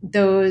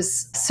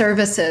those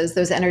services,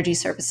 those energy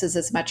services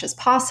as much as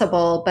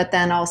possible, but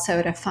then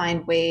also to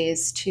find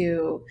ways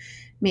to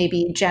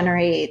maybe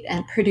generate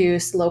and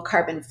produce low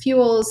carbon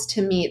fuels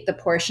to meet the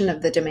portion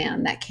of the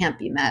demand that can't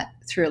be met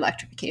through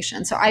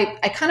electrification. So I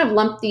kind of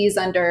lump these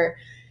under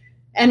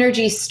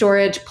energy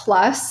storage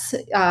plus,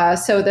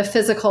 so the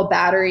physical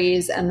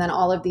batteries and then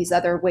all of these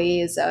other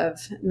ways of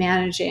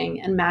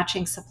managing and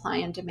matching supply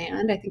and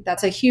demand. I think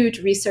that's a huge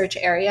research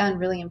area and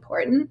really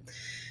important.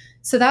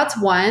 So that's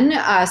one,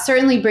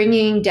 certainly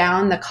bringing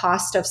down the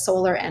cost of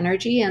solar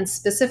energy and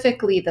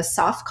specifically the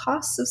soft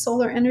costs of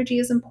solar energy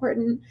is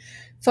important.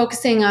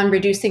 Focusing on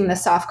reducing the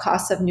soft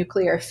costs of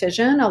nuclear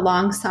fission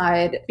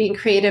alongside being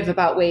creative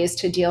about ways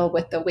to deal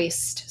with the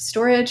waste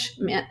storage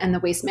and the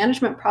waste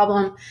management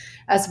problem,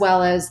 as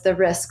well as the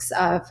risks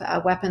of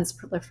weapons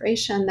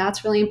proliferation.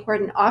 That's really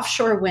important.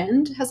 Offshore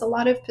wind has a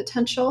lot of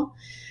potential.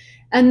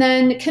 And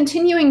then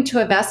continuing to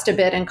invest a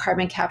bit in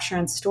carbon capture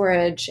and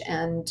storage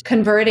and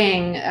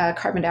converting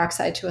carbon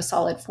dioxide to a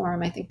solid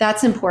form. I think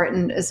that's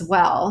important as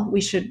well. We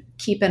should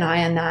keep an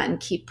eye on that and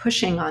keep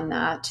pushing on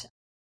that.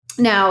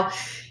 Now,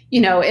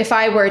 if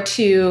I were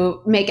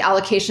to make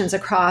allocations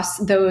across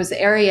those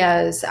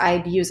areas,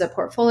 I'd use a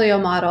portfolio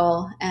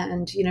model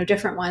and,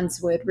 different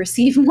ones would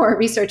receive more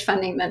research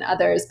funding than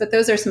others, but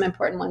those are some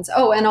important ones.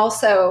 Oh, and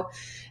also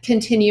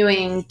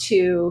continuing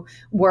to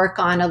work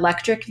on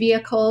electric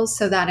vehicles.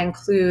 So that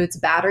includes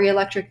battery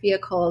electric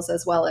vehicles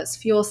as well as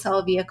fuel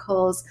cell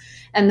vehicles,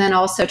 and then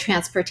also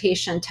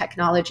transportation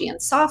technology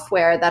and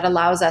software that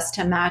allows us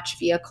to match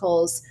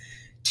vehicles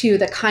to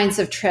the kinds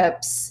of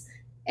trips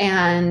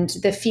and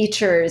the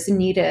features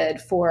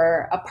needed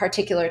for a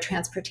particular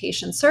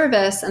transportation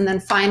service. And then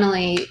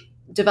finally,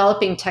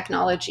 developing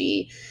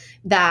technology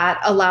that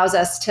allows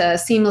us to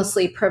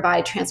seamlessly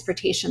provide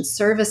transportation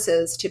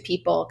services to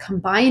people,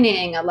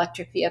 combining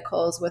electric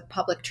vehicles with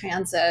public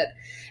transit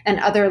and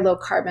other low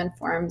carbon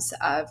forms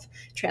of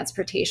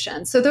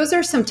transportation. So those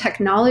are some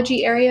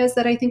technology areas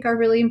that I think are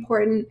really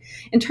important.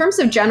 In terms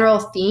of general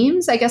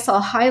themes, I guess I'll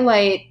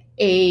highlight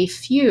a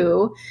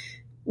few.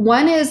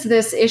 One is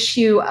this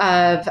issue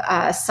of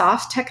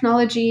soft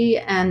technology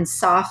and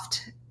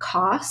soft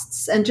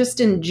costs, and just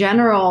in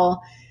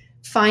general,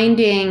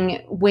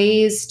 finding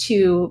ways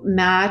to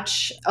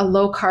match a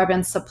low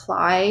carbon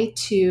supply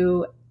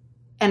to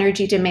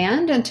energy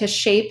demand and to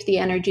shape the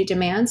energy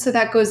demand. So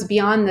that goes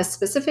beyond the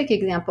specific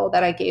example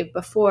that I gave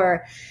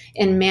before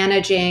in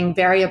managing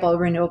variable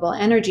renewable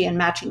energy and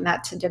matching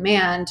that to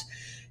demand,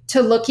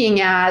 to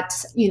looking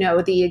at,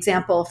 the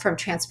example from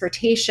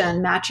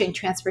transportation, matching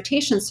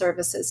transportation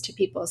services to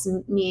people's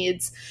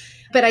needs.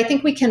 But I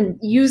think we can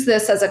use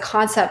this as a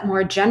concept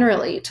more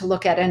generally to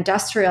look at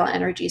industrial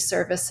energy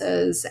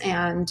services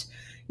and,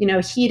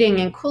 heating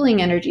and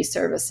cooling energy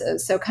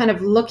services. So kind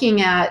of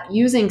looking at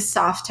using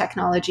soft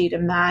technology to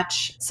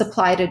match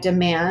supply to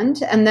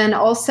demand. And then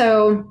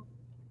also,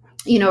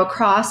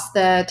 across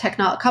the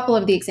a couple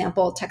of the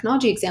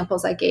technology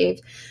examples I gave,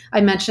 I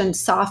mentioned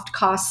soft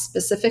costs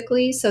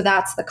specifically. So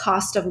that's the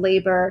cost of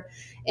labor,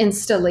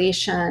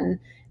 installation,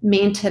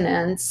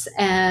 maintenance.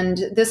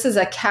 And this is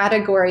a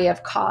category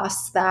of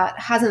costs that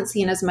hasn't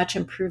seen as much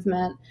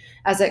improvement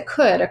as it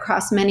could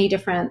across many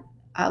different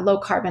low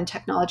carbon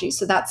technologies.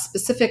 So that's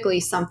specifically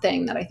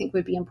something that I think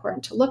would be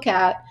important to look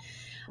at.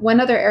 One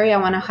other area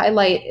I want to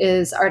highlight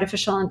is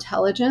artificial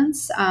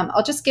intelligence.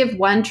 I'll just give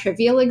one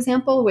trivial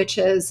example, which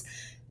is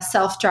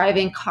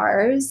self-driving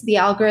cars. The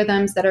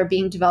algorithms that are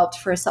being developed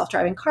for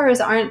self-driving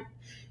cars aren't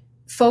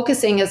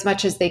focusing as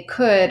much as they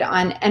could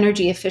on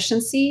energy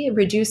efficiency,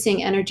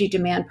 reducing energy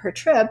demand per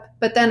trip.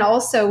 But then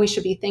also we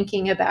should be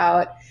thinking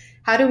about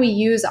how do we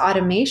use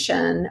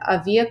automation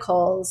of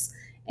vehicles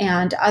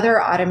and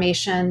other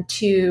automation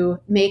to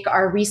make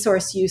our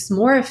resource use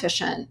more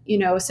efficient.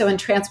 So in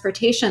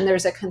transportation,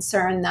 there's a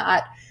concern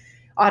that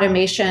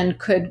automation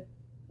could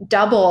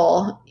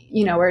double,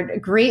 or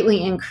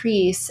greatly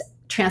increase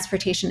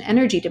transportation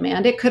energy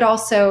demand. It could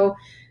also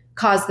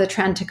cause the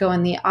trend to go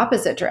in the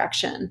opposite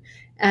direction.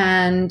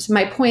 And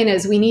my point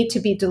is we need to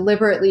be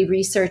deliberately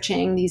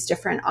researching these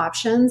different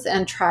options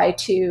and try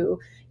to,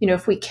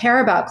 if we care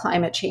about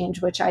climate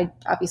change, which I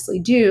obviously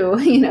do,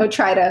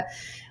 try to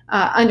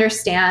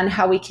understand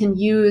how we can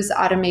use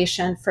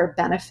automation for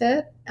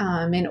benefit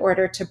in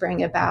order to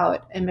bring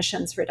about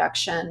emissions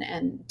reduction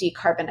and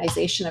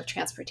decarbonization of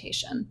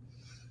transportation.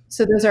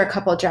 So those are a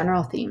couple of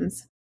general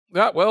themes.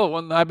 Yeah, well,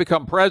 when I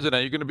become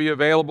president, you're going to be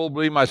available to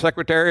be my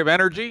Secretary of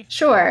Energy?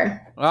 Sure.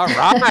 All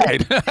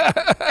right.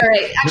 All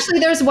right. Actually,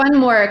 there's one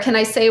more. Can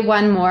I say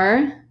one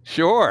more?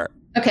 Sure.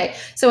 Okay.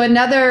 So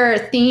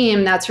another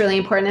theme that's really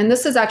important, and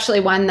this is actually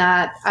one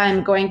that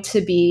I'm going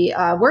to be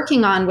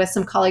working on with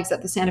some colleagues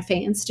at the Santa Fe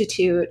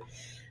Institute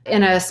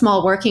in a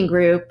small working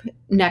group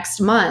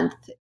next month,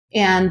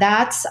 And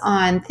that's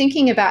on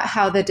thinking about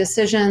how the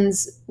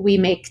decisions we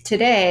make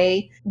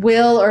today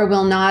will or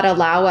will not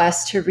allow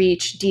us to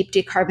reach deep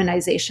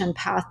decarbonization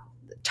path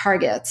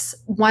targets.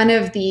 One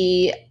of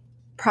the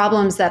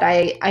problems that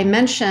I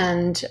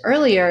mentioned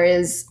earlier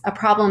is a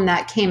problem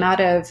that came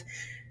out of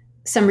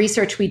some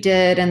research we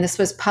did, and this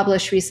was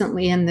published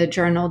recently in the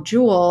journal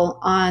Joule,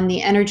 on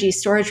the energy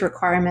storage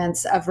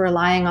requirements of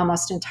relying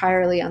almost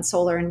entirely on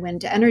solar and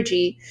wind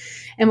energy.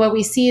 And what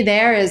we see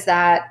there is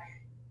that,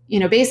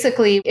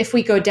 basically, if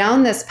we go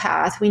down this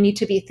path, we need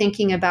to be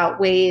thinking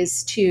about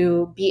ways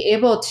to be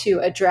able to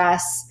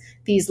address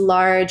these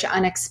large,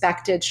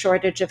 unexpected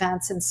shortage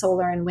events in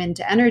solar and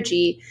wind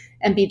energy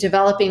and be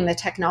developing the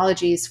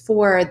technologies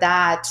for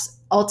that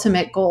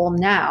ultimate goal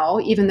now,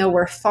 even though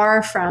we're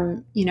far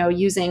from,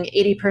 using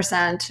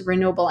 80%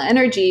 renewable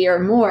energy or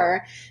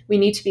more. We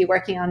need to be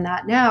working on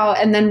that now.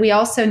 And then we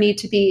also need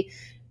to be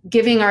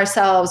retaining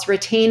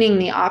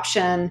the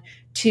option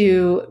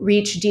to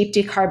reach deep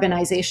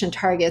decarbonization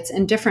targets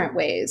in different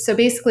ways. So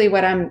basically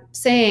what I'm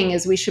saying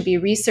is we should be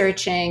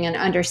researching and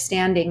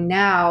understanding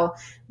now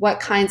what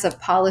kinds of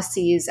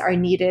policies are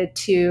needed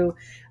to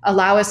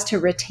allow us to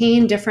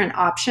retain different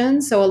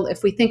options. So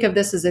if we think of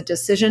this as a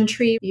decision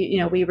tree,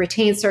 we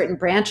retain certain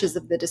branches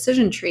of the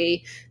decision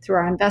tree through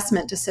our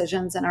investment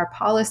decisions and our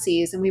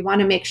policies, and we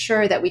want to make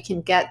sure that we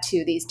can get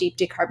to these deep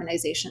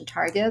decarbonization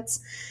targets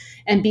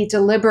and be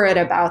deliberate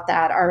about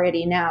that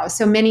already now.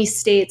 So many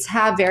states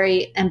have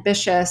very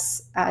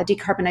ambitious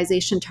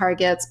decarbonization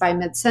targets by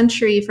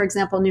mid-century. For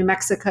example, New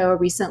Mexico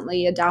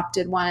recently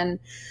adopted one.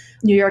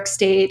 New York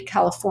State,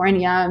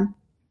 California,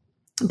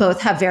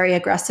 both have very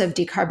aggressive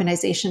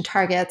decarbonization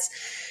targets.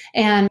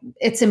 And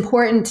it's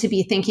important to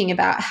be thinking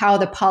about how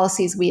the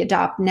policies we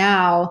adopt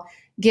now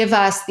give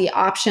us the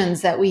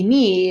options that we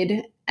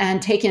need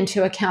and take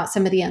into account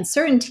some of the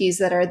uncertainties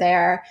that are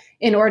there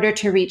in order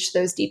to reach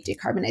those deep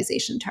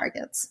decarbonization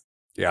targets.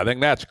 Yeah, I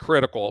think that's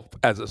critical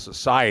as a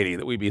society,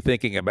 that we be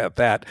thinking about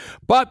that,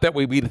 but that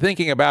we be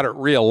thinking about it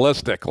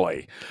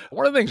realistically.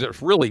 One of the things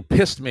that's really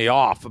pissed me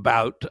off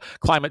about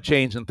climate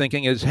change and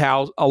thinking is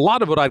how a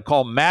lot of what I'd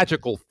call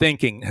magical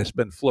thinking has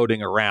been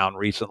floating around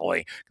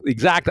recently, the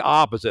exact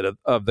opposite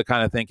of the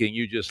kind of thinking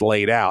you just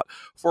laid out.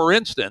 For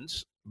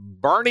instance,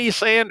 Bernie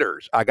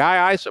Sanders, a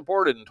guy I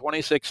supported in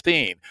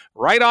 2016,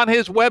 right on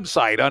his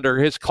website under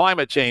his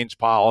climate change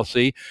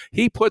policy,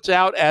 he puts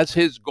out as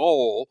his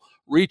goal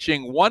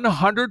reaching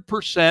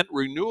 100%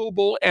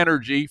 renewable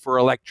energy for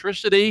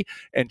electricity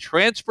and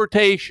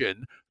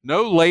transportation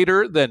no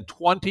later than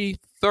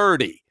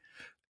 2030.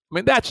 I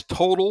mean, that's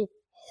total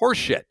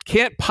horseshit.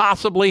 Can't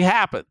possibly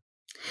happen.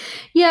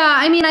 Yeah,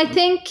 I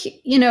think,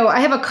 I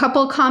have a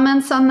couple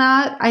comments on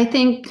that. I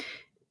think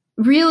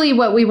really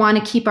what we want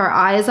to keep our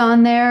eyes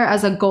on there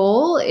as a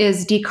goal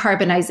is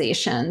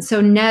decarbonization. So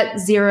net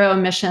zero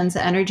emissions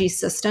energy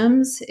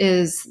systems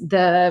is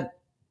the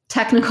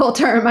technical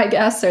term, I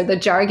guess, or the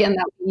jargon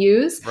that we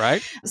use.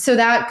 Right. So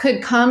that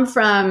could come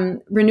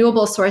from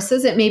renewable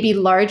sources. It may be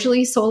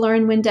largely solar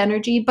and wind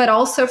energy, but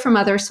also from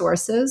other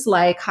sources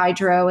like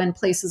hydro in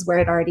places where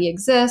it already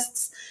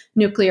exists,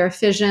 nuclear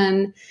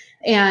fission.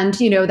 And,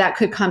 that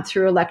could come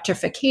through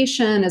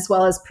electrification as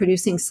well as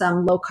producing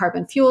some low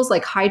carbon fuels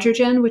like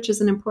hydrogen, which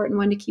is an important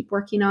one to keep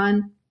working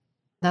on.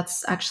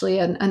 That's actually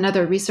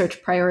another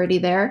research priority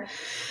there.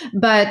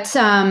 But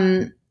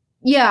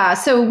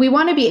so we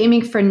want to be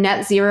aiming for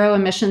net zero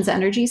emissions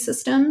energy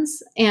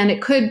systems. And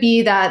it could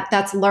be that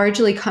that's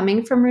largely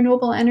coming from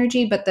renewable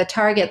energy, but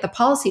the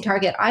policy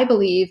target, I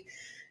believe,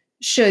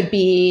 should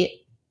be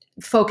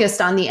focused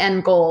on the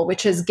end goal,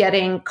 which is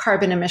getting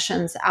carbon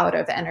emissions out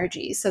of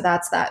energy. So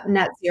that's that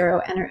net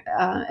zero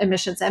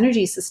emissions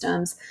energy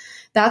systems.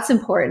 That's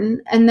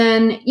important. And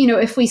then,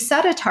 if we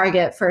set a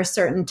target for a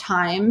certain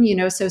time,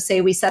 so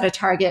say we set a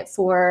target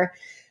for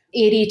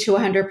 80 to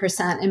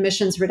 100%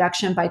 emissions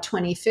reduction by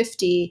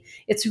 2050,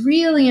 it's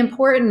really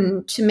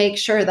important to make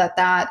sure that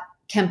that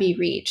can be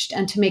reached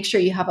and to make sure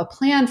you have a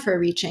plan for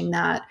reaching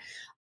that.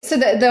 So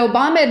the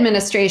Obama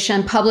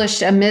administration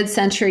published a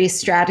mid-century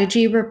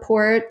strategy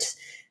report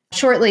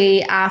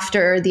shortly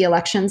after the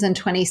elections in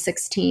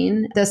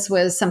 2016. This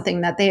was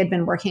something that they had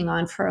been working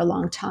on for a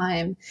long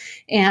time.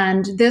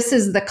 And this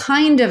is the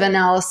kind of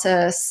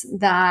analysis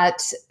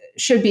that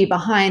should be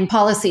behind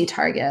policy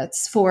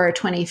targets for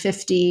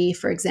 2050,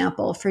 for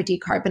example, for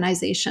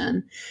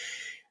decarbonization.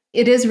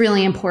 It is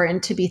really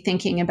important to be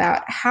thinking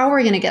about how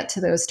we're going to get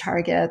to those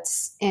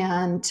targets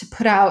and to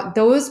put out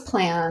those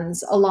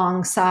plans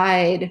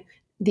alongside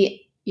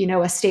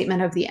a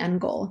statement of the end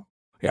goal.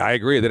 Yeah, I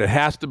agree that it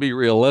has to be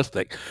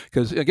realistic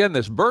because, again,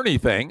 this Bernie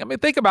thing,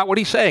 think about what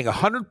he's saying,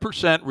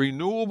 100%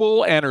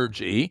 renewable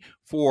energy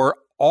for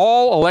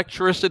all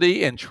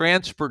electricity and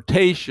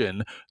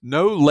transportation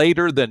no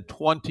later than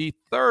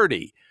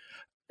 2030.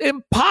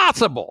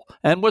 impossible.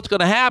 And what's going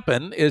to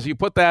happen is you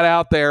put that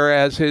out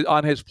there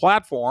on his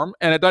platform,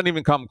 and it doesn't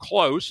even come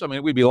close. I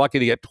mean, we'd be lucky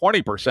to get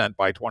 20%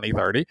 by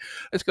 2030.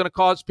 It's going to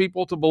cause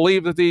people to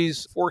believe that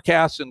these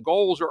forecasts and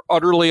goals are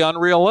utterly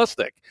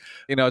unrealistic.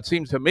 It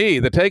seems to me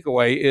the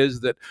takeaway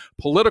is that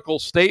political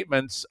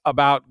statements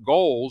about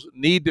goals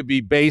need to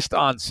be based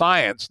on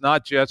science,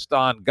 not just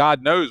on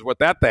God knows what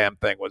that damn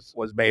thing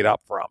was made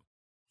up from.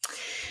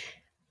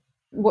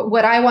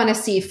 What I want to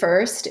see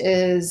first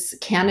is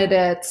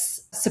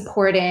candidates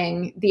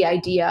supporting the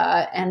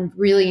idea and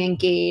really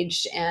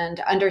engaged and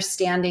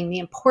understanding the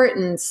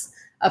importance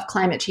of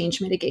climate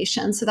change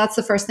mitigation. So that's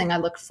the first thing I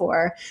look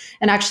for.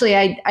 And actually,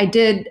 I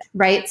did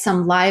write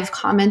some live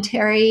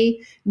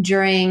commentary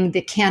during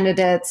the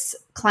candidates'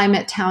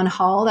 climate town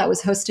hall that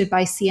was hosted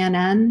by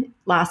CNN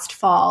last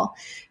fall.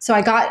 So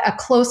I got a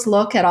close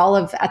look at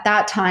at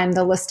that time,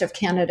 the list of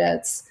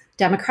candidates,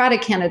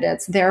 Democratic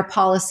candidates, their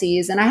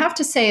policies. And I have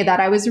to say that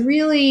I was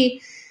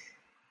really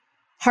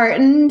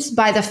heartened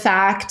by the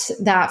fact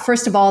that,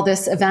 first of all,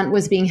 this event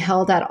was being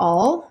held at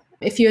all.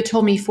 If you had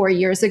told me 4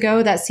 years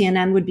ago that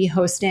CNN would be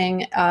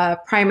hosting a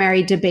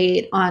primary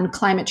debate on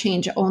climate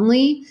change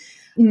only,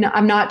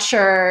 I'm not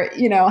sure,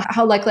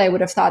 how likely I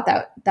would have thought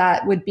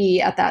that would be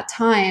at that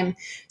time.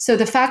 So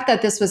the fact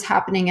that this was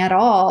happening at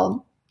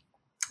all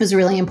was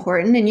really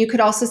important. And you could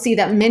also see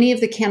that many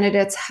of the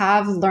candidates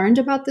have learned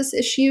about this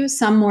issue,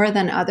 some more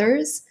than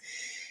others,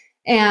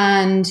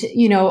 and,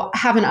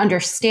 have an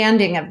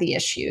understanding of the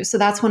issue. So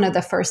that's one of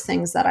the first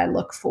things that I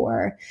look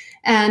for.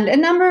 And a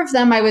number of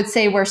them, I would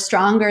say, were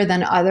stronger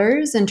than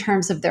others in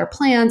terms of their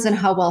plans and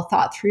how well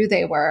thought through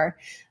they were.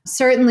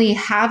 Certainly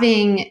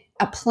having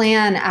a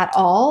plan at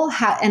all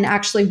and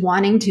actually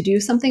wanting to do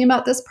something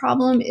about this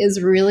problem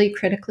is really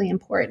critically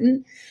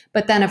important.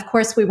 But then, of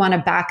course, we want to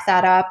back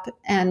that up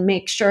and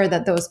make sure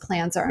that those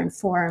plans are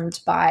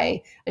informed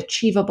by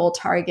achievable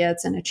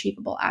targets and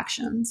achievable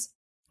actions.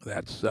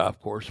 That's,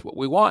 of course, what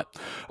we want.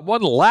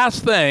 One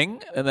last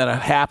thing, and then a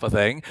half a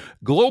thing,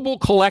 global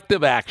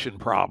collective action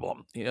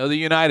problem. The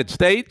United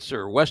States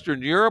or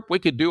Western Europe, we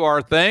could do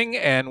our thing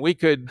and we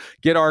could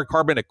get our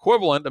carbon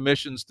equivalent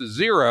emissions to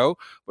zero.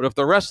 But if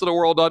the rest of the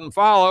world doesn't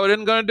follow, it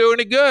isn't going to do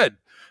any good.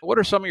 What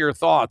are some of your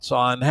thoughts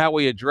on how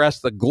we address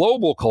the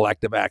global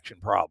collective action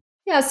problem?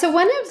 Yeah, so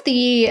one of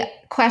the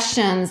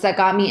questions that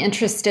got me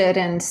interested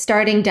in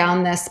starting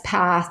down this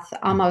path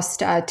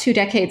almost 2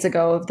 decades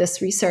ago of this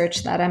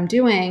research that I'm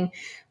doing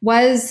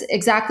was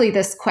exactly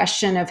this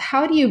question of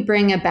how do you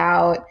bring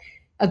about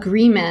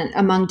agreement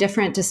among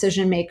different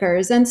decision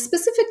makers, and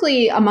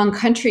specifically among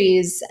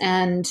countries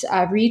and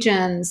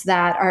regions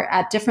that are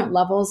at different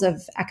levels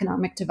of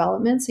economic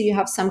development. So you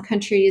have some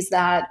countries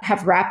that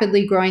have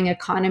rapidly growing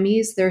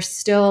economies. They're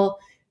still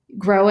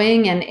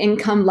growing and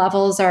income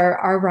levels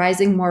are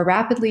rising more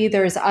rapidly.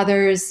 There's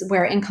others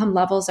where income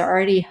levels are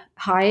already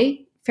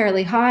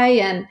fairly high,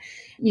 and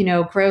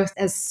growth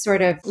has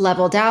sort of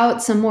leveled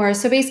out some more.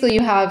 So basically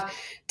you have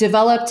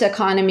developed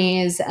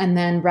economies and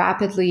then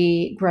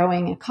rapidly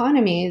growing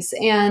economies.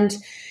 And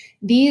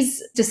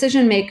these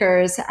decision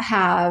makers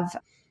have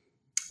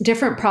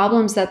different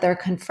problems that they're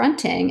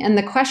confronting. And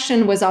the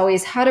question was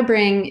always how to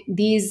bring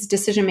these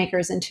decision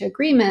makers into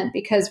agreement,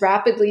 because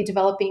rapidly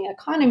developing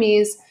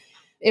economies,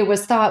 it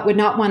was thought, would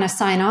not want to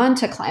sign on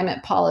to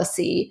climate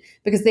policy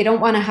because they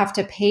don't want to have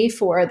to pay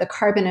for the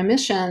carbon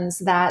emissions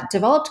that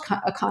developed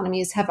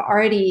economies have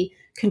already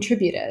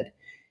contributed.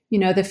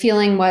 The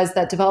feeling was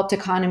that developed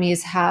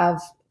economies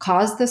have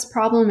caused this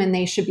problem and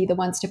they should be the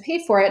ones to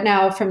pay for it.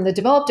 Now, from the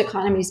developed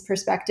economies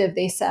perspective,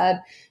 they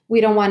said,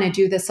 we don't want to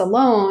do this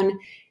alone.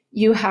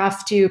 You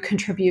have to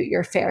contribute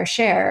your fair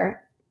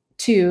share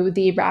to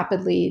the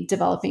rapidly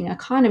developing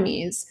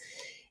economies.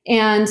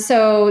 And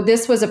so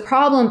this was a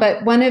problem,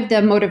 but one of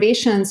the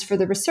motivations for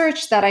the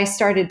research that I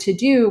started to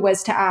do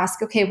was to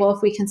ask, okay, well,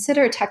 if we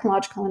consider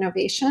technological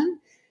innovation,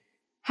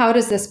 how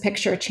does this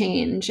picture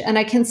change? And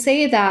I can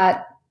say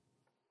that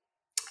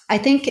I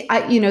think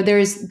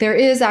there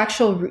is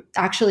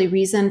actually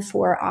reason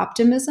for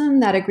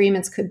optimism that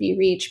agreements could be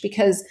reached,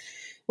 because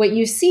what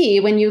you see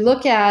when you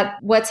look at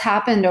what's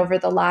happened over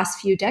the last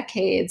few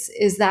decades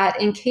is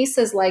that in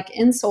cases like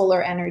in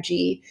solar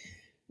energy,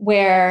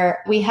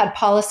 where we had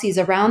policies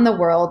around the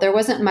world, there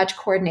wasn't much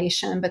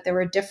coordination, but there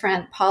were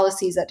different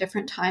policies at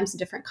different times in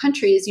different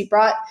countries.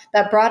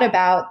 That brought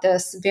about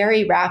this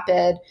very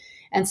rapid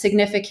and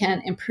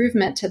significant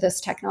improvement to this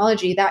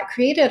technology that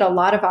created a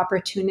lot of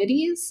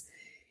opportunities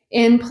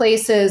in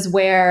places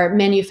where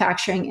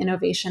manufacturing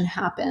innovation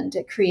happened.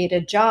 It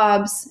created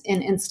jobs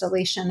in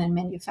installation and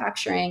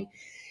manufacturing.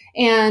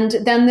 And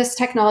then this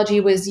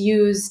technology was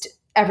used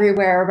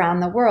everywhere around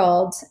the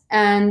world.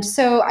 And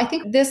so I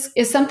think this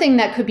is something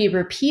that could be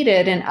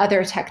repeated in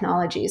other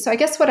technologies. So I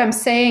guess what I'm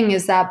saying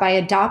is that by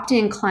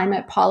adopting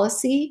climate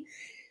policy,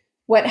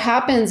 what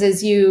happens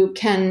is you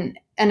can,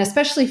 and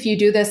especially if you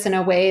do this in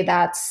a way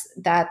that's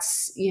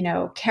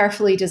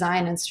carefully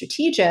designed and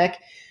strategic,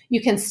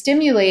 you can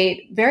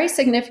stimulate very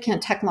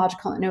significant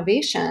technological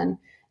innovation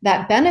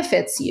that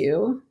benefits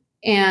you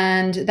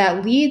And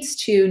that leads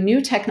to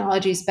new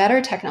technologies,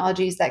 better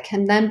technologies that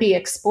can then be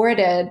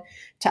exported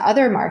to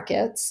other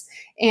markets.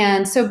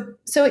 And so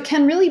it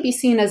can really be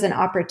seen as an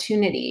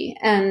opportunity.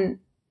 And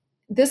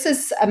this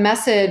is a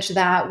message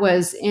that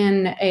was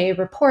in a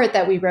report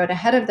that we wrote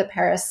ahead of the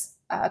Paris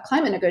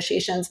climate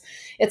negotiations.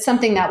 It's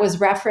something that was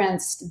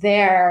referenced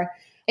there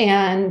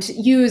and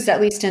used,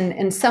 at least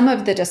in some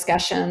of the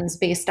discussions,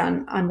 based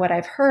on what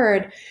I've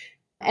heard.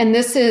 And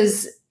this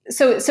is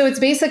so it's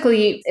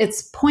basically,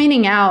 it's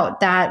pointing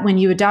out that when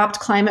you adopt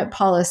climate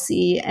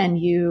policy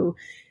and you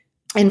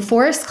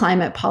enforce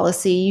climate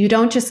policy, you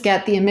don't just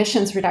get the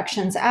emissions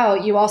reductions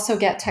out, you also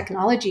get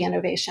technology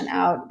innovation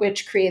out,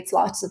 which creates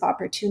lots of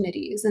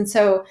opportunities. And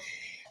so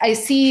I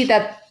see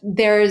that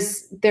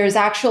there's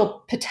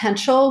actual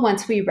potential,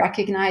 once we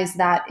recognize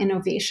that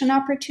innovation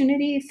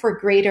opportunity, for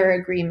greater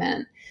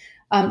agreement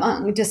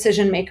among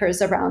decision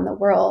makers around the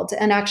world,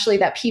 and actually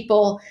that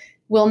people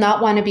will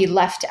not want to be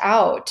left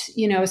out.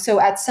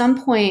 So at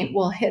some point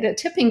we'll hit a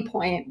tipping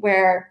point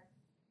where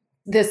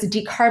this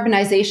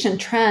decarbonization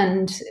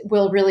trend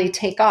will really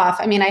take off.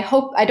 I mean,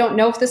 I don't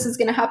know if this is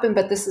going to happen,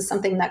 but this is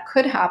something that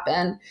could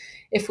happen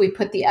if we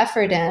put the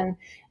effort in.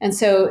 And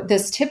so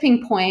this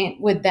tipping point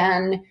would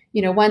then,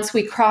 once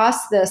we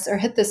cross this or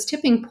hit this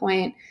tipping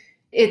point,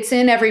 it's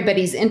in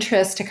everybody's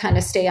interest to kind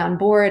of stay on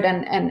board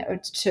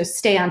and to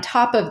stay on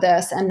top of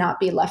this and not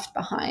be left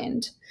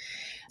behind.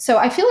 So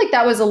I feel like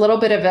that was a little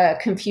bit of a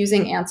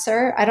confusing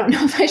answer. I don't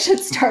know if I should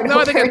start over.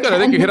 No, I think it's good. I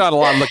think you hit on a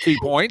lot of the key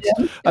points.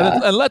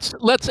 Yeah. And let's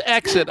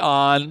exit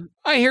on,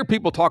 I hear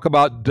people talk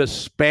about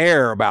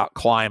despair about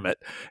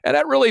climate, and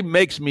that really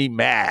makes me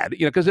mad,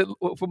 because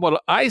from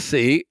what I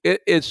see,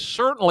 it's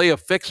certainly a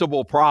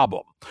fixable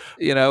problem.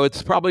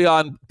 It's probably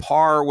on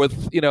par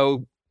with,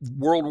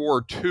 World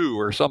War II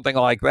or something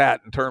like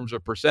that in terms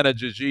of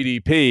percentage of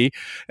GDP.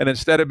 And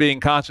instead of being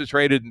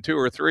concentrated in 2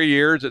 or 3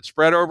 years, it's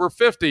spread over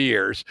 50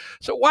 years.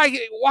 So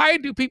why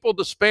do people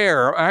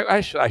despair?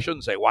 I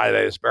shouldn't say why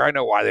they despair. I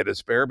know why they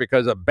despair,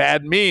 because of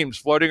bad memes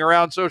floating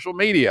around social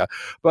media.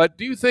 But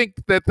do you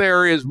think that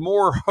there is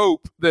more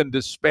hope than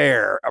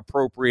despair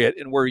appropriate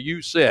in where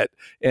you sit,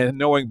 and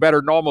knowing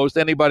better than almost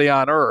anybody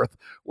on earth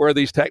where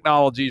these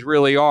technologies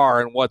really are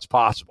and what's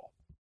possible?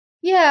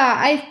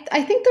 Yeah,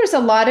 I think there's a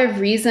lot of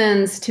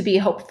reasons to be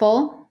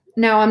hopeful.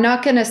 Now, I'm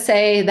not going to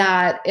say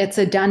that it's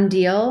a done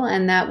deal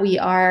and that we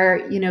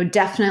are,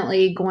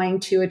 definitely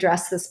going to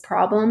address this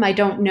problem. I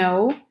don't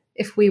know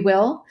if we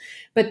will,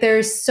 but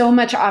there's so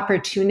much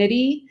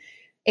opportunity.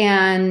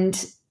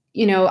 And,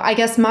 I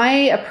guess my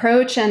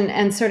approach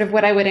and sort of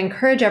what I would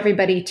encourage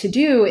everybody to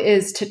do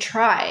is to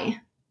try.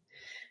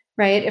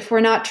 Right? If we're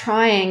not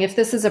trying, if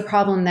this is a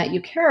problem that you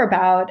care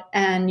about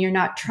and you're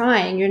not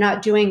trying, you're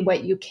not doing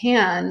what you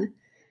can,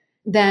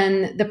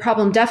 then the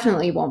problem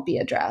definitely won't be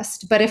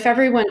addressed. But if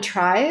everyone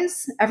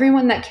tries,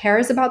 everyone that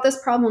cares about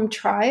this problem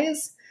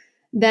tries,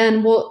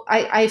 then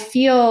I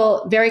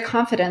feel very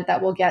confident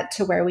that we'll get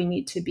to where we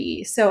need to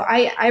be. So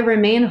I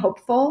remain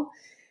hopeful,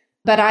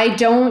 but I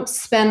don't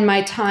spend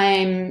my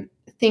time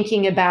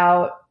thinking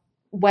about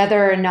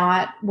whether or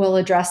not we'll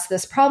address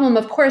this problem.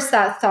 Of course,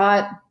 that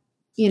thought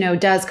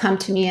does come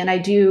to me, and I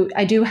do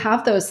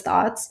have those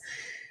thoughts,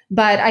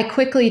 but I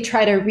quickly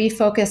try to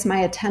refocus my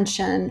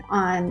attention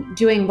on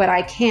doing what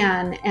I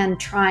can and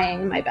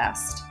trying my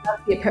best.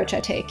 That's the approach I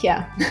take.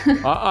 Yeah.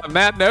 On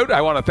that note,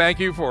 I want to thank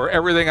you for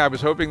everything I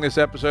was hoping this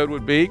episode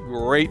would be.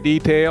 Great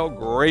detail,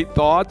 great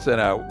thoughts, and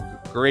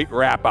a great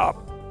wrap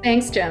up.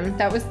 Thanks, Jim.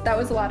 That was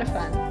a lot of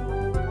fun.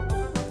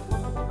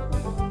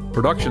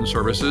 Production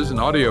services and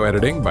audio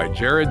editing by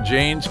Jared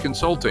Janes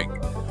Consulting.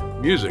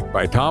 Music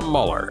by Tom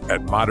Muller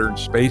at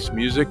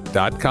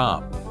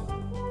modernspacemusic.com.